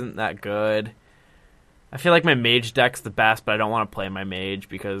Shaman deck isn't that good. I feel like my Mage deck's the best, but I don't want to play my Mage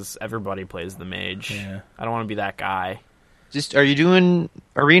because everybody plays the Mage. Yeah. I don't want to be that guy. Are you doing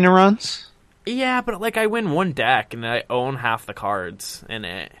arena runs? Yeah, but I win one deck and I own half the cards in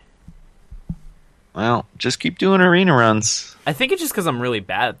it. Well, just keep doing arena runs. I think it's just because I'm really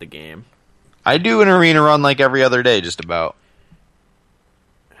bad at the game. I do an arena run like every other day, just about.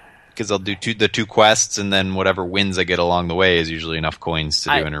 Because I'll do the two quests, and then whatever wins I get along the way is usually enough coins to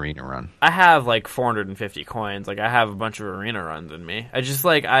do an arena run. I have 450 coins. I have a bunch of arena runs in me. I just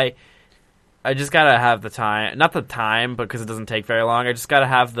gotta have the time. Not the time, because it doesn't take very long. I just gotta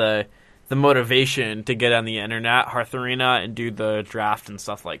have the motivation to get on the internet, Hearth Arena, and do the draft and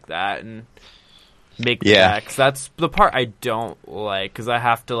stuff like that, and make decks. That's the part I don't like, because I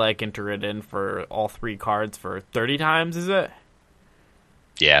have to enter it in for all 3 cards for 30 times, is it?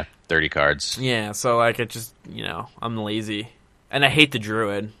 Yeah, 30 cards. Yeah, so it just, I'm lazy. And I hate the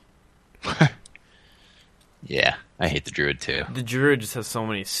Druid. Yeah, I hate the Druid too. The Druid just has so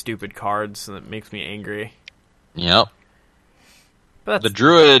many stupid cards, and it makes me angry. Yep. But the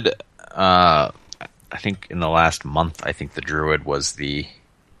Druid, I think in the last month, I think the Druid was the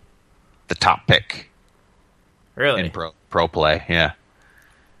top pick. Really? In pro play, yeah.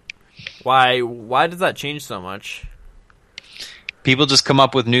 Why does that change so much? People just come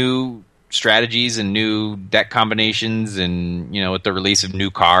up with new strategies and new deck combinations, and with the release of new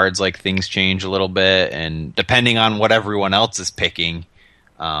cards, things change a little bit, and depending on what everyone else is picking,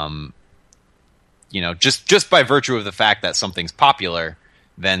 just by virtue of the fact that something's popular,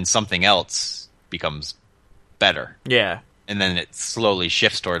 then something else becomes better. Yeah. And then it slowly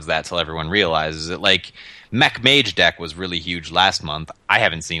shifts towards that till everyone realizes it. Mech Mage deck was really huge last month. I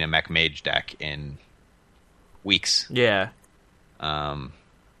haven't seen a Mech Mage deck in weeks. Yeah.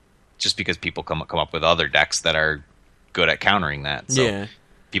 Just because people come up with other decks that are good at countering that. So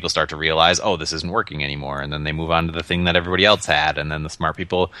people start to realize, oh, this isn't working anymore, and then they move on to the thing that everybody else had, and then the smart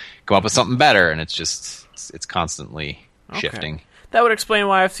people come up with something better, and it's constantly shifting. That would explain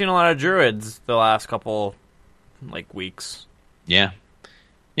why I've seen a lot of Druids the last couple weeks. Yeah.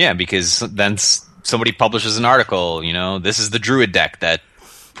 Yeah, because then somebody publishes an article, this is the Druid deck that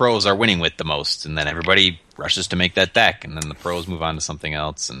pros are winning with the most, and then everybody rushes to make that deck, and then the pros move on to something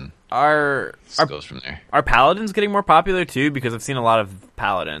else, and it goes from there. Are Paladins getting more popular too? Because I've seen a lot of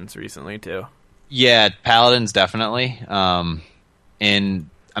Paladins recently too. Yeah, Paladins definitely. And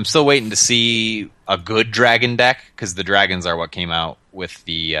I'm still waiting to see a good dragon deck, because the dragons are what came out with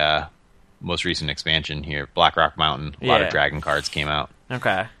the most recent expansion here, Blackrock Mountain. A lot of dragon cards came out.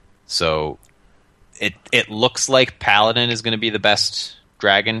 Okay. So it looks like Paladin is going to be the best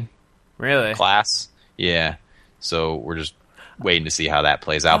dragon class. Yeah. So we're just waiting to see how that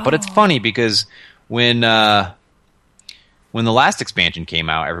plays out. But it's funny because when the last expansion came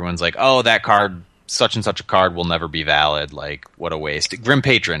out, everyone's like, oh, that card, such and such a card will never be valid. What a waste. Grim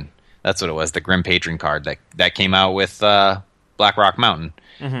Patron. That's what it was. The Grim Patron card that came out with Blackrock Mountain.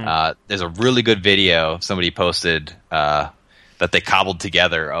 Mm-hmm. There's a really good video somebody posted that they cobbled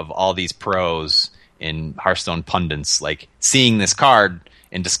together of all these pros in Hearthstone pundits, seeing this card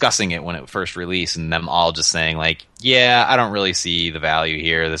and discussing it when it first released, and them all just saying yeah, I don't really see the value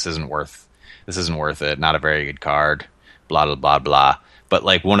here. This isn't worth it. Not a very good card. Blah blah blah blah. But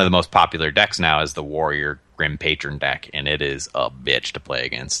one of the most popular decks now is the Warrior Grim Patron deck, and it is a bitch to play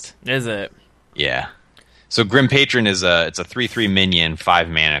against. Is it? Yeah. So Grim Patron it's a 3/3 minion, 5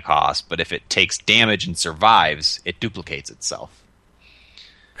 mana cost, but if it takes damage and survives, it duplicates itself.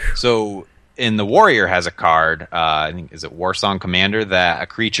 So in the Warrior has a card, I think, is it Warsong Commander, that a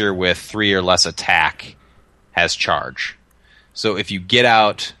creature with 3 or less attack has charge. So if you get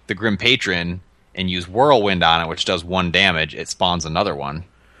out the Grim Patron and use Whirlwind on it, which does 1 damage, it spawns another one.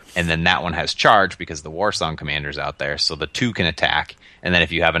 And then that one has charge because the Warsong Commander's out there, so the 2 can attack. And then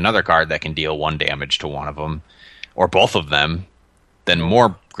if you have another card that can deal 1 damage to one of them, or both of them, then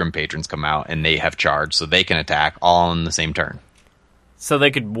more Grim Patrons come out and they have charge, so they can attack all in the same turn. So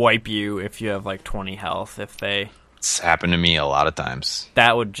they could wipe you if you have 20 health. It's happened to me a lot of times.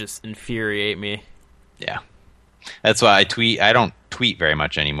 That would just infuriate me. Yeah. That's why I don't tweet very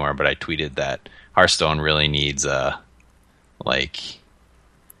much anymore, but I tweeted that Hearthstone really needs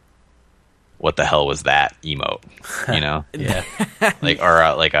what the hell was that emote, Yeah.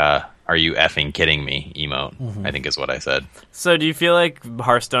 Are you effing kidding me emote, I think is what I said. So do you feel like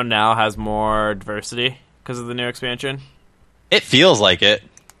Hearthstone now has more diversity because of the new expansion? It feels like it.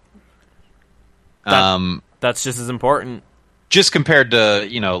 That's just as important. just compared to,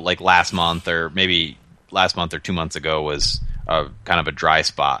 like last month or 2 months ago was kind of a dry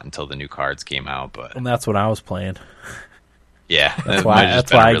spot until the new cards came out. But and that's when I was playing. Yeah, that's why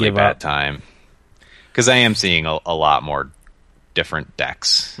I really gave bad up. Time, because I am seeing a lot more different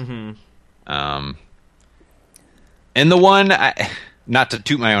decks. Mm-hmm. And the one, not to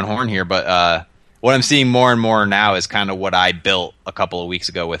toot my own horn here, but what I'm seeing more and more now is kind of what I built a couple of weeks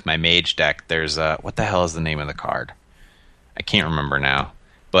ago with my mage deck. There's what the hell is the name of the card? I can't remember now.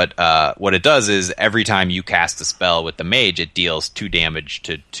 But what it does is every time you cast a spell with the mage, it deals 2 damage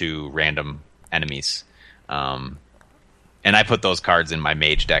to random enemies. And I put those cards in my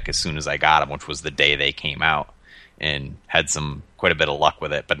mage deck as soon as I got them, which was the day they came out, and had quite a bit of luck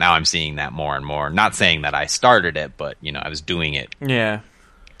with it. But now I'm seeing that more and more. Not saying that I started it, but I was doing it. Yeah.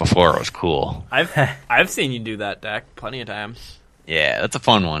 Before it was cool. I've seen you do that deck plenty of times. Yeah, that's a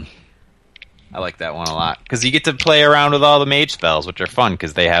fun one. I like that one a lot because you get to play around with all the mage spells, which are fun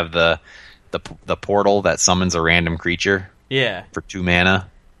because they have the portal that summons a random creature. Yeah. For 2 mana,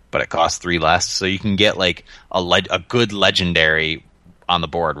 but it costs 3 less, so you can get like a good legendary on the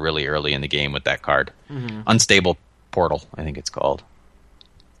board really early in the game with that card. Mm-hmm. Unstable Portal, I think it's called.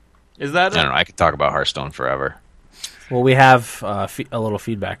 Is that? I don't know. I could talk about Hearthstone forever. Well, we have a little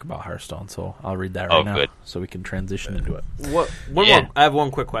feedback about Hearthstone, so I'll read that right now, good. so we can transition into it. More, I have one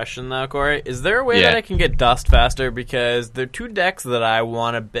quick question, though, Corey. Is there a way that I can get Dust faster? Because the 2 decks that I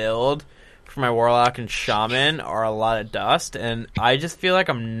want to build for my Warlock and Shaman are a lot of Dust, and I just feel like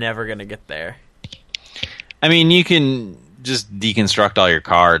I'm never going to get there. I mean, you can just deconstruct all your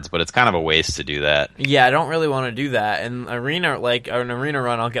cards, but it's kind of a waste to do that. Yeah, I don't really want to do that. And an arena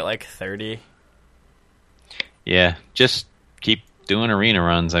run, I'll get like 30. Yeah, just keep doing arena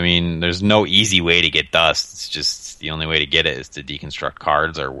runs. I mean, there's no easy way to get Dust. It's just the only way to get it is to deconstruct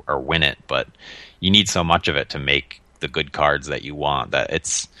cards or win it. But you need so much of it to make the good cards that you want that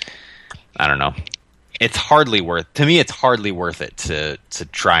I don't know. It's hardly worth it to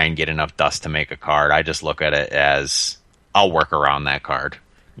try and get enough Dust to make a card. I just look at it as I'll work around that card,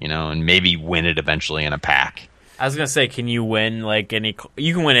 and maybe win it eventually in a pack. I was gonna say, can you win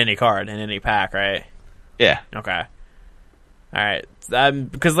you can win any card in any pack, right? Yeah. Okay. All right.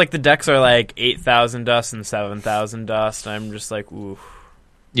 Because the decks are like 8,000 Dust and 7,000 Dust. I'm just like, ooh.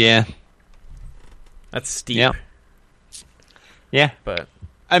 Yeah. That's steep. Yeah. Yeah. But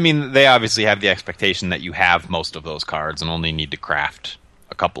I mean, they obviously have the expectation that you have most of those cards and only need to craft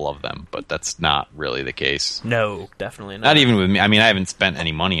a couple of them, but that's not really the case. No, definitely not. Not even with me. I mean, I haven't spent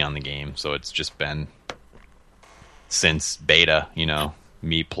any money on the game, so it's just been since beta,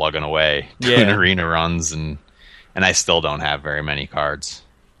 me plugging away, doing arena runs, and I still don't have very many cards.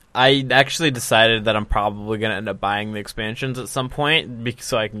 I actually decided that I'm probably going to end up buying the expansions at some point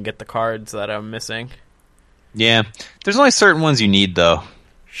so I can get the cards that I'm missing. Yeah. There's only certain ones you need, though.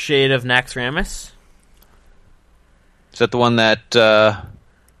 Shade of Naxxramas. Is that the one that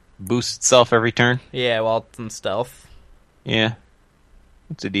boosts itself every turn? Yeah, well, it's in stealth. Yeah.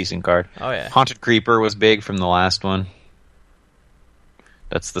 It's a decent card. Oh, yeah. Haunted Creeper was big from the last one.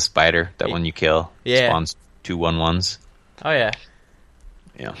 That's the spider that when you kill spawns 2 1/1s. Oh, yeah.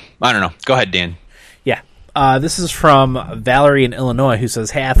 Yeah. I don't know. Go ahead, Dan. Yeah. This is from Valerie in Illinois, who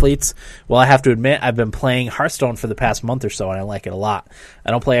says, "Hey, athletes. Well, I have to admit, I've been playing Hearthstone for the past month or so, and I like it a lot.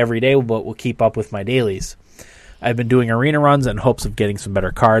 I don't play every day, but will keep up with my dailies. I've been doing arena runs in hopes of getting some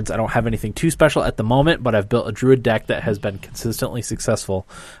better cards. I don't have anything too special at the moment, but I've built a druid deck that has been consistently successful.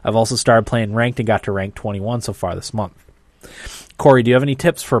 I've also started playing ranked and got to rank 21 so far this month. Corey, do you have any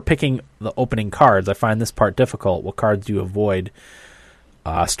tips for picking the opening cards? I find this part difficult. What cards do you avoid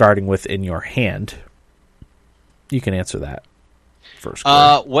starting with in your hand?" You can answer that first.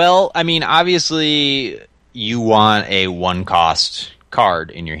 Well, I mean, obviously you want a 1-cost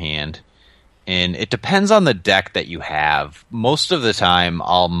card in your hand, and it depends on the deck that you have. Most of the time,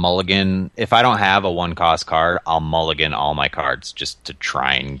 I'll mulligan. If I don't have a 1-cost card, I'll mulligan all my cards just to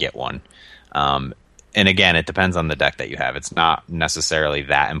try and get one. And again, it depends on the deck that you have. It's not necessarily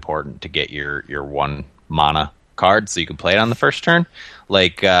that important to get your 1 mana card so you can play it on the first turn.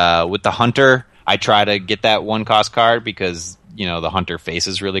 Like with the Hunter, I try to get that 1-cost card because the Hunter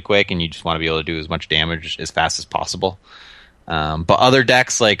faces really quick and you just want to be able to do as much damage as fast as possible. But other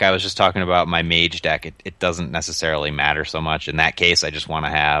decks, like I was just talking about my mage deck, it doesn't necessarily matter so much. In that case, I just want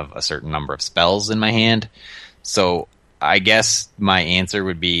to have a certain number of spells in my hand. So I guess my answer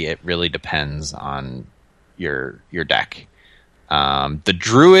would be it really depends on your deck. The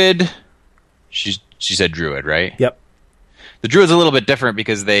Druid, she said Druid, right? Yep. The Druid's a little bit different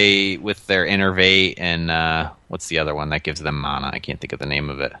because they, with their Innervate and what's the other one that gives them mana? I can't think of the name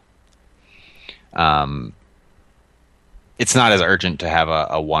of it. it's not as urgent to have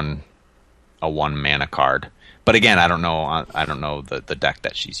a one mana card. But again, I don't know the deck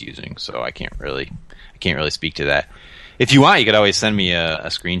that she's using, so I can't really speak to that. If you want, you could always send me a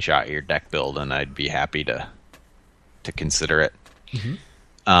screenshot of your deck build, and I'd be happy to consider it.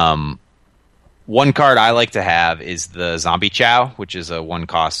 Mm-hmm. One card I like to have is the Zombie Chow, which is a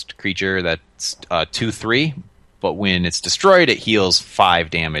 1-cost creature that's 2/3. But when it's destroyed, it heals 5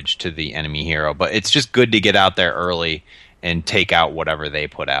 damage to the enemy hero. But it's just good to get out there early and take out whatever they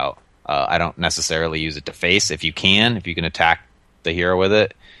put out. I don't necessarily use it to face. If you can attack the hero with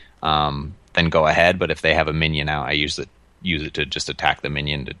it, then go ahead. But if they have a minion out, I use it to just attack the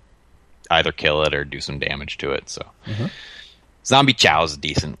minion to either kill it or do some damage to it. So, Zombie Chow is a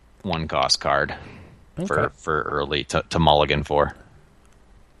decent 1-cost card for early to mulligan for.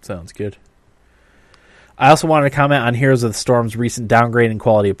 Sounds good. I also wanted to comment on Heroes of the Storm's recent downgrade in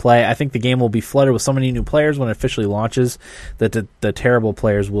quality of play. I think the game will be flooded with so many new players when it officially launches that the terrible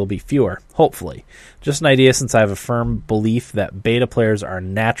players will be fewer, hopefully. Just an idea, since I have a firm belief that beta players are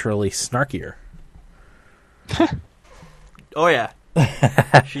naturally snarkier. Oh, yeah.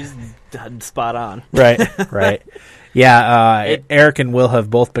 She's spot on. Right. Yeah, Eric and Will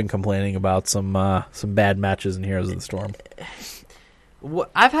have both been complaining about some bad matches in Heroes of the Storm.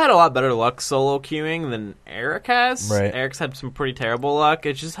 I've had a lot better luck solo queuing than Eric has. Right. Eric's had some pretty terrible luck.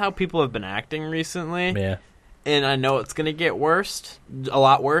 It's just how people have been acting recently. Yeah. And I know it's going to get worse, a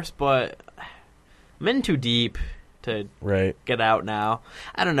lot worse, but I'm in too deep to get out now.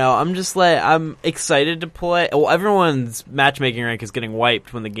 I don't know. I'm excited to play. Well, everyone's matchmaking rank is getting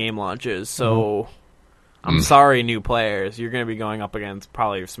wiped when the game launches, so I'm sorry, new players. You're going to be going up against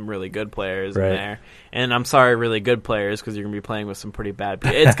probably some really good players in there. And I'm sorry, really good players, because you're going to be playing with some pretty bad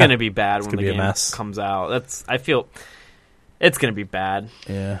people. It's going to be bad when the game comes out. I feel it's going to be bad.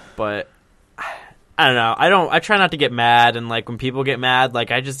 Yeah. But I don't know. I try not to get mad, and like when people get mad, like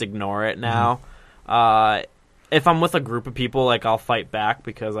I just ignore it now. If I'm with a group of people, like I'll fight back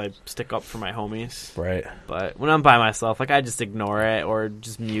because I stick up for my homies. Right. But when I'm by myself, like I just ignore it or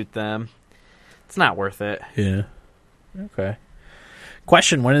just mute them. It's not worth it. Yeah. Okay.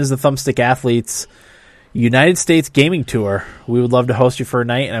 Question: when is the Thumbstick Athletes United States Gaming Tour? We would love to host you for a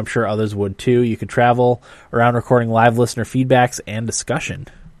night, and I'm sure others would too. You could travel around recording live listener feedbacks and discussion.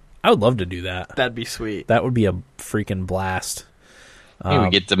 I would love to do that. That'd be sweet. That would be a freaking blast. Hey,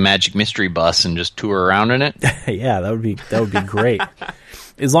 we get the Magic Mystery Bus and just tour around in it. Yeah, that would be great.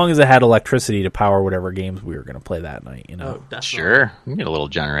 As long as it had electricity to power whatever games we were going to play that night, you know. Oh, sure, we can get a little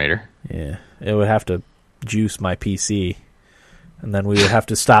generator. Yeah, it would have to juice my PC, and then we would have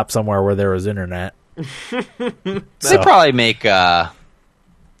to stop somewhere where there was internet. They probably make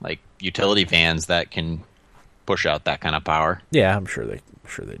like utility vans that can push out that kind of power. Yeah, I'm sure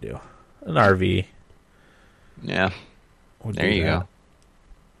they do. An RV. Yeah, there you go.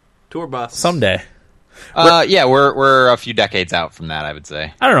 Tour bus someday. Yeah, we're a few decades out from that, I would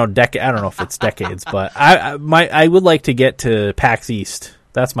say. I don't know. I don't know if it's decades, but I would like to get to PAX East.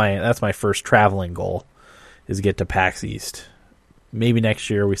 That's my first traveling goal, is get to PAX East. Maybe next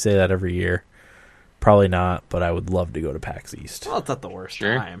year. We say that every year. Probably not, but I would love to go to PAX East. Well, it's not the worst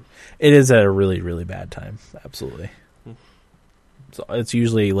time. It is at a really, really bad time. Absolutely. So it's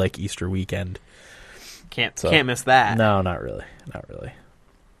usually like Easter weekend. Can't miss that. No, not really.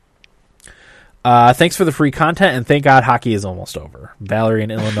 Thanks for the free content, and thank God hockey is almost over. Valerie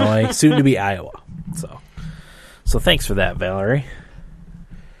in Illinois, soon to be Iowa. So thanks for that, Valerie.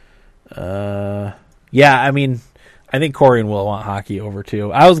 Yeah, I mean, I think Corey and Will want hockey over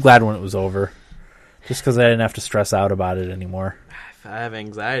too. I was glad when it was over, just because I didn't have to stress out about it anymore. I have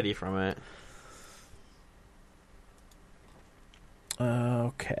anxiety from it.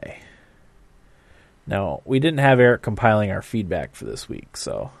 Okay. Now, we didn't have Eric compiling our feedback for this week,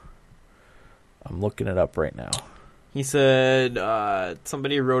 so I'm looking it up right now. He said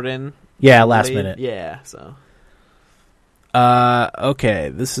somebody wrote in. Yeah, last minute. Yeah, so. Okay,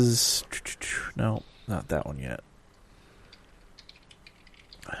 this is... No, not that one yet.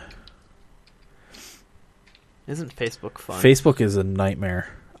 Isn't Facebook fun? Facebook is a nightmare.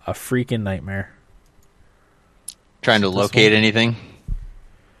 A freaking nightmare. Trying to locate anything?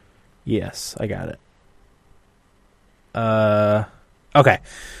 Yes, I got it. Okay.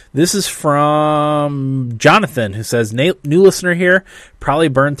 This is from Jonathan, who says, new listener here, probably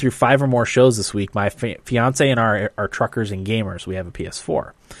burned through 5 or more shows this week. My fiance and I are truckers and gamers. We have a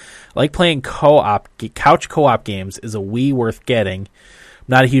PS4. I like playing couch co-op games. Is a Wii worth getting? I'm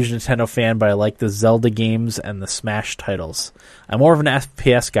not a huge Nintendo fan, but I like the Zelda games and the Smash titles. I'm more of an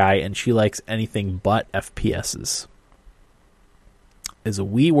FPS guy, and she likes anything but FPSs. Is a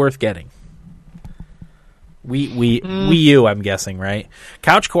Wii worth getting? Wii U, I'm guessing, right?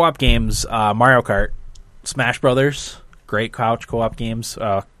 Couch co-op games, Mario Kart, Smash Brothers, great couch co-op games.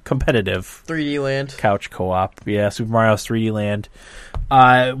 Competitive 3D Land. Couch co-op. Yeah, Super Mario's 3D Land.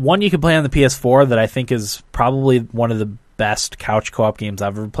 One you can play on the PS4 that I think is probably one of the best couch co-op games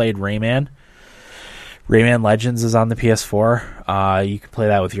I've ever played, Rayman. Rayman Legends is on the PS4. You can play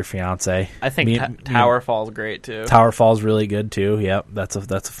that with your fiance. I think Tower Fall's great too. Tower Fall's really good too. Yep, that's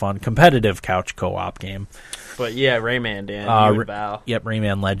a fun competitive couch co-op game. But yeah, Rayman, Dan, you would bow. Yep,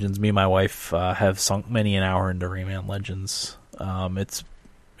 Rayman Legends. Me and my wife have sunk many an hour into Rayman Legends.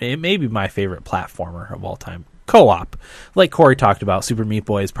 It may be my favorite platformer of all time. Co-op, like Corey talked about, Super Meat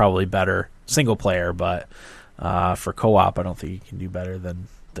Boy is probably better single player, but for co-op, I don't think you can do better than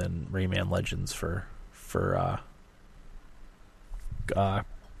Rayman Legends for co-op.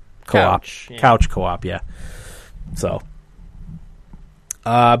 Couch co-op, yeah. So,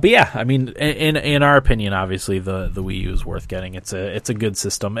 but yeah, I mean, in our opinion, obviously the Wii U is worth getting. It's a good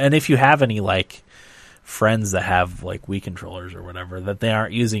system, and if you have any like friends that have like Wii controllers or whatever that they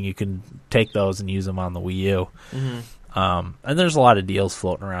aren't using, you can take those and use them on the Wii U. And there's a lot of deals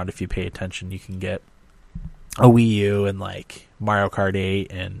floating around. If you pay attention, you can get a Wii U and like Mario Kart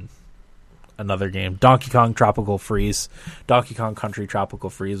 8 and another game, Donkey Kong Tropical Freeze, Donkey Kong Country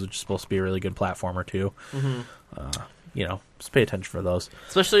Tropical Freeze, which is supposed to be a really good platformer too. Just pay attention for those.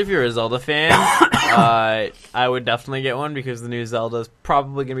 Especially if you're a Zelda fan, I would definitely get one because the new Zelda is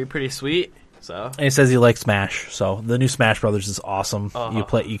probably going to be pretty sweet. So, and he says he likes Smash, so the new Smash Brothers is awesome.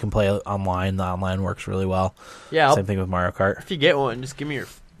 You can play it online. The online works really well. Yeah, same thing with Mario Kart. If you get one, just give me your.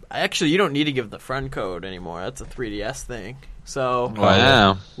 Actually, you don't need to give the friend code anymore. That's a 3DS thing. So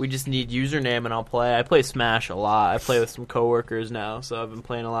wow, we just need username and I'll play. I play Smash a lot. I play with some coworkers now, so I've been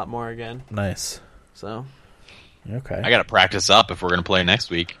playing a lot more again. Nice. So, okay. I got to practice up if we're gonna play next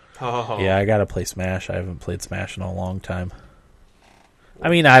week. Yeah, I got to play Smash. I haven't played Smash in a long time. I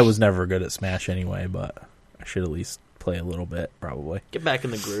mean, I was never good at Smash anyway, but I should at least play a little bit, probably. Get back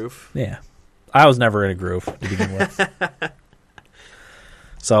in the groove. Yeah. I was never in a groove to begin with.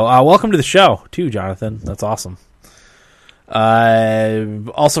 So, welcome to the show, too, Jonathan. That's awesome.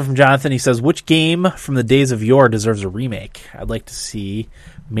 Also from Jonathan, he says, which game from the days of yore deserves a remake? I'd like to see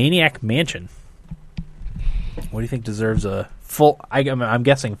Maniac Mansion. What do you think deserves a I'm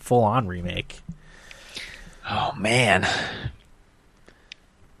guessing full-on remake? Oh, man.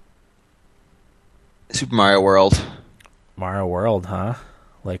 Super Mario World. Mario World, huh?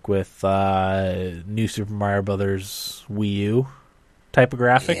 Like with new Super Mario Brothers Wii U type of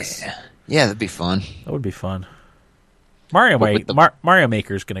graphics? Yeah, that'd be fun. That would be fun. Mario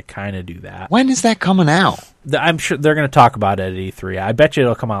Maker's going to kind of do that. When is that coming out? I'm sure they're going to talk about it at E3. I bet you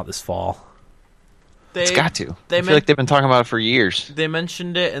it'll come out this fall. It's got to. I feel like they've been talking about it for years. They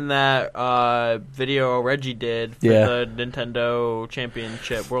mentioned it in that video Reggie did for the Nintendo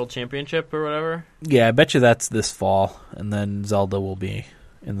Championship, World Championship or whatever. Yeah, I bet you that's this fall, and then Zelda will be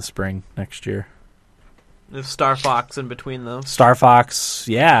in the spring next year. There's Star Fox in between those. Star Fox,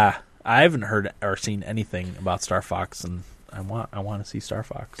 yeah. I haven't heard or seen anything about Star Fox, and I want to see Star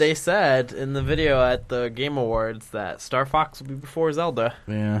Fox. They said in the video at the Game Awards that Star Fox will be before Zelda.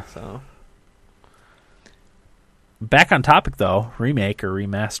 Yeah. So. Back on topic, though, remake or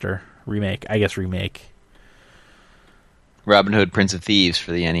remaster? Remake, I guess remake. Robin Hood, Prince of Thieves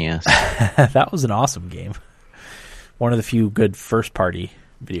for the NES. That was an awesome game. One of the few good first-party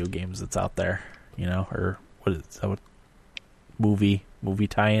video games that's out there, or what is that? Movie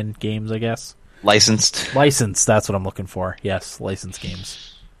tie-in games, I guess. Licensed, that's what I'm looking for. Yes, licensed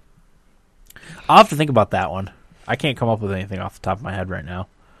games. I'll have to think about that one. I can't come up with anything off the top of my head right now.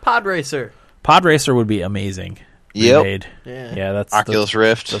 Pod Racer would be amazing. Yep. Yeah, that's Oculus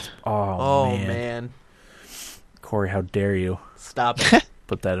Rift. Oh man. Corey, how dare you? Stop it.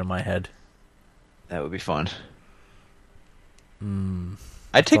 Put that in my head. That would be fun.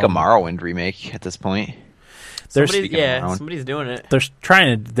 I'd take a Morrowind remake at this point. Somebody's doing it. They're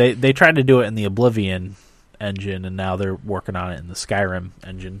trying to. They tried to do it in the Oblivion engine, and now they're working on it in the Skyrim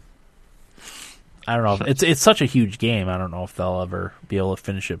engine. I don't know. It's such a huge game. I don't know if they'll ever be able to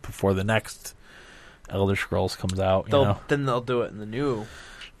finish it before the next Elder Scrolls comes out. Then they'll do it in the new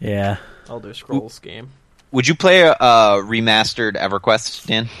Elder Scrolls game. Would you play a remastered EverQuest,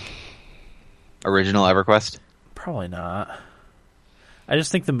 Dan? Original EverQuest? Probably not. I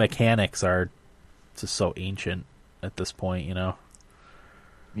just think the mechanics are just so ancient at this point,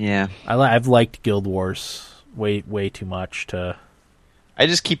 Yeah. I've liked Guild Wars way too much to... I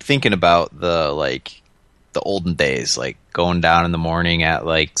just keep thinking about the olden days, like going down in the morning at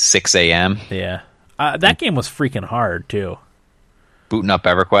 6 a.m. Yeah. That game was freaking hard, too. Booting up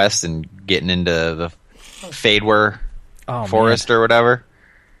EverQuest and getting into Fadewar Forest or whatever.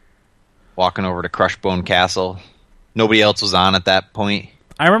 Walking over to Crushbone Castle. Nobody else was on at that point.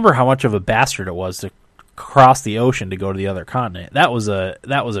 I remember how much of a bastard it was to cross the ocean to go to the other continent. That was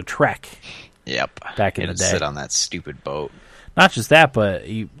a trek. Yep. Back in the day. Sit on that stupid boat. Not just that, but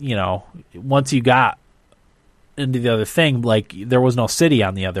you know, once you got into the other thing, like there was no city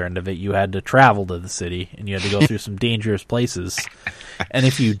on the other end of it. You had to travel to the city, and you had to go through some dangerous places. And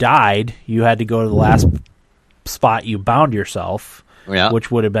if you died, you had to go to the last spot you bound yourself,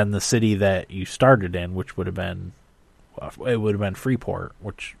 which would have been the city that you started in, which would have been Freeport,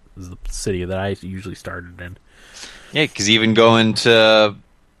 which is the city that I usually started in. Yeah, because even going to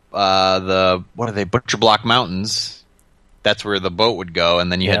Butcher Block Mountains, that's where the boat would go,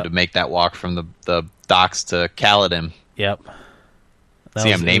 and then you had to make that walk from the docks to Caledon. Yep.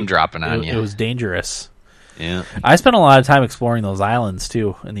 I'm name dropping on you. It was dangerous. Yeah. I spent a lot of time exploring those islands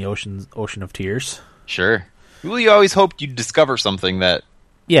too, in the Ocean of Tears. Sure. Well, you always hoped you'd discover something that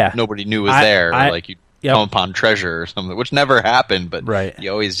nobody knew was there, or like you'd come upon treasure or something, which never happened, but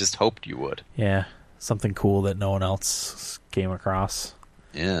you always just hoped you would. Yeah. Something cool that no one else came across.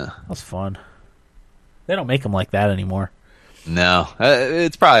 Yeah. That was fun. They don't make them like that anymore. No.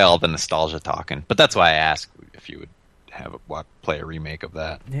 It's probably all the nostalgia talking, but that's why I asked if you would play a remake of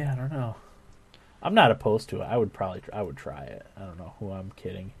that. Yeah, I don't know. I'm not opposed to it. I would try it. I don't know who I'm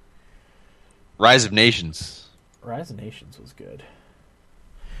kidding. Rise of Nations. Rise of Nations was good.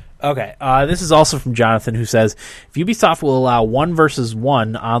 Okay, this is also from Jonathan, who says, if Ubisoft will allow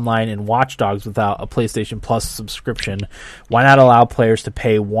 1v1 online in Watch Dogs without a PlayStation Plus subscription, why not allow players to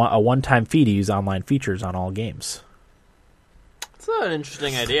pay a one-time fee to use online features on all games? That's an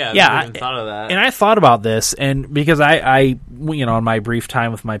interesting idea. I never even thought of that. And I thought about this, and because I in my brief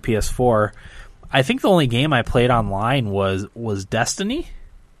time with my PS4, I think the only game I played online was Destiny.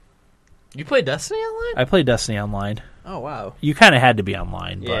 You played Destiny online? I played Destiny online. Oh, wow. You kind of had to be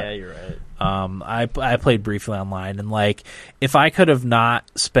online. But, yeah, you're right. I played briefly online, and like if I could have not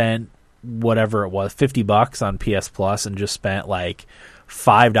spent whatever it was, $50 on PS Plus, and just spent like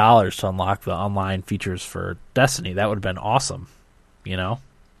 $5 to unlock the online features for Destiny, that would have been awesome. You know,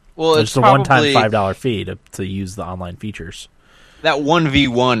 well, it's a one-time $5 fee to use the online features. That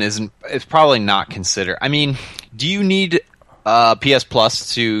 1v1 is probably not considered. I mean, do you need PS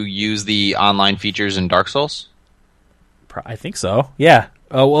Plus to use the online features in Dark Souls? I think so. Yeah.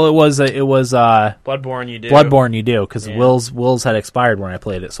 Well, it was Bloodborne. You do. Bloodborne, you do, because Will's had expired when I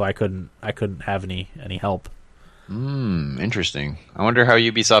played it, so I couldn't have any help. Interesting. I wonder how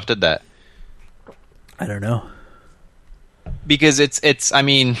Ubisoft did that. I don't know. Because it's. I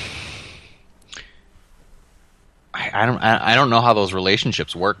mean, I don't know how those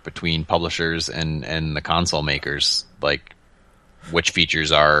relationships work between publishers and the console makers. Like, which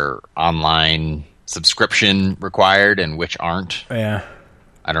features are online subscription required and which aren't. Yeah.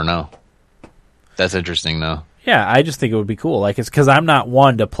 I don't know. That's interesting, though. Yeah, I just think it would be cool. Like, it's because I'm not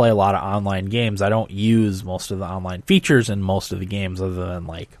one to play a lot of online games. I don't use most of the online features in most of the games other than,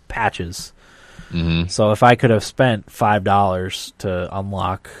 like, patches. Mm-hmm. So if I could have spent $5 to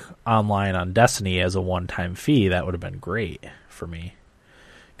unlock online on Destiny as a one-time fee, that would have been great for me.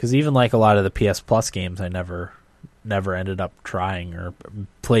 Because even, like, a lot of the PS Plus games I never ended up trying or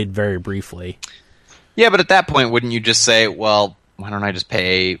played very briefly. Yeah, but at that point, wouldn't you just say, well, why don't I just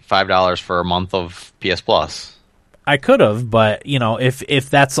pay $5 for a month of PS Plus? I could have, but, you know, if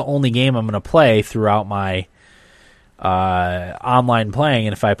that's the only game I'm going to play throughout my online playing,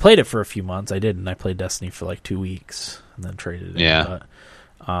 and if I played it for a few months, I didn't. I played Destiny for like 2 weeks and then traded it. Yeah.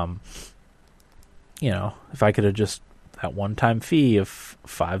 But, you know, if I could have just that one-time fee of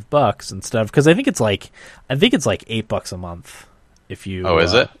 $5 instead of, because I think it's like $8 a month. If you,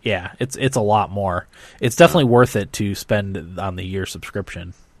 is it? Yeah, it's a lot more. It's definitely worth it to spend on the year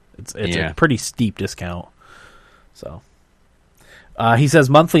subscription. It's a pretty steep discount. So, he says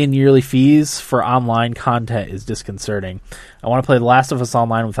monthly and yearly fees for online content is disconcerting. I want to play The Last of Us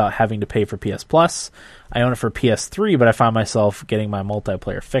Online without having to pay for PS Plus. I own it for PS3, but I find myself getting my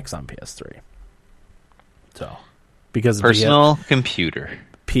multiplayer fix on PS3. So, because of personal computer.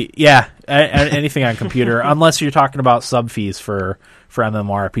 Anything on computer, unless you're talking about sub fees for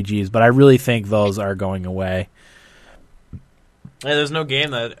MMORPGs, but I really think those are going away. Yeah, there's no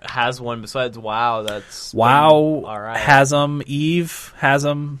game that has one besides WoW. WoW all right. Has them. Eve has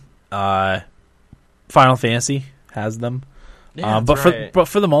them. Final Fantasy has them. Yeah, but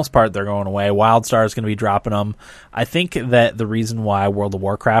for the most part, they're going away. WildStar is going to be dropping them. I think that the reason why World of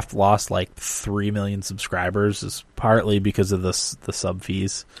Warcraft lost like 3 million subscribers is partly because of the sub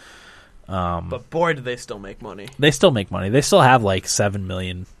fees. But boy, do they still make money. They still make money. They still have like 7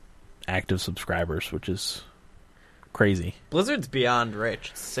 million active subscribers, which is crazy. Blizzard's beyond rich.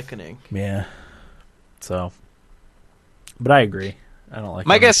 It's sickening. Yeah. So, but I agree. I don't like.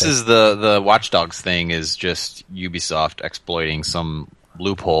 My guess is the Watch Dogs thing is just Ubisoft exploiting some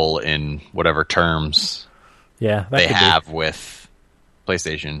loophole in whatever terms they have with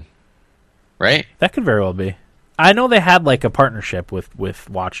PlayStation, right? That could very well be. I know they had like a partnership with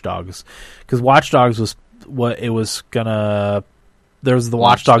Watch Dogs, because Watch Dogs was what it was gonna. There was the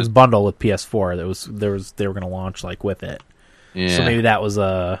Watch Dogs bundle with PS4. They were gonna launch like with it. Yeah. So maybe that was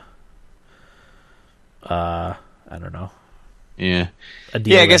I don't know. Yeah. A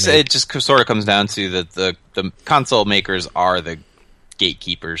deal I guess it just sort of comes down to that the console makers are the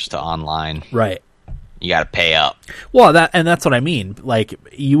gatekeepers to online. Right. You got to pay up. Well, that's what I mean. Like,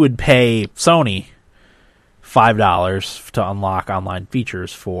 you would pay Sony $5 to unlock online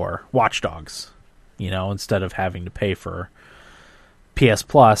features for Watch Dogs, instead of having to pay for PS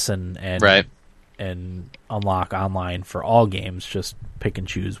Plus and right. and unlock online for all games. Just pick and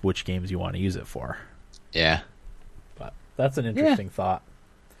choose which games you want to use it for. Yeah. But that's an interesting thought.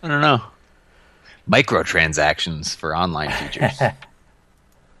 I don't know. Microtransactions for online features.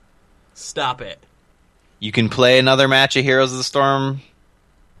 Stop it. You can play another match of Heroes of the Storm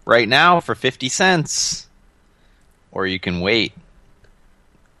right now for 50 cents. Or you can wait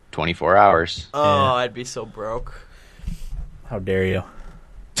 24 hours. Oh, yeah. I'd be so broke. How dare you?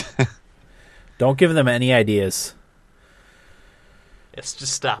 Don't give them any ideas. Yes,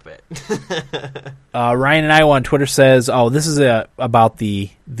 just stop it. Ryan and I on Twitter says, "Oh, this is about the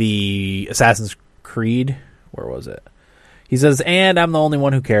Assassin's Creed. Where was it?" He says, "And I'm the only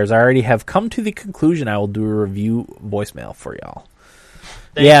one who cares. I already have come to the conclusion I will do a review voicemail for y'all."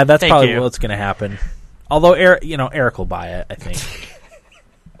 That's probably what's going to happen. Although Eric will buy it, I think.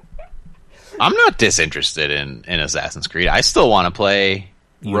 I'm not disinterested in Assassin's Creed. I still want to play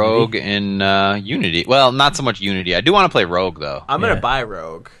Rogue in Unity. Well, not so much Unity. I do want to play Rogue, though. I'm going to buy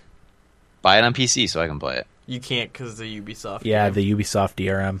Rogue. Buy it on PC so I can play it. You can't because of the Ubisoft game. The Ubisoft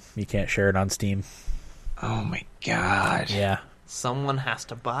DRM. You can't share it on Steam. Oh, my God. Yeah. Someone has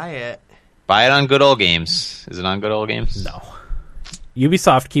to buy it. Buy it on Good Old Games. Is it on Good Old Games? No.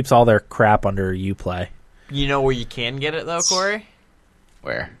 Ubisoft keeps all their crap under Uplay. You know where you can get it, though, Corey?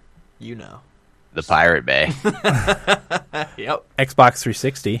 Where? You know. The Pirate Bay. Yep. Xbox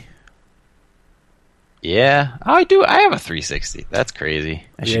 360. Yeah. Oh, I do. I have a 360. That's crazy.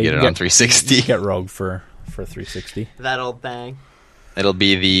 I should get it on 360. You get Rogue for 360. That old thing. It'll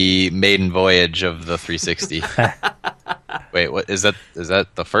be the maiden voyage of the 360. Wait, what is that? Is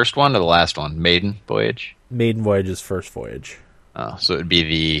that the first one or the last one? Maiden voyage? Maiden voyage is first voyage. Oh, so it would be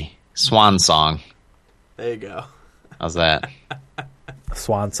the Swan Song. There you go. How's that?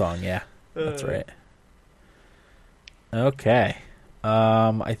 Swan Song, yeah. That's right. Okay.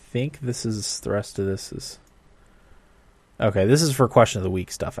 I think this is the rest of this is... Okay, this is for question of the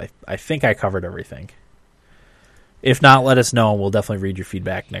week stuff. I think I covered everything. If not, let us know, and we'll definitely read your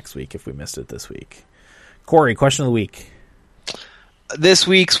feedback next week if we missed it this week. Corey, question of the week. This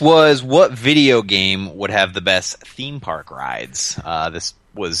week's was, what video game would have the best theme park rides? This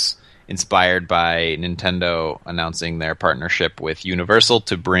was inspired by Nintendo announcing their partnership with Universal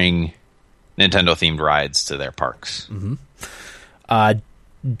to bring Nintendo-themed rides to their parks. Mm-hmm.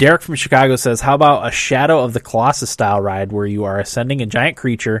 Derek from Chicago says, how about a Shadow of the Colossus style ride where you are ascending a giant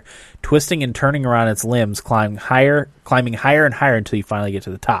creature, twisting and turning around its limbs, climbing higher and higher until you finally get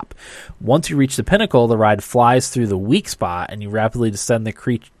to the top. Once you reach the pinnacle, the ride flies through the weak spot, and you rapidly descend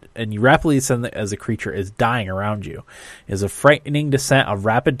as the creature is dying around you. It is a frightening descent of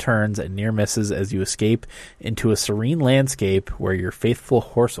rapid turns and near misses as you escape into a serene landscape where your faithful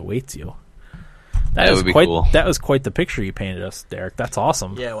horse awaits you. That would be cool. That was quite the picture you painted us, Derek. That's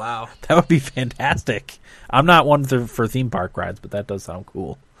awesome. Yeah, wow. That would be fantastic. I'm not one for theme park rides, but that does sound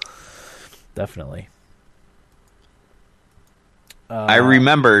cool. Definitely. I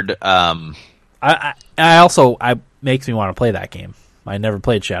remembered. I makes me want to play that game. I never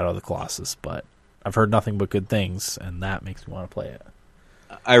played Shadow of the Colossus, but I've heard nothing but good things, and that makes me want to play it.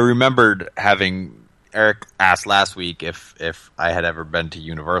 I remembered having Eric asked last week if I had ever been to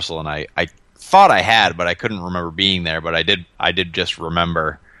Universal, and I thought I had, but I couldn't remember being there. But I did just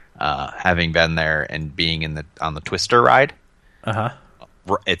remember having been there and being on the Twister ride.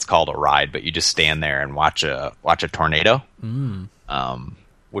 It's called a ride, but you just stand there and watch a tornado.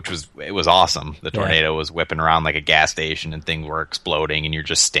 Which was awesome. The tornado was whipping around like a gas station, and things were exploding, and you're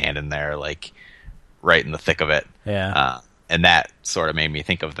just standing there like right in the thick of it. And that sort of made me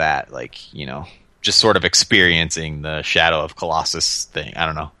think of that, like, just sort of experiencing the Shadow of Colossus thing. I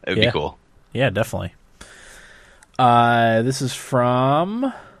don't know. It would be cool. Yeah, definitely. This is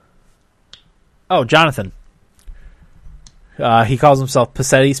from Oh, Jonathan. He calls himself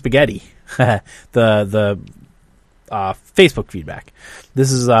Passetti Spaghetti. the Facebook feedback.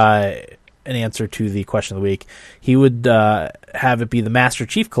 This is an answer to the question of the week. He would have it be the Master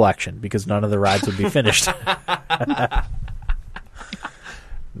Chief Collection because none of the rides would be finished.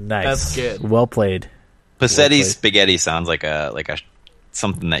 Nice. That's good. Well played. Passetti Spaghetti sounds like a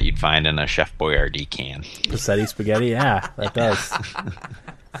something that you'd find in a Chef Boyardee can. Passetti Spaghetti, yeah, that does.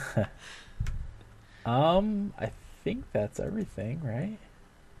 I think that's everything, right?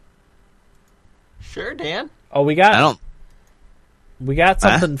 Sure, Dan. Oh, we got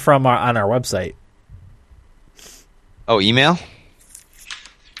something from on our website. Oh, email?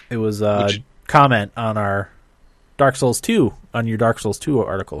 It was a comment on our Dark Souls 2, on your Dark Souls 2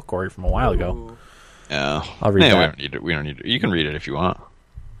 article, Corey, from a while ago. Oh. I'll read that. We don't need it. You can read it if you want.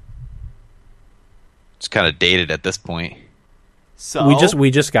 It's kind of dated at this point. So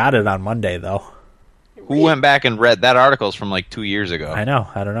we just got it on Monday, though. Who went back and read that article's from like 2 years ago? I know.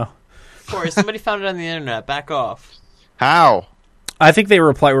 I don't know. Corey, somebody found it on the internet. Back off. How? I think they were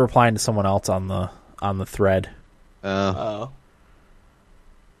replying to someone else on the thread. Oh.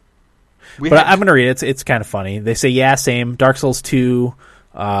 But I'm going to read it. It's kind of funny. They say, yeah, same. Dark Souls 2,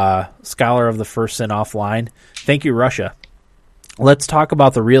 Scholar of the First Sin offline. Thank you, Russia. Let's talk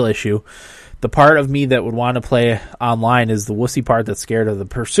about the real issue. The part of me that would want to play online is the wussy part that's scared of the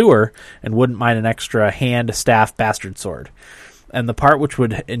pursuer and wouldn't mind an extra hand, staff, bastard sword. And the part which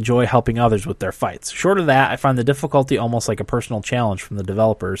would enjoy helping others with their fights. Short of that, I find the difficulty almost like a personal challenge from the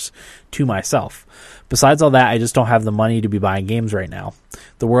developers to myself. Besides all that, I just don't have the money to be buying games right now.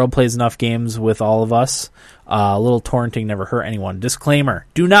 The world plays enough games with all of us. A little torrenting never hurt anyone. Disclaimer,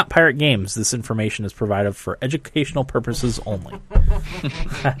 do not pirate games. This information is provided for educational purposes only.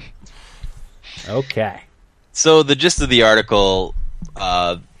 Okay. So the gist of the article,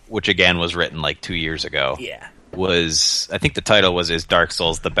 which again was written like 2 years ago, was, I think the title was, "Is Dark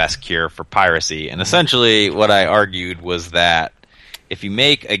Souls the Best Cure for Piracy?" And essentially what I argued was that if you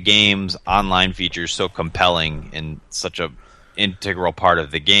make a game's online features so compelling and such a integral part of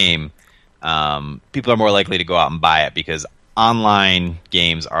the game, people are more likely to go out and buy it because online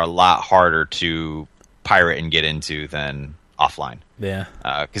games are a lot harder to pirate and get into than offline. Yeah.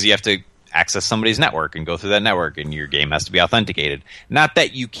 Because you have to access somebody's network and go through that network, and your game has to be authenticated. Not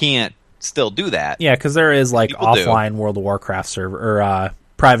that you can't still do that. Yeah, because there is like offline World of Warcraft server or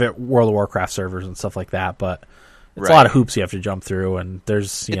private World of Warcraft servers and stuff like that, but it's a lot of hoops you have to jump through, and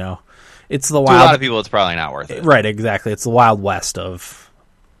there's it's the wild. To a lot of people, it's probably not worth it. Right, exactly. It's the Wild West of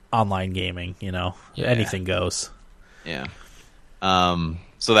online gaming. Anything goes. Yeah.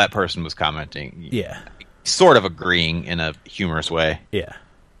 So that person was commenting. Yeah. Sort of agreeing in a humorous way. Yeah.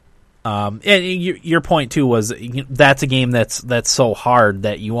 And your point too was that's a game that's so hard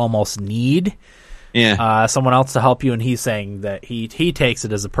that you almost need someone else to help you, and he's saying that he takes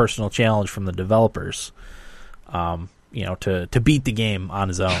it as a personal challenge from the developers, to beat the game on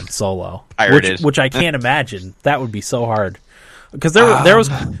his own solo, which I can't imagine. That would be so hard because there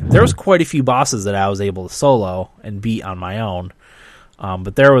was quite a few bosses that I was able to solo and beat on my own,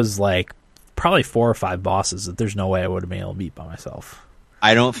 but there was like probably 4 or 5 bosses that there's no way I would have been able to beat by myself.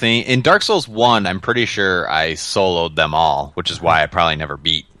 I don't think... In Dark Souls 1, I'm pretty sure I soloed them all, which is why I probably never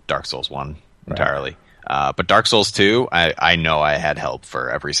beat Dark Souls 1 entirely. But Dark Souls 2, I know I had help for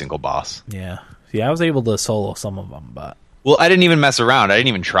every single boss. Yeah. I was able to solo some of them, but... Well, I didn't even mess around. I didn't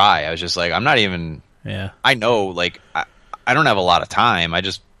even try. I was just like, I'm not even... Yeah. I know, like, I don't have a lot of time. I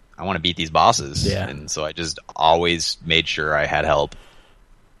want to beat these bosses. Yeah. And so I just always made sure I had help.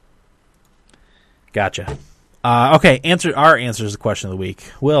 Gotcha. Okay, our answer is the question of the week.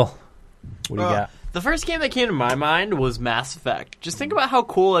 Will, what do you got? The first game that came to my mind was Mass Effect. Just think about how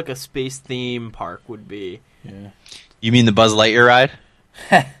cool like a space theme park would be. Yeah. You mean the Buzz Lightyear ride?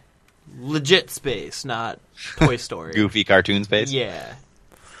 Legit space, not Toy Story. Goofy cartoon space? Yeah.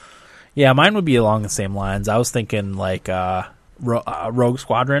 Yeah, mine would be along the same lines. I was thinking like Rogue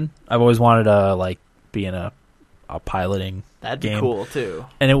Squadron. I've always wanted to like be in a piloting That'd game. be cool too.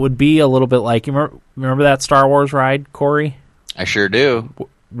 And it would be a little bit like you remember that Star Wars ride, Corey? I sure do.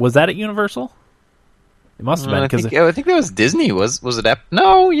 Was that at Universal? It must have been because I think that was Disney. Was it?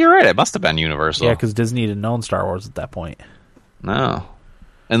 No, you're right. It must have been Universal. Yeah, because Disney didn't own Star Wars at that point. No,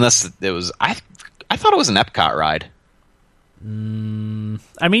 unless it was. I thought it was an Epcot ride. I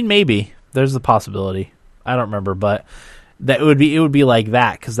mean, maybe there's the possibility. I don't remember, but it would be like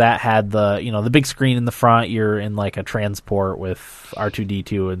that because that had the big screen in the front. You're in like a transport with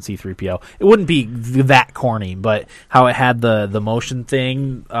R2-D2 and C-3PO. It wouldn't be that corny, but how it had the motion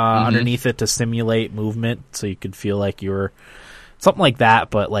thing underneath it to simulate movement, so you could feel like you were something like that,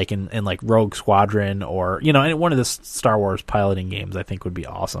 but like in like Rogue Squadron or in one of the Star Wars piloting games, I think would be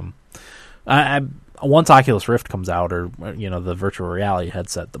awesome. Once Oculus Rift comes out, or the virtual reality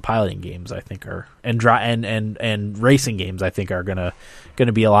headset, the piloting games I think are and racing games I think are gonna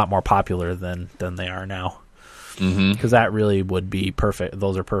be a lot more popular than they are now. Because that really would be perfect.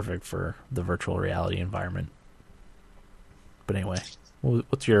 Those are perfect for the virtual reality environment. But anyway,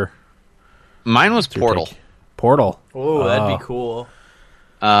 what's your? Mine was Portal. Portal. Oh, that'd be cool.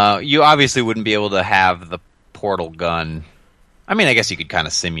 You obviously wouldn't be able to have the portal gun. I mean, I guess you could kind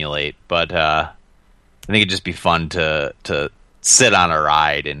of simulate, but I think it'd just be fun to sit on a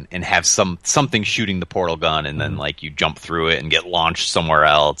ride and have something shooting the portal gun, and then like you jump through it and get launched somewhere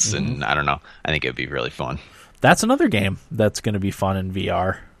else. And I don't know. I think it'd be really fun. That's another game that's going to be fun in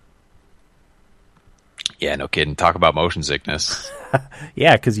VR. Yeah, no kidding. Talk about motion sickness.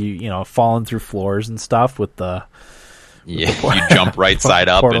 Yeah, because you falling through floors and stuff with the you jump right side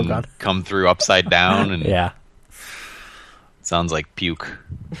up and gun. Come through upside down, and yeah, sounds like puke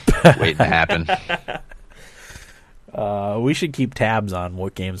waiting to happen. We should keep tabs on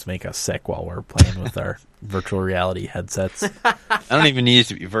what games make us sick while we're playing with our virtual reality headsets. I don't even need it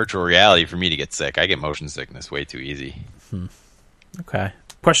to be virtual reality for me to get sick. I get motion sickness way too easy. Okay.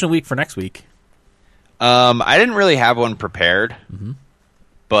 Question of the week for next week. I didn't really have one prepared,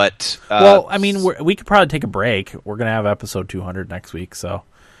 but well, I mean, we could probably take a break. We're gonna have episode 200 next week, so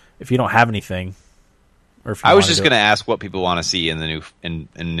if you don't have anything, or if you I was just gonna ask what people want to see in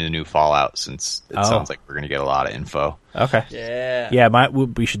the new Fallout, since it sounds like we're gonna get a lot of info. Okay. Yeah.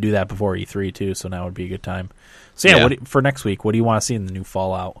 We should do that before E3 too, so now would be a good time. So yeah. For next week, what do you want to see in the new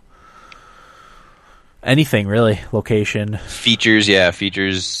Fallout? Anything really? Location, features,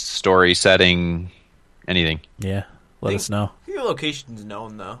 story, setting. Anything. Yeah, let us know. Your location's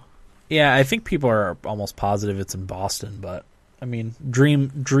known, though. Yeah, I think people are almost positive it's in Boston, but I mean,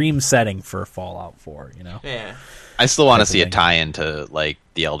 dream setting for Fallout 4, Yeah. I still want to see a tie-in to like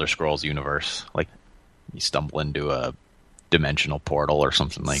the Elder Scrolls universe, like you stumble into a dimensional portal or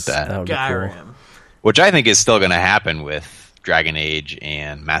something like that. That would be cool. Which I think is still going to happen with Dragon Age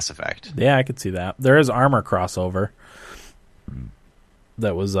and Mass Effect. Yeah, I could see that. There is Armor crossover.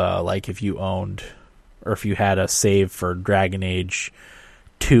 That was like if you owned, or if you had a save for Dragon Age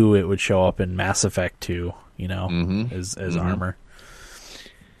 2, it would show up in Mass Effect 2, as Armor.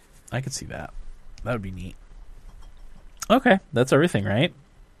 I could see that. That would be neat. Okay, that's everything, right?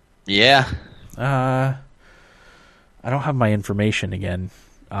 Yeah. I don't have my information again.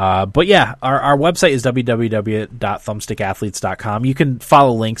 But yeah, our website is www.thumbstickathletes.com. You can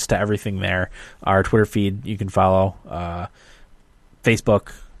follow links to everything there. Our Twitter feed, you can follow.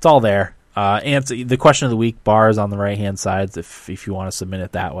 Facebook, it's all there. Answer the question of the week bar is on the right hand side if you want to submit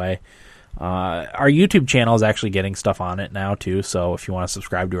it that way. Our YouTube channel is actually getting stuff on it now too, so if you want to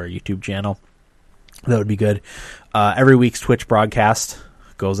subscribe to our YouTube channel, that would be good. Every week's Twitch broadcast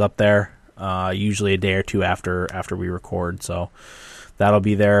goes up there, usually a day or two after we record, so that'll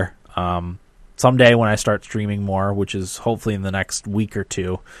be there. Someday when I start streaming more, which is hopefully in the next week or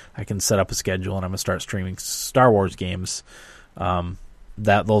two, I can set up a schedule and I'm going to start streaming Star Wars games.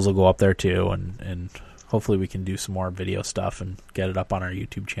 Those will go up there too, and hopefully we can do some more video stuff and get it up on our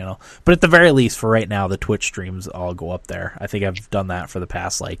YouTube channel. But at the very least, for right now, the Twitch streams all go up there. I think I've done that for the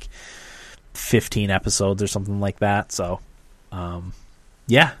past 15 episodes or something like that. So,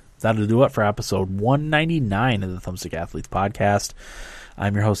 yeah, that'll do it for episode 199 of the Thumbstick Athletes podcast.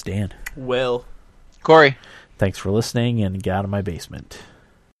 I'm your host, Dan. Will. Corey. Thanks for listening, and get out of my basement.